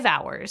 5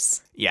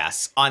 hours.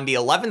 Yes, on the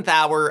 11th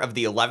hour of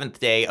the 11th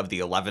day of the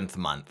 11th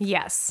month.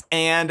 Yes.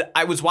 And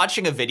I was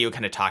watching a video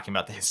kind of talking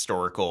about the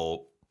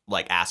historical,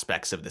 like,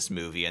 aspects of this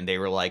movie, and they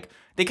were like,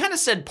 they kind of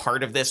said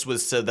part of this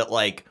was so that,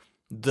 like,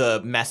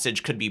 the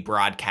message could be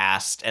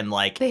broadcast and,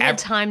 like, they had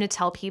time to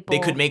tell people.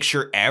 They could make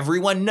sure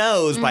everyone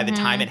knows by the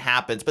time it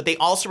happens. But they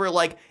also were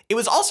like, it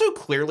was also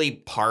clearly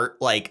part,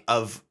 like,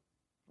 of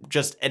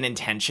just an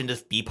intention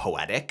to be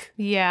poetic.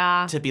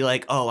 Yeah. To be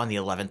like, oh, on the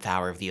 11th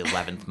hour of the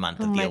 11th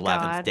month of the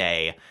 11th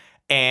day.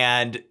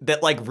 And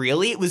that, like,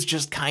 really, it was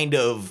just kind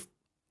of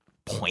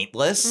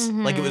pointless.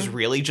 Like, it was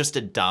really just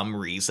a dumb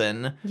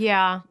reason.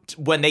 Yeah.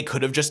 When they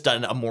could have just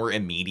done a more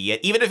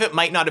immediate, even if it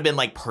might not have been,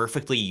 like,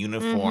 perfectly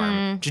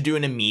uniform, to do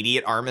an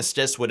immediate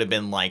armistice would have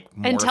been, like,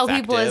 more and tell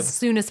effective. people as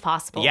soon as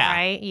possible,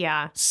 right?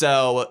 Yeah.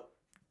 So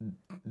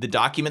the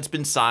document's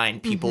been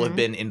signed. People have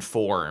been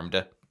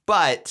informed.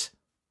 But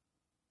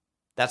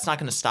that's not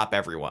going to stop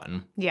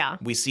everyone. Yeah.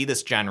 We see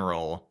this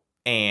general,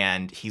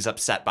 and he's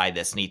upset by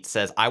this, and he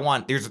says, I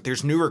want,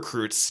 there's new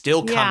recruits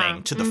still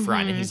coming to the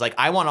front. And he's like,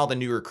 I want all the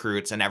new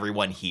recruits and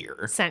everyone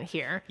here. Sent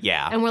here.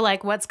 Yeah. And we're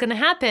like, what's going to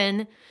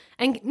happen?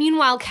 And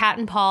meanwhile, Kat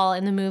and Paul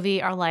in the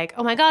movie are like,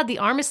 oh my God, the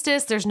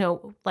armistice, there's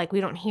no, like,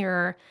 we don't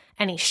hear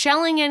any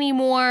shelling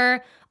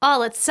anymore. Oh,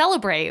 let's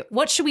celebrate.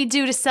 What should we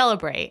do to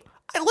celebrate?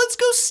 Let's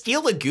go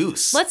steal a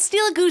goose. Let's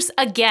steal a goose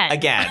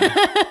again.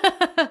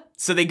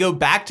 So they go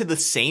back to the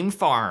same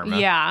farm.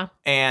 Yeah.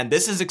 And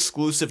this is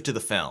exclusive to the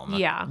film.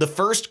 Yeah. The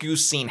first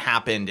goose scene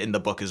happened in the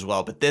book as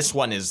well, but this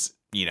one is,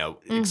 you know,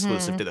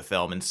 exclusive to the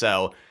film. And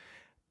so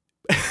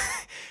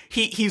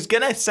he's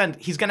gonna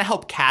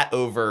help Kat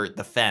over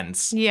the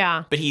fence.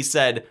 Yeah. But he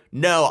said,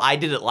 no, I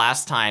did it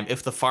last time.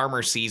 If the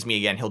farmer sees me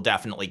again, he'll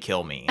definitely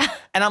kill me.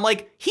 And I'm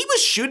like, he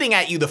was shooting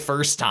at you the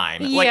first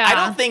time. Like, I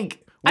don't think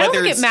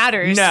it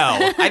matters.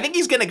 No, I think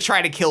he's going to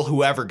try to kill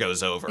whoever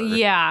goes over.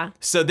 Yeah.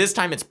 So this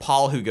time it's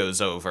Paul who goes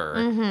over,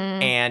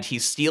 and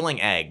he's stealing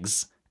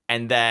eggs.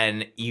 And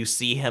then you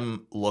see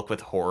him look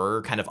with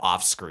horror kind of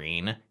off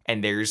screen,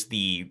 and there's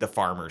the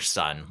farmer's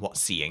son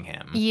seeing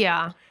him.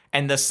 Yeah.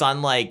 And the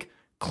son, like,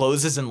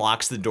 closes and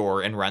locks the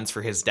door and runs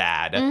for his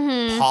dad.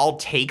 Paul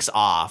takes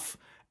off,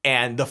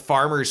 and the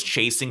farmer's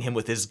chasing him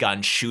with his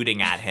gun,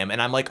 shooting at him.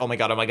 And I'm like, oh my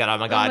God. Oh my Like,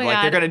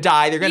 God. they're going to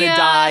die. They're going to Yeah,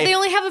 die. they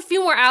only have a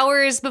few more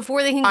hours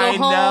before they can go I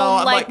home. know.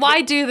 I'm Like,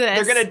 why do this?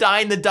 They're going to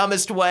die in the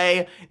dumbest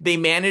way.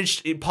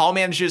 Paul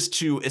manages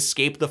to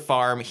escape the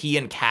farm. He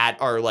and Kat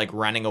are like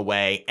running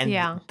away,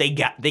 and they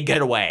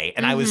get away.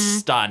 And I was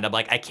stunned. I'm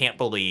like, I can't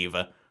believe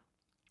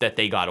that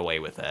they got away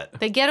with it.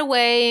 They get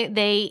away.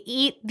 They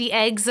eat the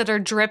eggs that are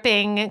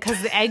dripping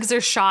because the eggs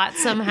are shot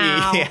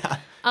somehow. Yeah.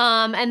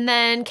 And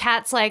then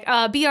Kat's like,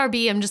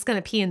 BRB, I'm just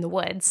going to pee in the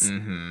woods.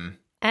 Mm-hmm.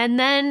 And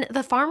then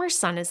the farmer's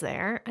son is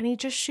there and he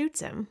just shoots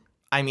him.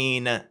 I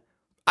mean,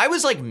 I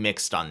was like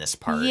mixed on this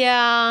part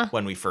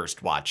when we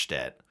first watched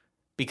it,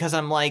 because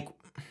I'm like,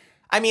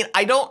 I mean,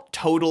 I don't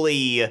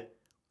totally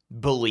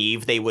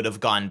believe they would have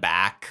gone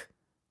back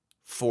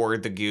for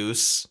the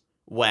goose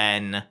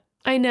when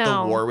I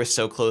know the war was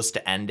so close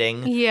to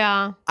ending.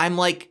 Yeah. I'm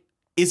like,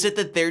 is it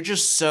that they're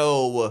just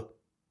so...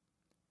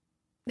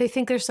 They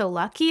think they're so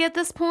lucky at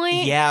this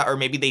point? Yeah, or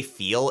maybe they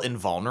feel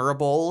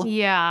invulnerable.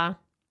 Yeah.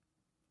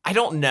 I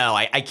don't know.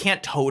 I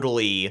can't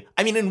totally...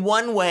 I mean, in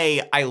one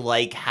way, I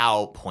like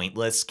how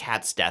pointless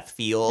Kat's death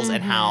feels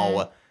and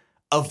how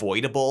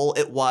avoidable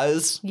it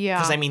was. Yeah.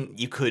 Because, I mean,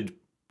 you could,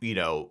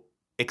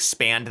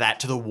 expand that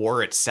to the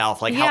war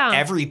itself. Like, how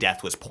every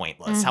death was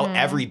pointless. How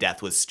every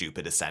death was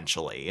stupid,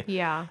 essentially.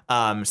 Yeah.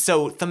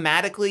 So,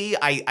 thematically,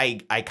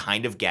 I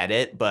kind of get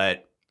it,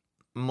 but...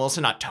 I'm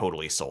also not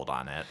totally sold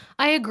on it.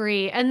 I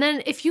agree. And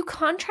then if you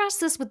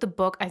contrast this with the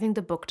book, I think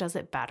the book does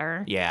it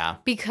better. Yeah.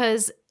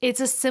 Because it's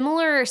a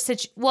similar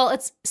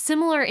it's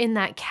similar in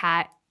that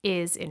Kat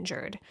is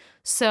injured.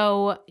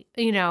 So,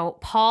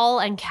 Paul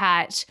and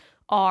Kat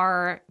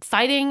are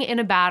fighting in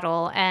a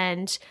battle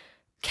and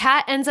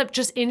Kat ends up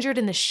just injured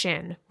in the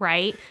shin,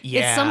 right?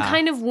 Yeah. It's some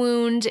kind of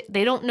wound.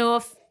 They don't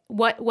know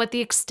what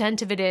the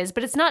extent of it is,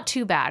 but it's not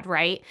too bad,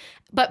 right?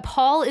 But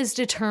Paul is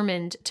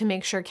determined to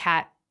make sure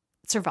Kat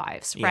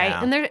survives, right?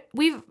 Yeah. And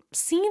we've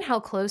seen how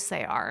close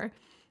they are.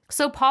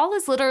 So Paul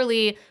is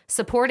literally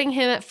supporting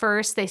him at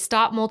first. They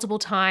stop multiple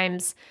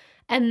times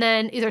and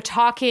then either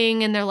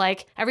talking and they're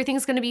like,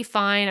 everything's going to be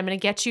fine. I'm going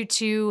to get you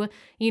to,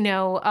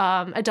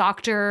 a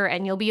doctor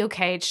and you'll be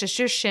okay. It's just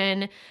your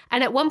shin.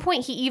 And at one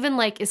point he even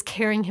is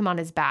carrying him on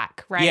his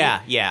back,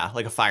 right? Yeah.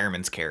 Like a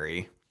fireman's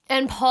carry.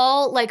 And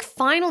Paul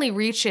finally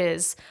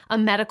reaches a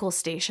medical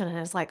station and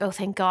is like, oh,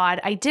 thank God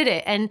I did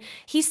it. And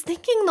he's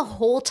thinking the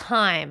whole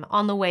time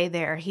on the way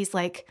there, he's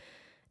like,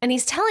 and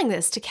he's telling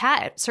this to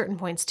Kat at certain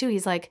points too.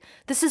 He's like,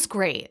 this is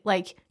great.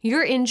 Like,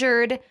 you're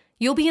injured.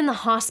 You'll be in the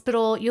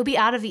hospital. You'll be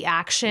out of the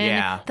action.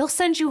 Yeah. They'll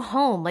send you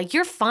home. Like,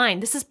 you're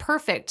fine. This is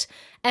perfect.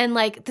 And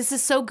this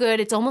is so good.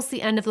 It's almost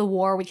the end of the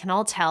war. We can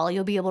all tell.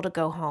 You'll be able to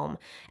go home.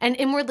 And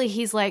inwardly,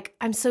 he's like,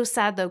 I'm so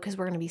sad though, because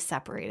we're going to be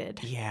separated.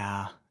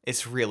 Yeah.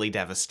 It's really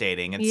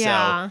devastating. And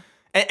yeah.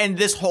 so, and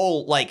this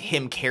whole,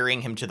 him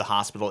carrying him to the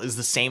hospital is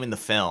the same in the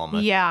film.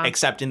 Yeah.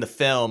 Except in the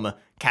film,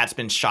 Kat's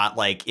been shot,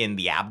 in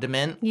the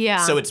abdomen.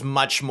 Yeah. So it's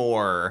much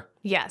more,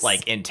 yes,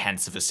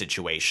 intense of a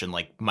situation,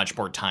 much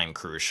more time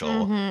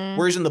crucial.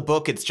 Whereas in the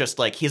book, it's just,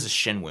 he has a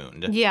shin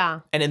wound.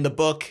 Yeah. And in the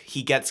book,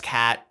 he gets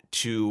Kat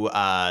to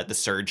the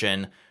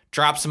surgeon,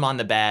 drops him on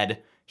the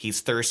bed. He's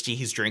thirsty.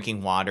 He's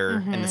drinking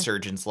water. And the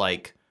surgeon's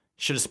like,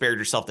 should have spared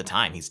yourself the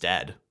time. He's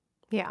dead.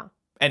 Yeah.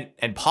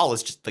 And Paul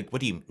is just what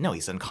do you know?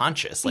 He's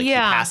unconscious. He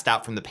passed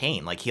out from the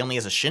pain. He only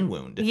has a shin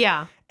wound.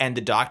 Yeah. And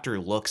the doctor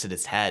looks at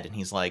his head and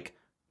he's like,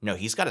 no,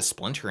 he's got a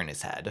splinter in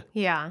his head.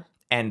 Yeah.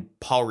 And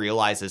Paul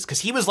realizes,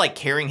 because he was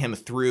carrying him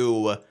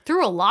through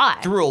a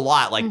lot.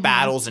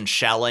 Battles and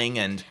shelling.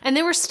 And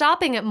they were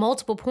stopping at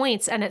multiple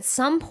points. And at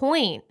some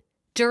point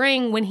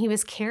during when he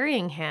was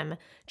carrying him,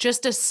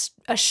 just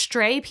a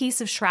stray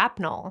piece of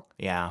shrapnel.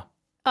 Yeah.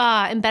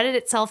 Embedded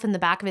itself in the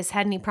back of his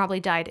head and he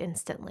probably died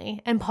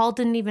instantly. And Paul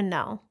didn't even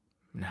know.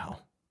 No.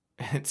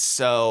 It's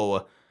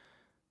so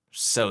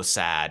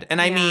sad.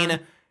 And I mean,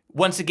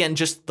 once again,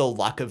 just the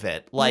luck of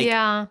it.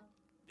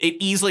 It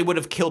easily would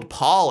have killed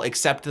Paul,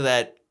 except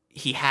that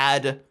he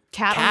had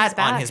Kat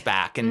on his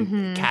back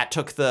and Kat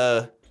took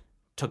the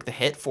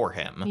hit for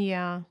him.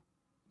 Yeah.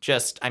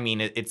 Just, I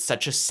mean, it's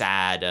such a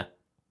sad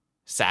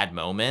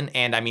moment.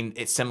 And I mean,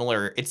 it's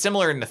similar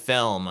in the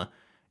film.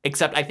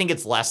 Except I think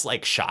it's less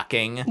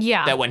shocking.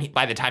 Yeah. That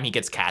by the time he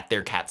gets Kat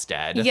there, Kat's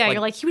dead. Yeah,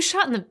 you're he was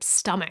shot in the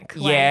stomach.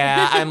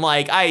 Yeah, I'm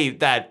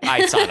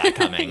I saw that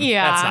coming.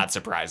 Yeah. That's not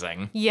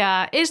surprising.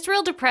 Yeah, it's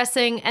real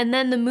depressing. And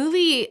then the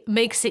movie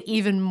makes it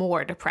even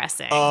more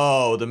depressing.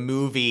 Oh, the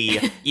movie.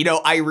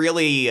 I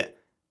really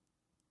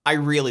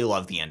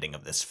love the ending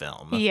of this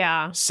film.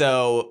 Yeah.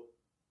 So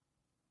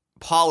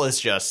Paul is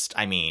just,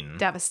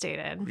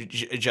 devastated.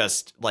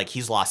 Just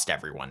he's lost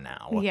everyone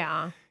now.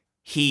 Yeah.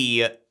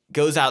 He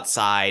goes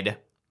outside,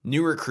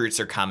 new recruits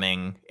are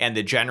coming, and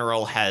the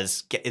general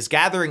is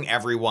gathering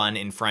everyone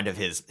in front of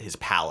his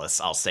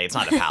palace. I'll say it's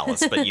not a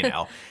palace, but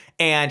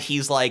and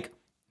he's like,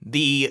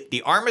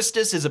 the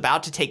armistice is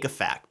about to take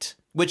effect,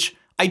 which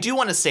I do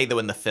want to say though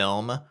in the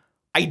film,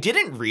 I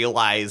didn't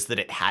realize that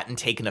it hadn't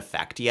taken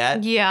effect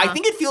yet. Yeah. I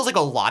think it feels like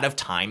a lot of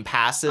time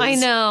passes. I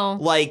know.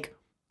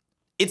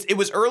 it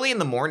was early in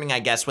the morning, I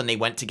guess, when they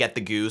went to get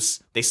the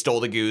goose. They stole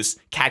the goose.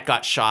 Cat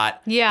got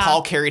shot. Yeah.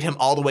 Paul carried him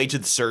all the way to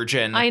the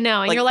surgeon. I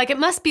know. And you're like, it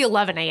must be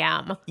 11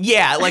 a.m.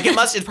 Yeah, like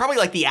it's probably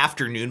like the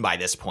afternoon by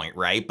this point,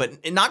 right?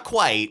 But not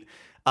quite.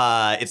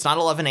 It's not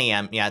 11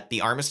 a.m. yet.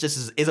 The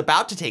armistice is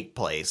about to take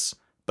place,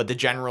 but the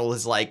general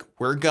is like,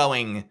 we're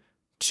going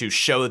to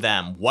show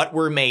them what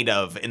we're made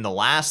of in the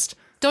last...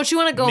 Don't you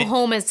want to go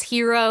home as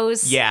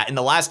heroes? Yeah, in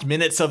the last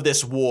minutes of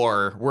this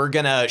war, we're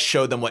going to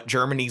show them what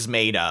Germany's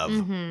made of.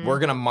 We're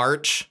going to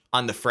march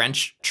on the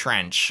French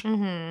trench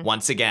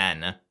once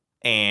again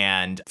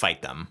and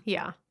fight them.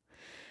 Yeah.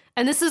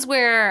 And this is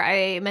where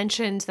I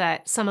mentioned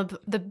that some of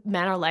the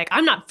men are like,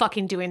 I'm not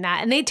fucking doing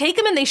that. And they take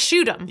him and they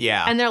shoot him.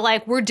 Yeah. And they're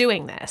like, we're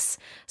doing this.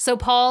 So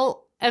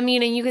Paul, and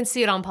you can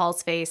see it on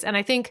Paul's face. And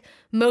I think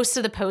most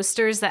of the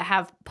posters that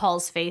have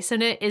Paul's face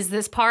in it is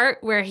this part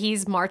where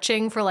he's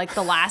marching for like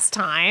the last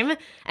time.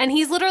 And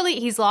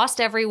he's lost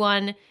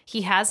everyone.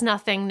 He has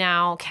nothing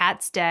now.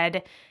 Cat's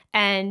dead.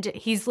 And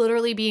he's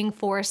literally being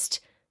forced.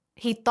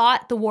 He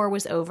thought the war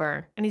was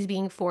over and he's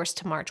being forced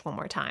to march one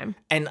more time.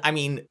 And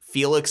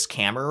Felix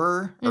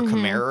Kammerer, or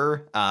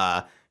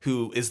Kammerer,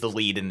 who is the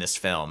lead in this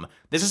film.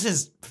 This is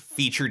his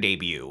feature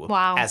debut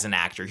as an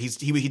actor. He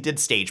did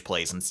stage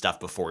plays and stuff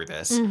before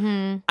this.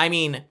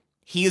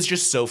 He is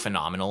just so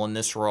phenomenal in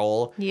this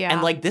role. Yeah.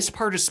 And like this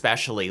part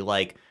especially,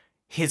 like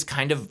his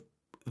kind of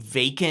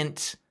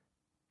vacant,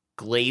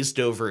 glazed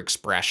over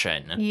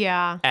expression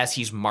as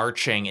he's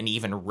marching and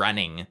even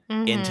running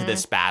into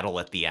this battle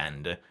at the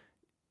end.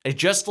 It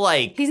just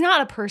like... He's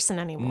not a person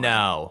anymore.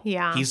 No.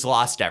 Yeah. He's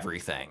lost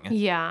everything.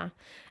 Yeah.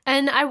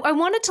 And I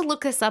wanted to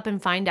look this up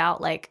and find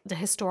out like the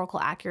historical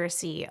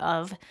accuracy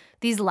of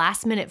these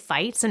last minute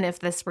fights and if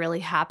this really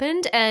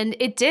happened. And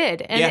it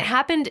did. And it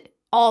happened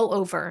all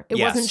over. It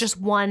wasn't just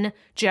one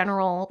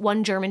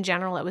German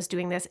general that was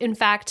doing this. In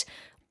fact,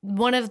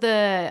 one of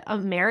the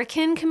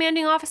American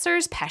commanding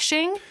officers,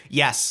 Pesching.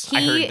 Yes,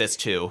 I heard this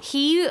too.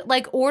 He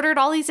like ordered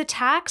all these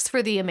attacks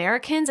for the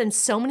Americans and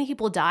so many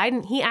people died.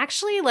 And he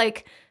actually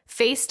like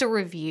faced a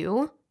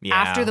review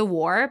after the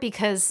war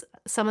because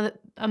some of the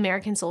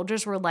American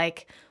soldiers were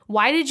like,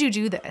 why did you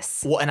do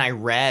this? Well, and I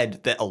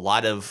read that a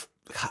lot of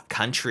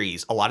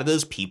countries, a lot of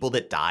those people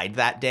that died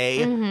that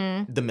day,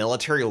 the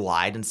military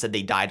lied and said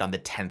they died on the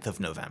 10th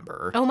of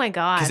November. Oh my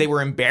God. Because they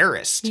were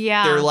embarrassed.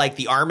 Yeah. They're like,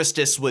 the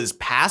armistice was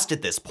passed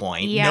at this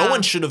point. Yeah. No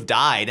one should have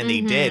died, and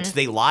they did. So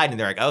they lied, and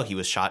they're like, oh, he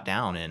was shot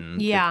down in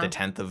the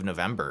 10th of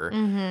November.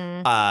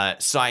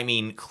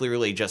 So,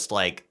 clearly just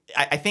like,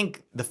 I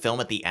think the film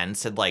at the end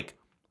said like,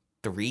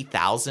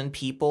 3,000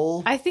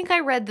 people? I think I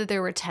read that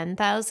there were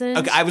 10,000.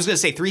 Okay, I was going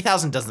to say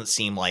 3,000 doesn't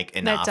seem like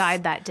enough. That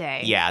died that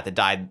day. Yeah, that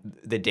died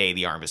the day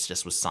the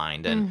armistice was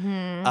signed.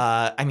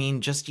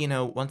 And just,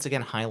 once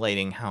again,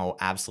 highlighting how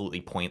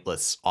absolutely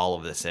pointless all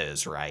of this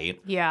is, right?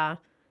 Yeah.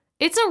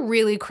 It's a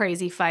really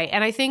crazy fight.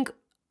 And I think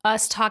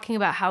us talking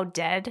about how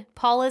dead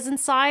Paul is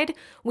inside,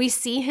 we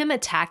see him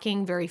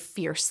attacking very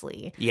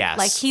fiercely. Yes.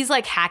 Like he's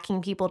like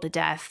hacking people to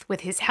death with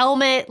his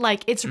helmet.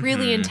 Like it's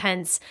really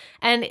intense.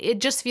 And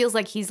it just feels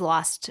like he's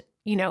lost,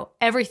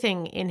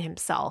 everything in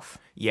himself.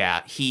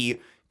 Yeah.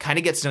 He kind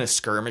of gets in a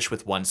skirmish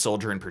with one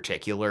soldier in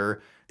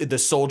particular. The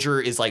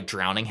soldier is like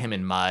drowning him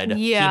in mud.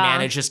 Yeah. He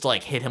manages to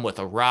like hit him with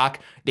a rock.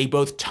 They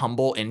both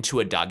tumble into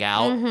a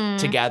dugout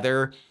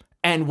together.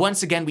 And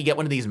once again, we get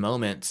one of these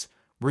moments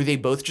where they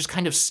both just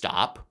kind of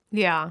stop.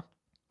 Yeah.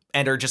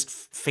 And are just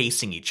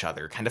facing each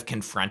other, kind of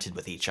confronted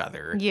with each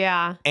other.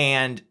 Yeah.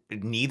 And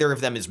neither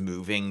of them is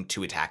moving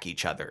to attack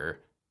each other.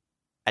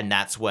 And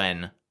that's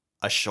when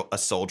a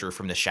soldier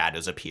from the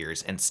shadows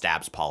appears and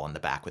stabs Paul in the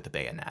back with a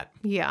bayonet.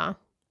 Yeah.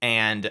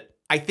 And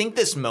I think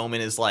this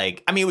moment is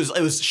like, it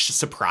was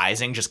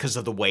surprising just because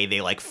of the way they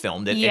like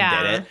filmed it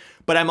and did it.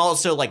 But I'm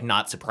also like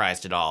not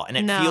surprised at all. And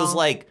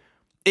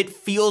it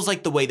feels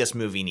like the way this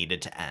movie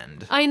needed to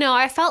end. I know.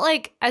 I felt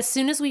like as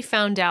soon as we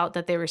found out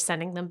that they were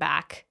sending them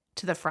back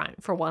to the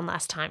front for one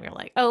last time, you're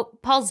like, oh,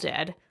 Paul's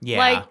dead. Yeah.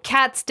 Like,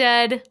 Cat's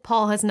dead.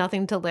 Paul has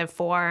nothing to live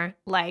for.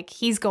 Like,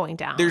 he's going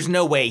down. There's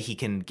no way he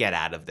can get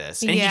out of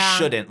this. And he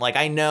shouldn't. Like,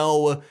 I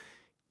know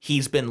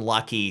he's been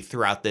lucky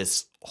throughout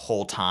this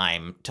whole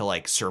time to,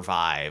 like,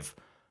 survive.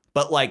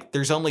 But, like,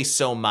 there's only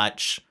so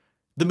much.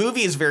 The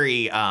movie is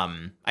very,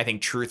 I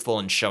think, truthful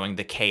in showing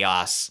the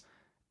chaos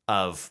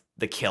of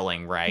the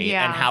killing, right?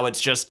 Yeah. And how it's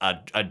just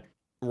a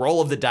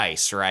roll of the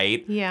dice,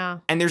 right? Yeah.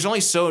 And there's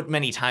only so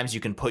many times you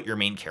can put your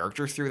main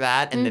character through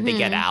that and then they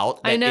get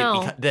out. That I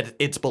know. That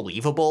it's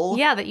believable.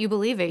 Yeah, that you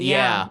believe it.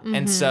 Yeah.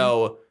 And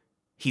so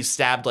he's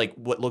stabbed like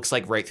what looks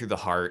like right through the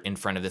heart in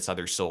front of this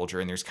other soldier.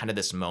 And there's kind of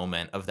this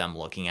moment of them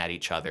looking at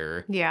each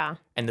other. Yeah.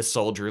 And the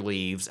soldier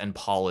leaves and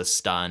Paul is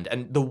stunned.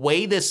 And the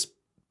way this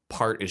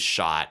part is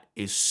shot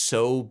is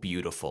so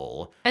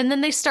beautiful. And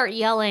then they start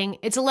yelling,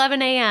 it's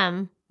 11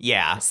 a.m.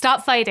 Yeah.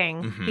 Stop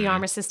fighting. The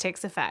armistice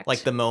takes effect.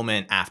 Like the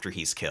moment after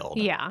he's killed.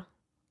 Yeah.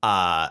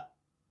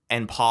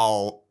 And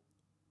Paul,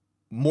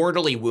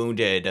 mortally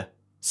wounded,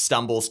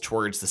 stumbles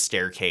towards the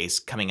staircase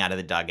coming out of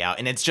the dugout.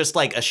 And it's just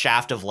like a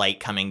shaft of light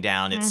coming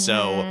down. It's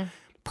so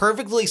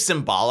perfectly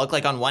symbolic.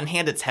 Like on one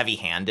hand, it's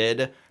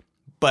heavy-handed,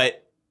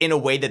 but in a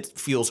way that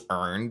feels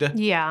earned.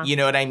 Yeah. You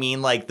know what I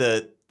mean? Like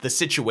the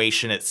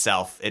situation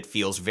itself, it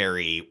feels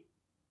very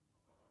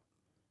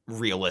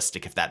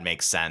realistic, if that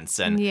makes sense.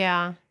 And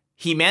yeah.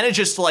 he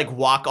manages to like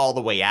walk all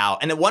the way out.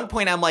 And at one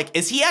point I'm like,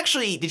 did he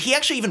actually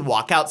even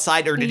walk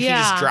outside, or did he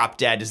just drop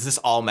dead? Is this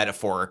all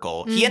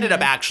metaphorical? He ended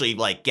up actually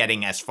like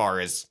getting as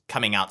far as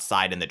coming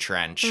outside in the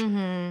trench,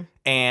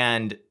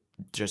 and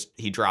just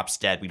he drops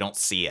dead. We don't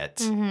see it.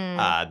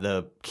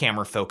 The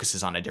camera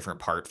focuses on a different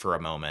part for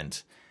a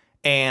moment,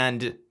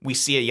 and we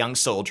see a young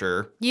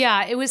soldier.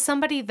 Yeah, it was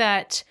somebody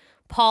that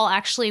Paul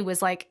actually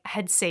was like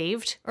had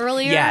saved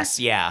earlier. Yes,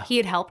 yeah. He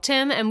had helped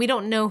him, and we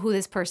don't know who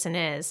this person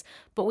is,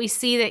 but we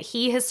see that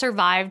he has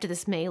survived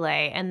this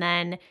melee, and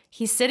then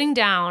he's sitting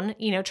down,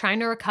 you know, trying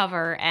to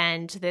recover,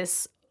 and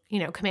this, you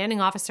know,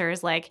 commanding officer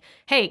is like,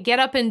 "Hey, get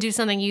up and do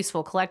something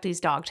useful, collect these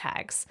dog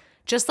tags."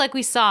 Just like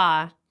we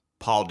saw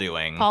Paul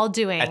doing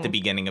at the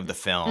beginning of the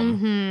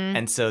film.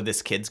 And so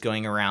this kid's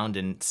going around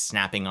and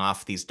snapping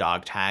off these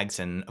dog tags,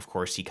 and of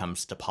course he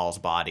comes to Paul's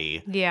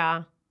body.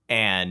 Yeah.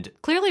 And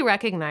clearly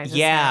recognizes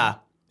him.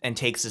 And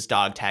takes his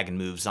dog tag and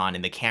moves on,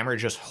 and the camera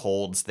just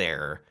holds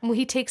there. Well,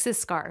 he takes his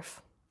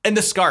scarf. And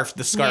the scarf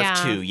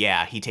too.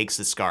 Yeah, he takes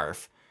the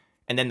scarf.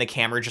 And then the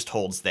camera just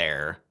holds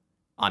there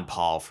on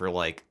Paul for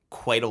like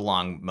quite a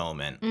long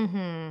moment.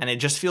 And it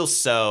just feels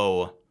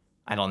so,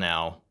 I don't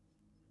know,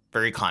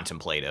 very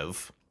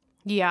contemplative.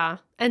 Yeah.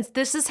 And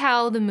this is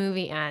how the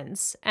movie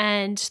ends.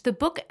 And the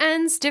book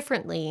ends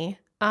differently,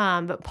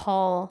 but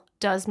Paul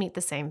does meet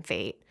the same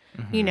fate.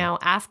 You know,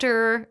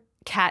 after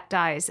Kat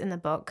dies in the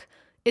book,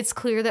 it's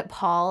clear that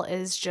Paul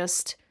is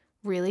just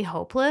really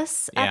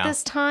hopeless at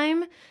this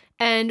time.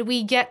 And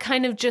we get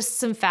kind of just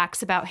some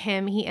facts about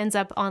him. He ends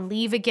up on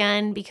leave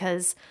again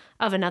because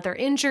of another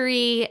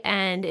injury,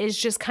 and is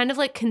just kind of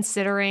like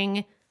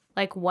considering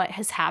like what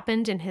has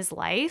happened in his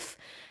life.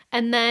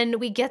 And then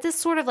we get this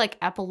sort of like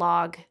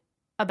epilogue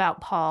about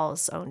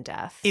Paul's own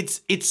death.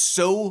 It's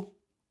so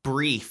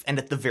brief and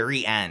at the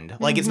very end.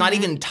 Like it's not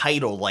even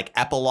titled like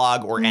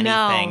epilogue or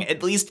anything. No.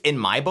 At least in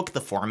my book, the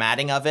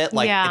formatting of it,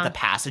 like at the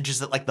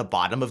passages at like the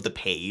bottom of the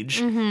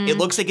page, it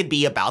looks like it'd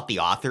be about the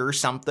author or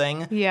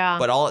something. Yeah.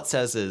 But all it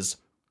says is,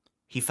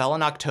 he fell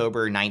in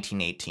October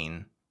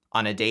 1918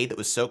 on a day that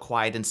was so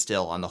quiet and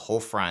still on the whole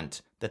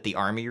front that the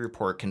Army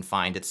report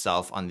confined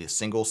itself on the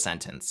single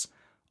sentence,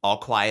 all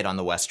quiet on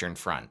the Western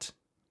Front.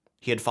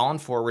 He had fallen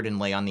forward and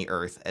lay on the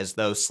earth as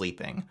though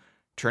sleeping.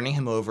 Turning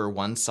him over,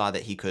 one saw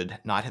that he could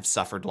not have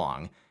suffered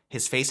long.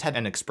 His face had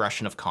an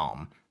expression of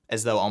calm,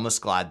 as though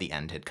almost glad the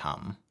end had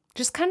come.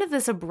 Just kind of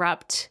this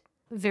abrupt,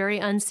 very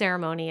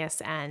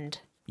unceremonious end.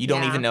 You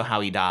don't even know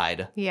how he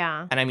died.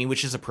 Yeah. And I mean,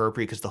 which is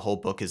appropriate because the whole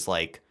book is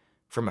like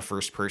from a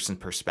first-person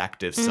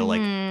perspective. So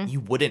like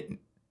you wouldn't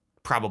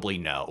probably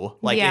know,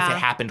 like if it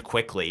happened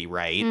quickly,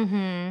 right?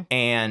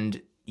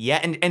 And yeah,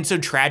 and so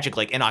tragic,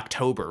 like in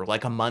October,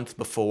 like a month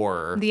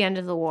before the end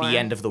of the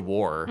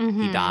war.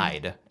 He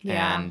died.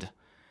 Yeah. And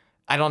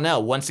I don't know.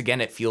 Once again,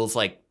 it feels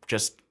like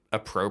just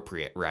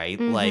appropriate, right?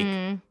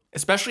 Like,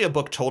 especially a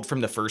book told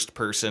from the first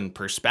person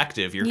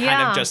perspective. You're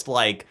kind of just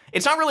like,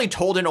 it's not really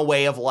told in a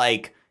way of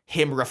like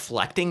him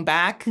reflecting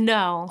back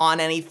on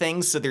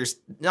anything. So there's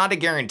not a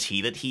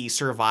guarantee that he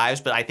survives,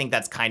 but I think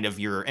that's kind of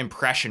your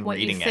impression what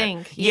reading you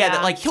think. it. Yeah,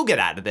 that like he'll get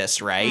out of this,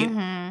 right?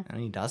 And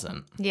he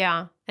doesn't.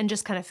 Yeah. And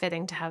just kind of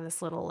fitting to have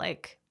this little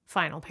like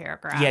final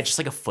paragraph. Yeah, just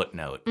like a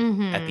footnote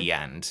at the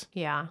end.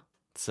 Yeah.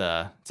 It's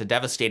a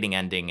devastating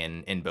ending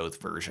in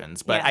both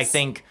versions, but I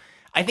think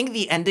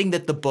the ending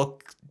that the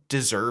book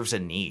deserves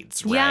and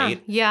needs,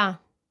 right? Yeah.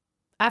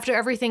 After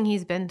everything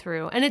he's been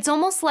through. And it's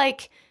almost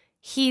like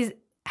he's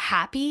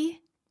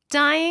happy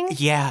dying.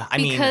 Yeah, I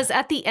mean, because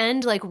at the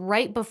end, like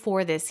right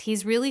before this,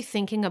 he's really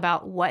thinking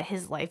about what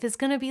his life is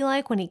going to be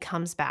like when he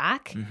comes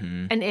back,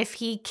 and if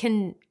he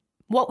can,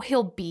 what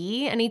he'll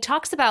be. And he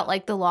talks about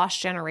like the lost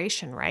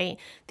generation, right?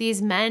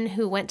 These men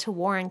who went to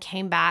war and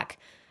came back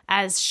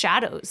as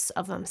shadows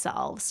of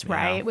themselves,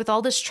 right? With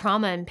all this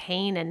trauma and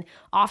pain and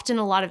often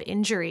a lot of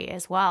injury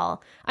as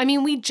well. I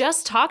mean, we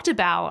just talked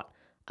about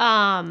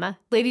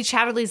Lady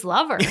Chatterley's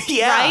lover,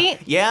 right?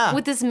 Yeah.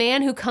 With this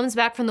man who comes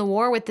back from the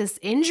war with this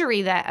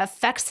injury that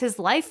affects his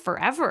life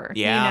forever,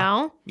 you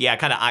know? Yeah,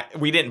 kind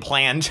of, we didn't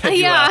plan to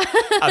do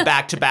a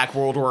back-to-back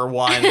World War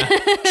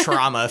I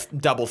trauma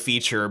double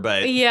feature,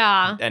 but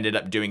ended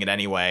up doing it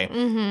anyway.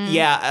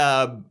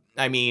 Yeah,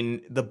 I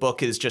mean, the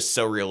book is just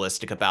so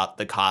realistic about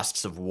the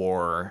costs of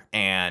war,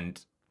 and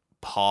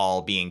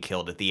Paul being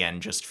killed at the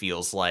end just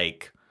feels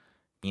like,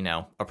 you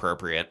know,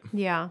 appropriate.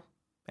 Yeah.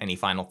 Any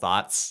final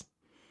thoughts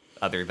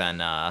other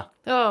than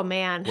oh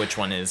man, which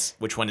one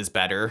is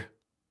better?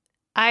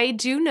 I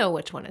do know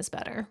which one is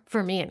better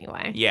for me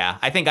anyway. Yeah,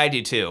 I think I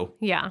do too.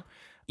 Yeah.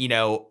 You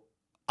know,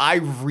 I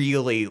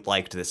really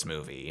liked this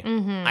movie.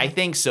 I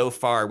think so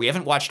far we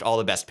haven't watched all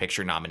the Best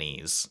Picture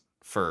nominees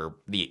for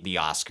the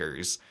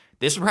Oscars.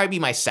 This would probably be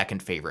my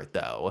second favorite,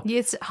 though.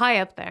 It's high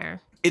up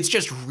there. It's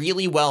just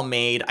really well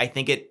made. I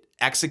think it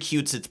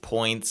executes its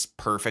points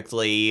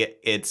perfectly.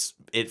 It's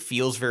It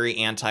feels very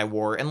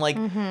anti-war. And like,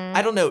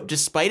 I don't know,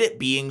 despite it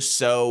being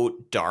so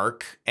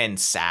dark and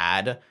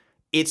sad,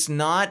 it's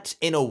not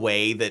in a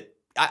way that,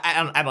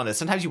 I don't know,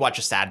 sometimes you watch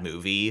a sad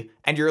movie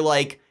and you're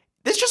like,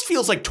 this just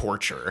feels like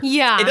torture.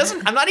 Yeah. It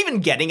doesn't, I'm not even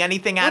getting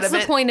anything out of it.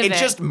 What's the point of it?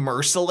 It's just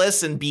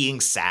merciless and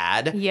being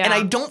sad. Yeah. And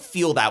I don't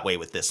feel that way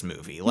with this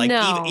movie. Like,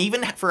 No.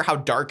 even for how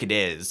dark it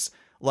is,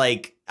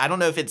 like, I don't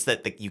know if it's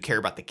that you care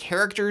about the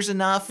characters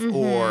enough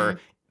or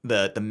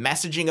the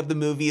messaging of the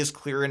movie is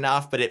clear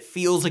enough, but it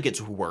feels like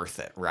it's worth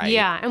it, right?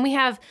 Yeah, and we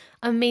have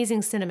amazing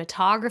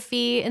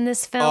cinematography in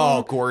this film.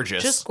 Oh,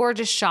 gorgeous. Just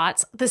gorgeous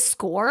shots. The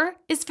score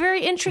is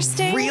very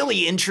interesting.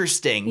 Really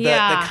interesting.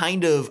 The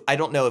kind of, I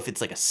don't know if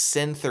it's like a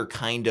synth or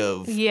kind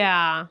of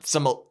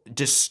some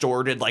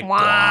distorted, like,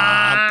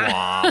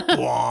 blah, blah,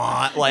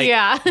 blah.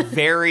 Like,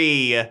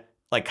 very,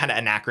 like, kind of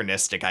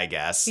anachronistic, I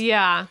guess.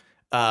 Yeah.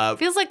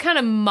 Feels like kind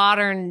of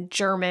modern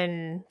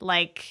German,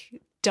 like,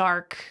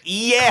 dark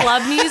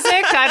club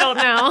music. I don't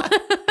know.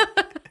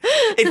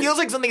 It feels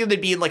like something that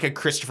would be in like a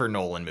Christopher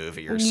Nolan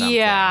movie or something.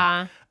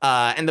 Yeah.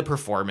 And the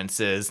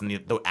performances and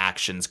the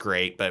action's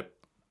great. But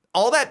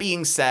all that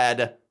being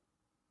said,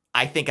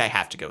 I think I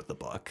have to go with the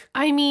book.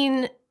 I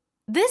mean,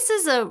 this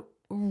is a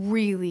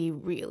really,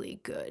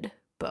 really good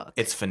book.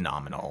 It's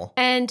phenomenal.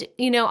 And,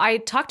 you know, I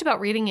talked about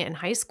reading it in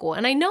high school,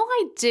 and I know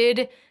I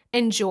did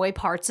enjoy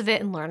parts of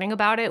it and learning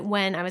about it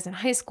when I was in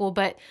high school,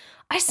 but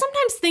I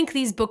sometimes think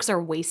these books are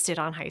wasted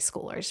on high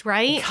schoolers,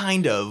 right?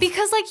 Kind of.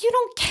 Because, like, you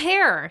don't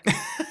care.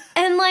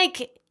 And,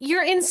 like,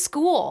 you're in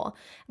school.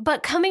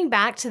 But coming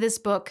back to this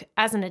book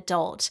as an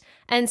adult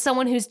and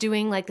someone who's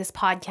doing, like, this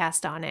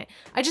podcast on it,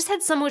 I just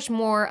had so much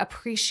more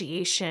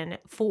appreciation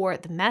for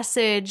the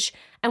message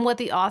and what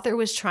the author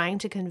was trying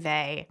to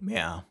convey.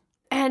 Yeah.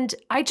 And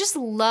I just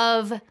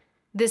love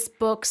this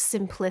book's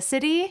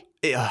simplicity.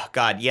 Oh,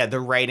 God, yeah, the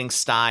writing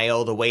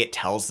style, the way it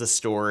tells the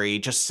story,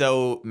 just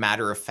so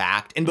matter of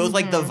fact. And both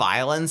like the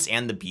violence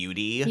and the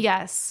beauty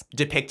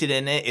depicted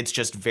in it, it's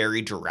just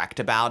very direct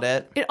about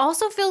it. It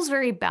also feels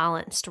very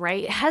balanced,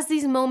 right? It has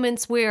these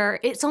moments where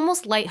it's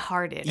almost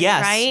lighthearted,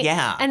 yes, right?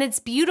 Yeah. And it's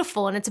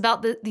beautiful, and it's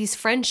about these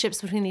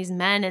friendships between these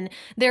men and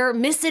their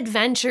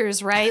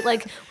misadventures, right?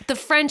 Like the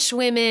French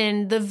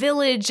women, the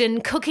village,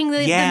 and cooking the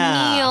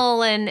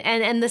meal,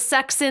 and the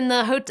sex in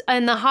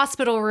the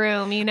hospital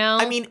room, you know?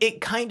 I mean,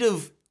 it kind of,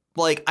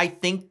 like, I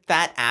think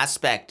that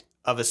aspect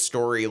of a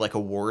story, like a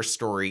war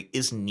story,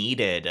 is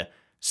needed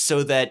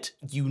so that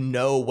you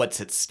know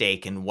what's at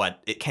stake and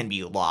what it can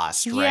be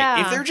lost, right?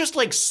 Yeah. If they're just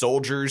like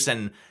soldiers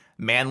and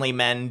manly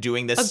men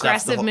doing this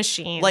aggressive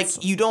machines,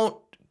 like you don't,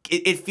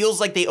 it feels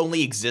like they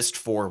only exist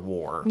for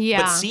war.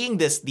 Yeah. But seeing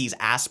these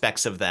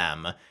aspects of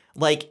them,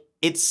 like,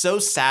 it's so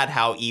sad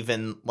how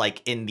even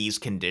like in these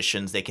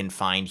conditions they can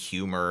find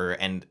humor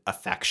and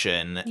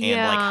affection and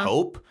like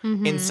hope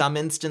in some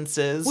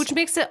instances, which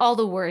makes it all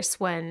the worse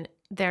when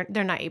they're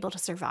not able to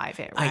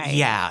survive it, right?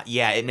 Yeah,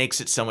 it makes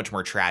it so much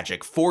more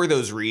tragic for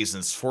those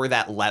reasons, for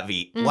that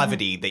levity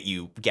that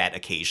you get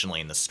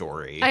occasionally in the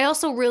story. I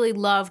also really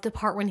loved the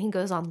part when he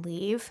goes on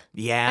leave.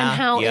 Yeah,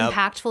 and how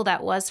impactful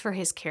that was for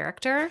his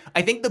character.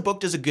 I think the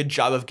book does a good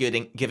job of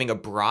giving a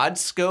broad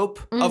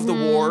scope of the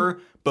war,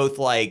 both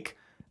like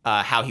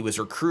how he was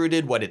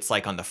recruited, what it's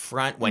like on the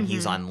front when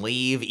he's on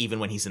leave, even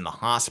when he's in the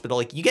hospital.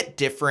 Like, you get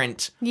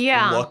different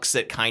looks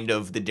at kind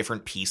of the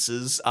different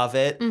pieces of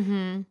it.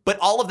 But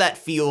all of that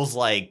feels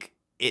like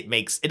it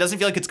doesn't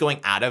feel like it's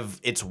going out of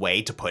its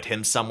way to put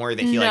him somewhere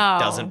that he like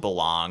doesn't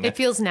belong. It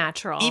feels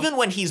natural. Even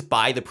when he's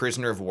by the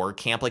prisoner of war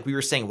camp, like we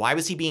were saying, why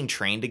was he being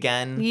trained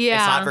again? Yeah.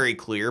 It's not very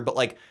clear, but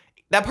like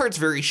that part's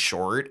very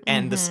short.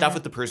 And the stuff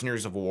with the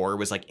prisoners of war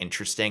was like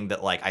interesting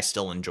that like I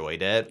still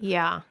enjoyed it.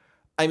 Yeah.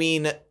 I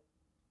mean,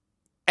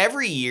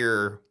 every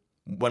year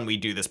when we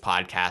do this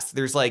podcast,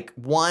 there's like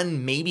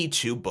one, maybe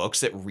two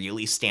books that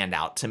really stand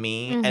out to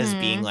me as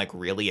being like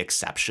really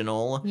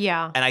exceptional.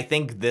 Yeah. And I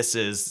think this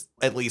is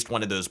at least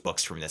one of those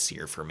books from this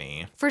year for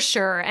me. For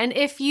sure. And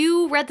if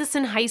you read this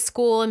in high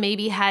school and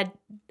maybe had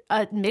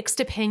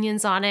mixed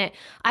opinions on it,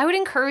 I would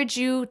encourage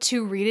you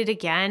to read it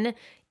again.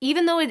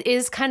 Even though it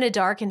is kind of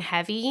dark and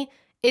heavy,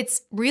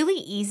 it's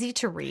really easy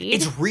to read.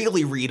 It's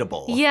really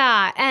readable.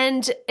 Yeah.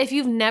 And if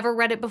you've never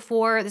read it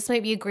before, this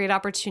might be a great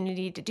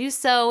opportunity to do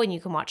so. And you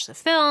can watch the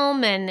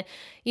film. And,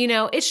 you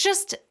know, it's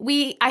just,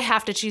 I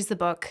have to choose the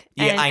book.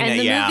 And, I know, and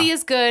the movie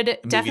is good.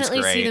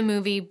 Definitely great. see the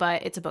movie,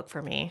 but it's a book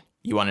for me.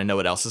 You want to know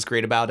what else is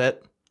great about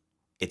it?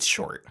 It's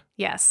short.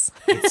 Yes.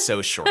 It's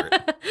so short.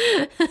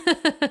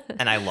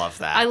 And I love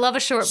that. I love a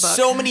short book.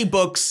 So many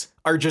books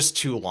are just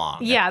too long.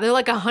 Yeah, they're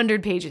like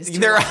 100 pages too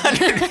They're long.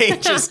 100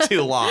 pages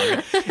too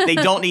long. They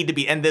don't need to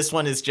be. And this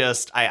one is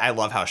just, I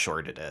love how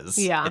short it is.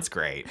 Yeah. It's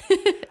great.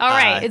 All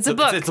right, it's a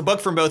book. It's a book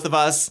from both of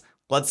us.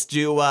 Let's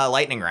do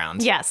lightning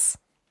round. Yes.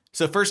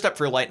 So first up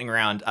for lightning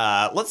round,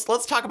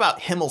 let's talk about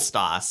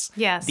Himmelstas.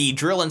 Yes. The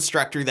drill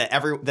instructor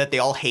that they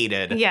all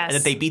hated. Yes. And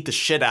that they beat the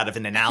shit out of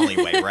in an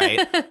alleyway,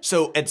 right?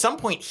 So at some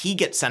point he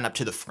gets sent up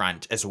to the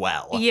front as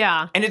well.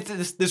 Yeah. And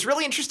it's this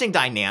really interesting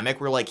dynamic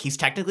where like he's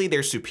technically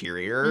their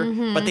superior,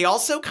 but they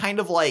also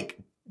kind of like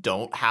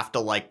don't have to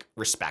like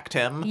respect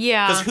him.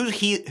 Yeah. Because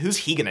who's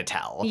he gonna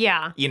tell?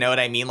 Yeah. You know what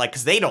I mean? Like,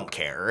 because they don't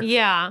care.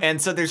 Yeah.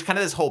 And so there's kind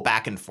of this whole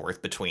back and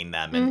forth between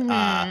them.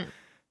 And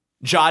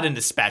Jodin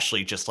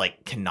especially just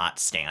like cannot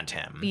stand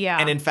him. Yeah.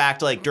 And in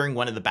fact, like during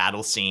one of the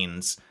battle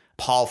scenes,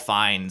 Paul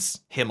finds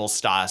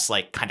Himmelstas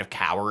like kind of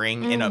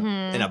cowering in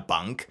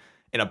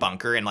a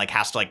bunker and like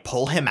has to like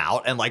pull him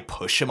out and like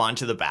push him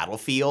onto the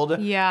battlefield.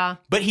 Yeah.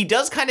 But he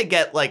does kind of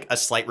get like a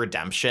slight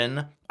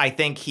redemption. I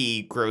think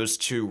he grows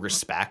to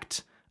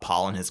respect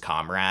Paul and his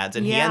comrades,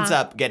 and he ends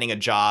up getting a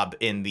job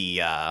in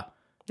the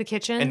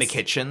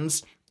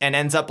kitchens and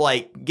ends up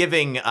like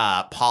giving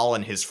Paul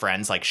and his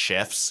friends like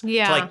shifts to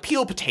like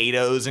peel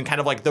potatoes and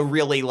kind of like the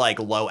really like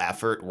low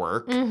effort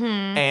work.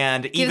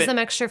 And gives them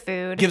extra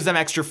food.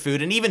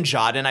 And even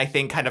Jodin, I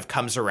think, kind of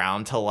comes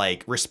around to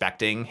like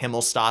respecting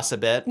Himmelstas a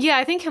bit. Yeah,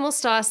 I think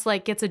Himmelstas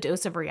like gets a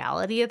dose of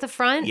reality at the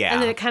front. Yeah.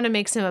 And then it kind of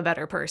makes him a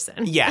better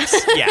person. Yes,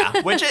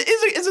 yeah. Which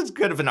is as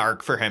good of an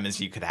arc for him as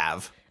you could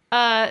have.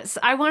 So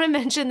I want to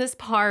mention this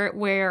part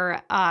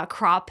where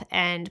Kropp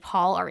and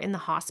Paul are in the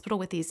hospital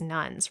with these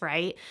nuns,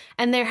 right?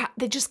 And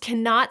they just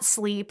cannot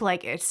sleep.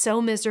 Like, it's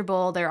so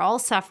miserable. They're all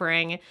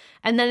suffering.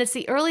 And then it's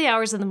the early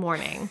hours of the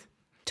morning.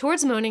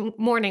 Towards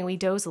morning, we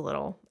doze a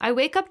little. I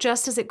wake up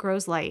just as it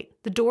grows light.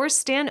 The doors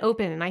stand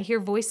open and I hear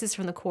voices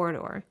from the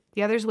corridor.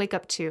 The others wake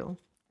up too.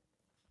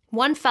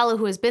 One fellow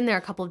who has been there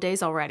a couple of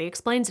days already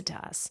explains it to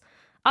us.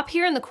 Up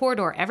here in the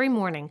corridor every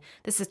morning,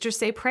 the sisters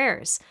say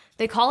prayers.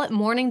 They call it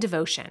morning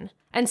devotion.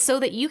 And so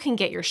that you can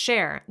get your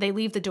share, they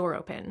leave the door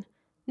open.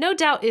 No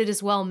doubt it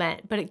is well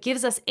meant, but it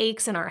gives us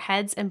aches in our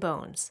heads and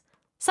bones.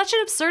 Such an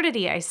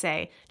absurdity, I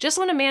say, just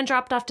when a man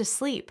dropped off to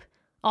sleep.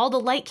 All the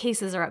light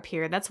cases are up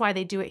here, that's why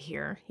they do it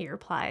here, he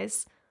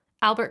replies.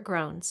 Albert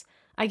groans.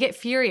 I get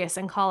furious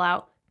and call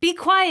out, "Be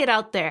quiet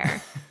out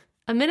there!"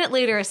 A minute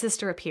later, a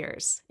sister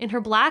appears. In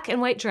her black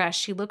and white dress,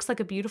 she looks like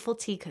a beautiful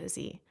tea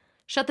cozy.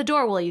 "Shut the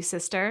door, will you,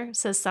 sister?"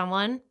 says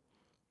someone.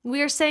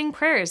 "We are saying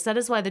prayers, that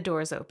is why the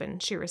door is open,"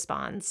 she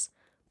responds.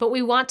 "But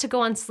we want to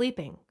go on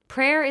sleeping.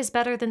 Prayer is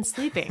better than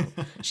sleeping."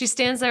 She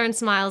stands there and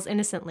smiles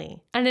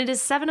innocently. "And it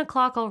is 7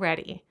 o'clock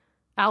already."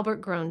 Albert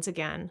groans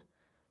again.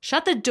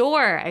 "Shut the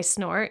door," I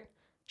snort.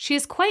 She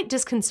is quite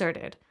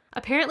disconcerted.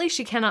 Apparently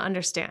she cannot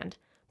understand.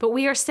 "But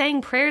we are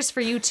saying prayers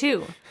for you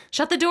too.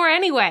 Shut the door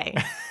anyway."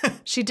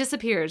 She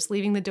disappears,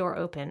 leaving the door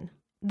open.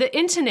 The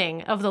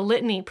intoning of the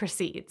litany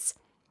proceeds.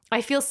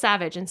 I feel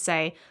savage and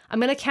say, "I'm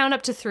going to count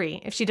up to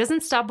 3. If she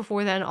doesn't stop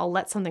before then, I'll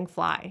let something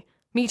fly."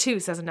 "Me too,"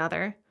 says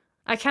another.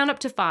 I count up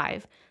to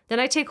 5. Then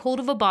I take hold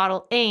of a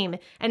bottle, aim,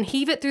 and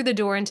heave it through the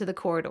door into the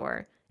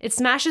corridor. It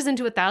smashes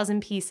into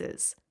 1,000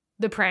 pieces.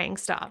 The praying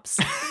stops.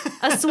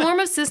 A swarm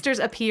of sisters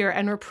appear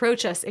and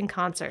reproach us in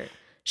concert.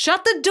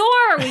 "Shut the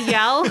door," we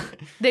yell.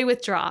 They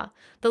withdraw.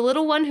 The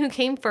little one who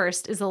came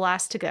first is the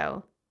last to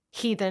go.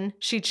 "Heathen,"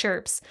 she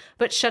chirps,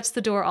 but shuts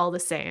the door all the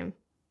same.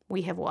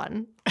 We have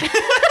won.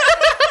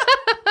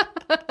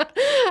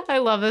 I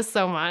love this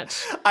so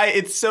much.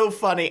 It's so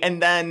funny.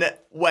 And then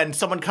when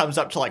someone comes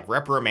up to like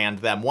reprimand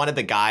them, one of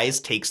the guys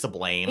takes the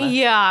blame.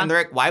 Yeah. And they're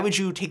like, "Why would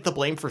you take the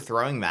blame for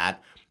throwing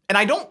that?" And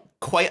I don't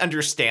quite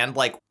understand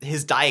like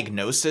his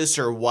diagnosis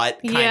or what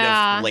kind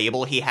of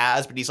label he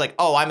has, but he's like,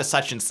 "Oh, I'm a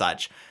such and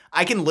such.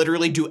 I can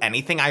literally do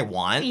anything I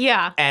want."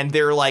 Yeah. And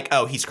they're like,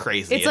 "Oh, he's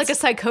crazy." It's like a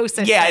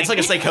psychosis. Yeah, thing. it's like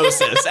a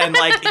psychosis. And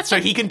like, so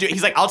he can do,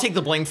 he's like, "I'll take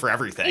the blame for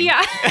everything."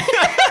 Yeah.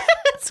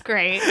 It's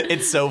great.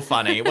 It's so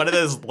funny. One of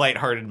those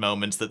lighthearted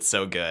moments that's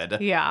so good.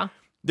 Yeah.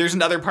 There's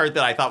another part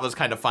that I thought was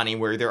kind of funny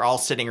where they're all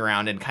sitting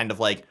around and kind of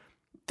like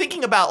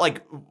thinking about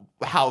like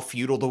how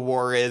futile the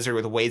war is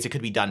or the ways it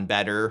could be done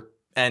better.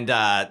 And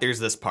there's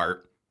this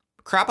part.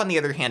 Kropp, on the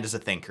other hand, is a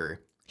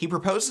thinker. He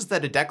proposes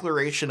that a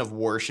declaration of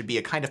war should be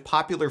a kind of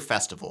popular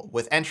festival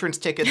with entrance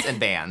tickets and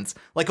bands,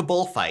 like a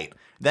bullfight.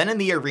 Then in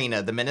the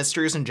arena, the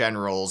ministers and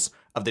generals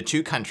of the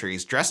 2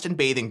 countries, dressed in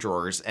bathing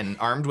drawers and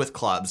armed with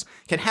clubs,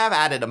 can have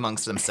at it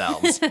amongst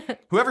themselves.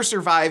 Whoever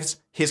survives,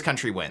 his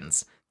country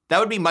wins. That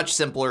would be much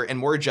simpler and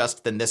more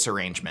just than this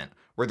arrangement,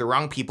 where the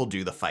wrong people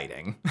do the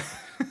fighting.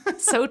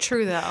 So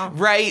true, though.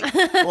 Right?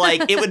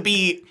 Like, it would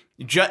be...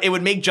 it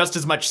would make just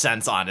as much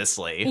sense,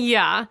 honestly.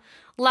 Yeah.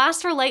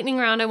 Last for lightning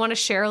round, I want to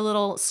share a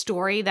little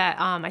story that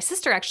my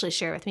sister actually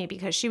shared with me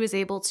because she was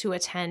able to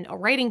attend a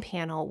writing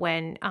panel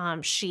when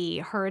she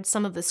heard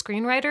some of the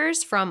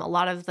screenwriters from a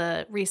lot of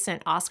the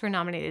recent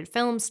Oscar-nominated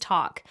films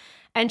talk.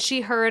 And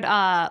she heard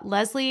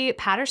Leslie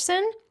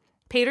Paterson,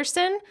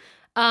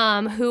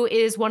 who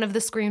is one of the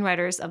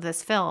screenwriters of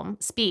this film,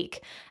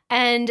 speak.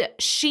 And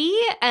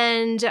she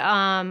and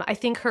I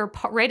think her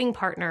writing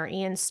partner,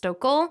 Ian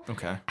Stokell,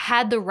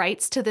 had the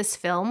rights to this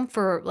film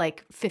for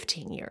like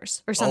 15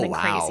 years or something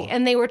crazy.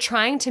 And they were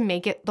trying to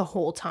make it the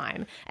whole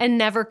time and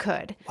never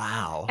could.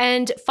 Wow.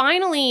 And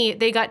finally,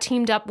 they got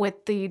teamed up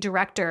with the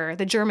director,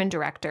 the German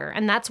director.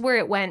 And that's where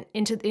it went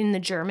in the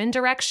German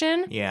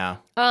direction. Yeah.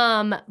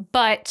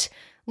 But...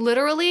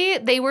 literally,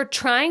 they were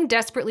trying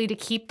desperately to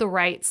keep the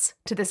rights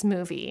to this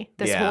movie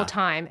this whole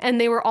time. And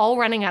they were all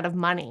running out of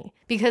money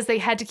because they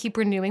had to keep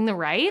renewing the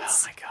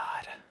rights. Oh, my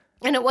God.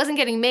 And it wasn't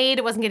getting made.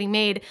 It wasn't getting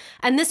made.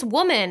 And this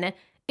woman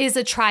is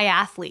a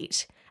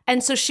triathlete.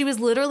 And so she was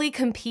literally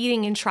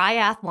competing in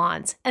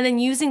triathlons and then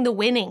using the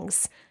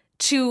winnings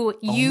to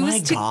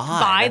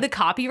buy the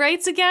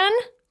copyrights again.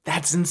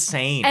 That's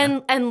insane.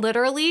 And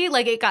literally,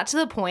 like, it got to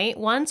the point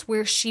once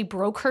where she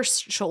broke her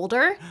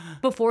shoulder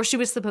before she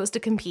was supposed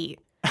to compete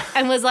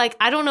and was like,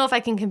 I don't know if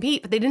I can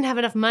compete, but they didn't have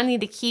enough money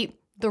to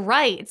keep the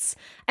rights.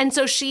 And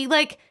so she,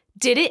 like,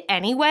 did it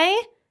anyway,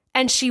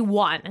 and she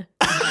won.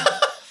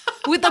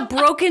 With a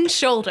broken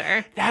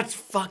shoulder. That's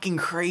fucking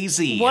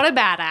crazy. What a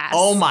badass.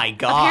 Oh my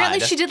God. Apparently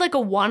she did like a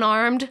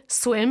one-armed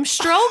swim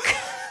stroke.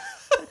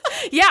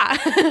 Yeah.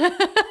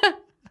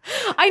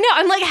 I know.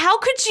 I'm like, how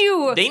could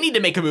you? They need to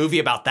make a movie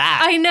about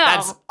that. I know.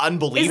 That's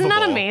unbelievable. Isn't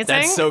that amazing?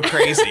 That's so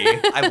crazy.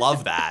 I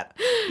love that.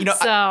 You know,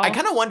 So- I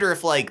kind of wonder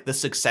if like the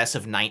success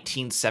of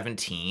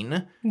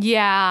 1917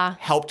 Yeah.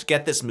 helped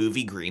get this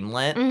movie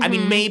greenlit. I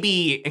mean,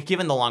 maybe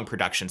given the long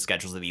production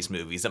schedules of these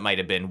movies, it might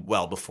have been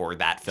well before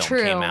that film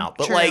came out.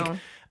 But like,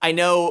 I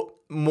know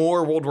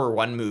more World War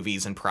I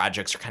movies and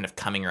projects are kind of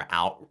coming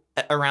out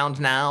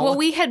around now. Well,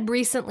 we had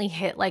recently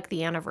hit like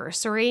the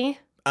anniversary.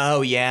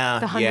 Oh, yeah.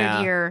 The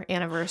 100-year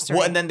anniversary.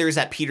 Well, and then there's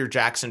that Peter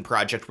Jackson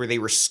project where they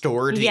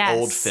restored the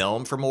old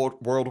film from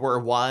World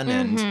War I.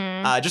 And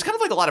just kind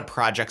of like a lot of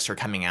projects are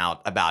coming out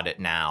about it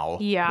now.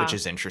 Yeah. Which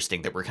is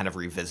interesting that we're kind of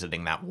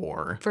revisiting that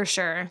war. For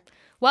sure.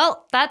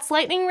 Well, that's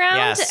Lightning Round.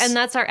 Yes. And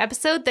that's our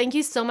episode. Thank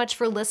you so much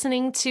for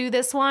listening to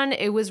this one.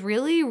 It was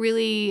really,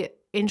 really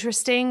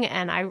interesting.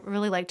 And I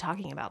really like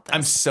talking about this.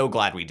 I'm so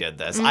glad we did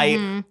this.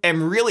 I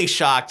am really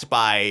shocked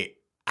by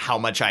how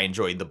much I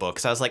enjoyed the book.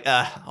 So I was like,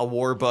 a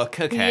war book,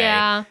 okay.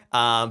 Yeah.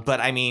 But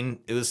I mean,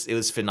 it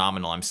was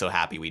phenomenal. I'm so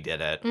happy we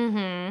did it.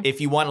 If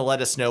you want to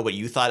let us know what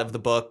you thought of the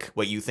book,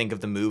 what you think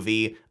of the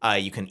movie,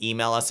 you can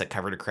email us at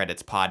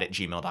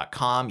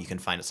covertocreditspod@gmail.com. You can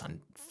find us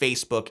on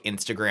Facebook,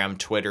 Instagram,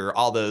 Twitter.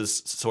 All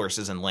those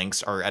sources and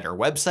links are at our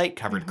website,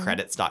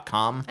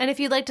 coveredcredits.com. And if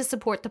you'd like to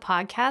support the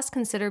podcast,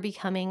 consider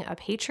becoming a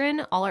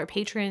patron. All our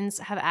patrons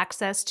have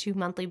access to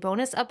monthly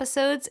bonus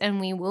episodes, and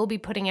we will be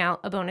putting out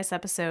a bonus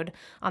episode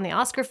on the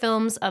Oscar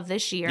films of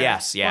this year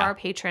for our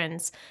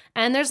patrons.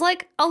 And there's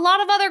like a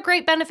lot of other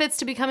great benefits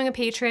to becoming a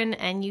patron,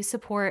 and you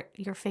support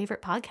your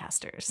favorite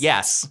podcasters.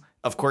 Yes.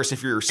 Of course,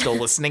 if you're still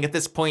listening at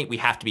this point, we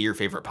have to be your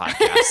favorite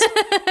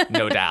podcast.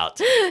 No doubt.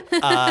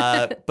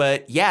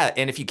 But yeah,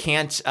 and if you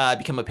can't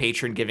become a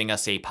patron, giving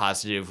us a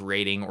positive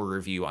rating or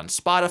review on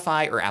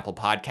Spotify or Apple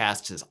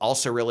Podcasts is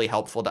also really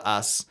helpful to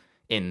us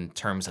in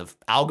terms of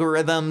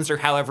algorithms or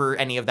however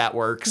any of that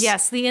works.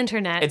 Yes, the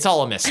internet. It's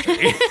all a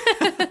mystery.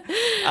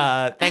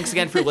 Thanks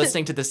again for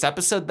listening to this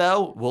episode,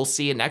 though. We'll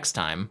see you next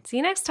time. See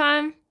you next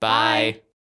time. Bye. Bye.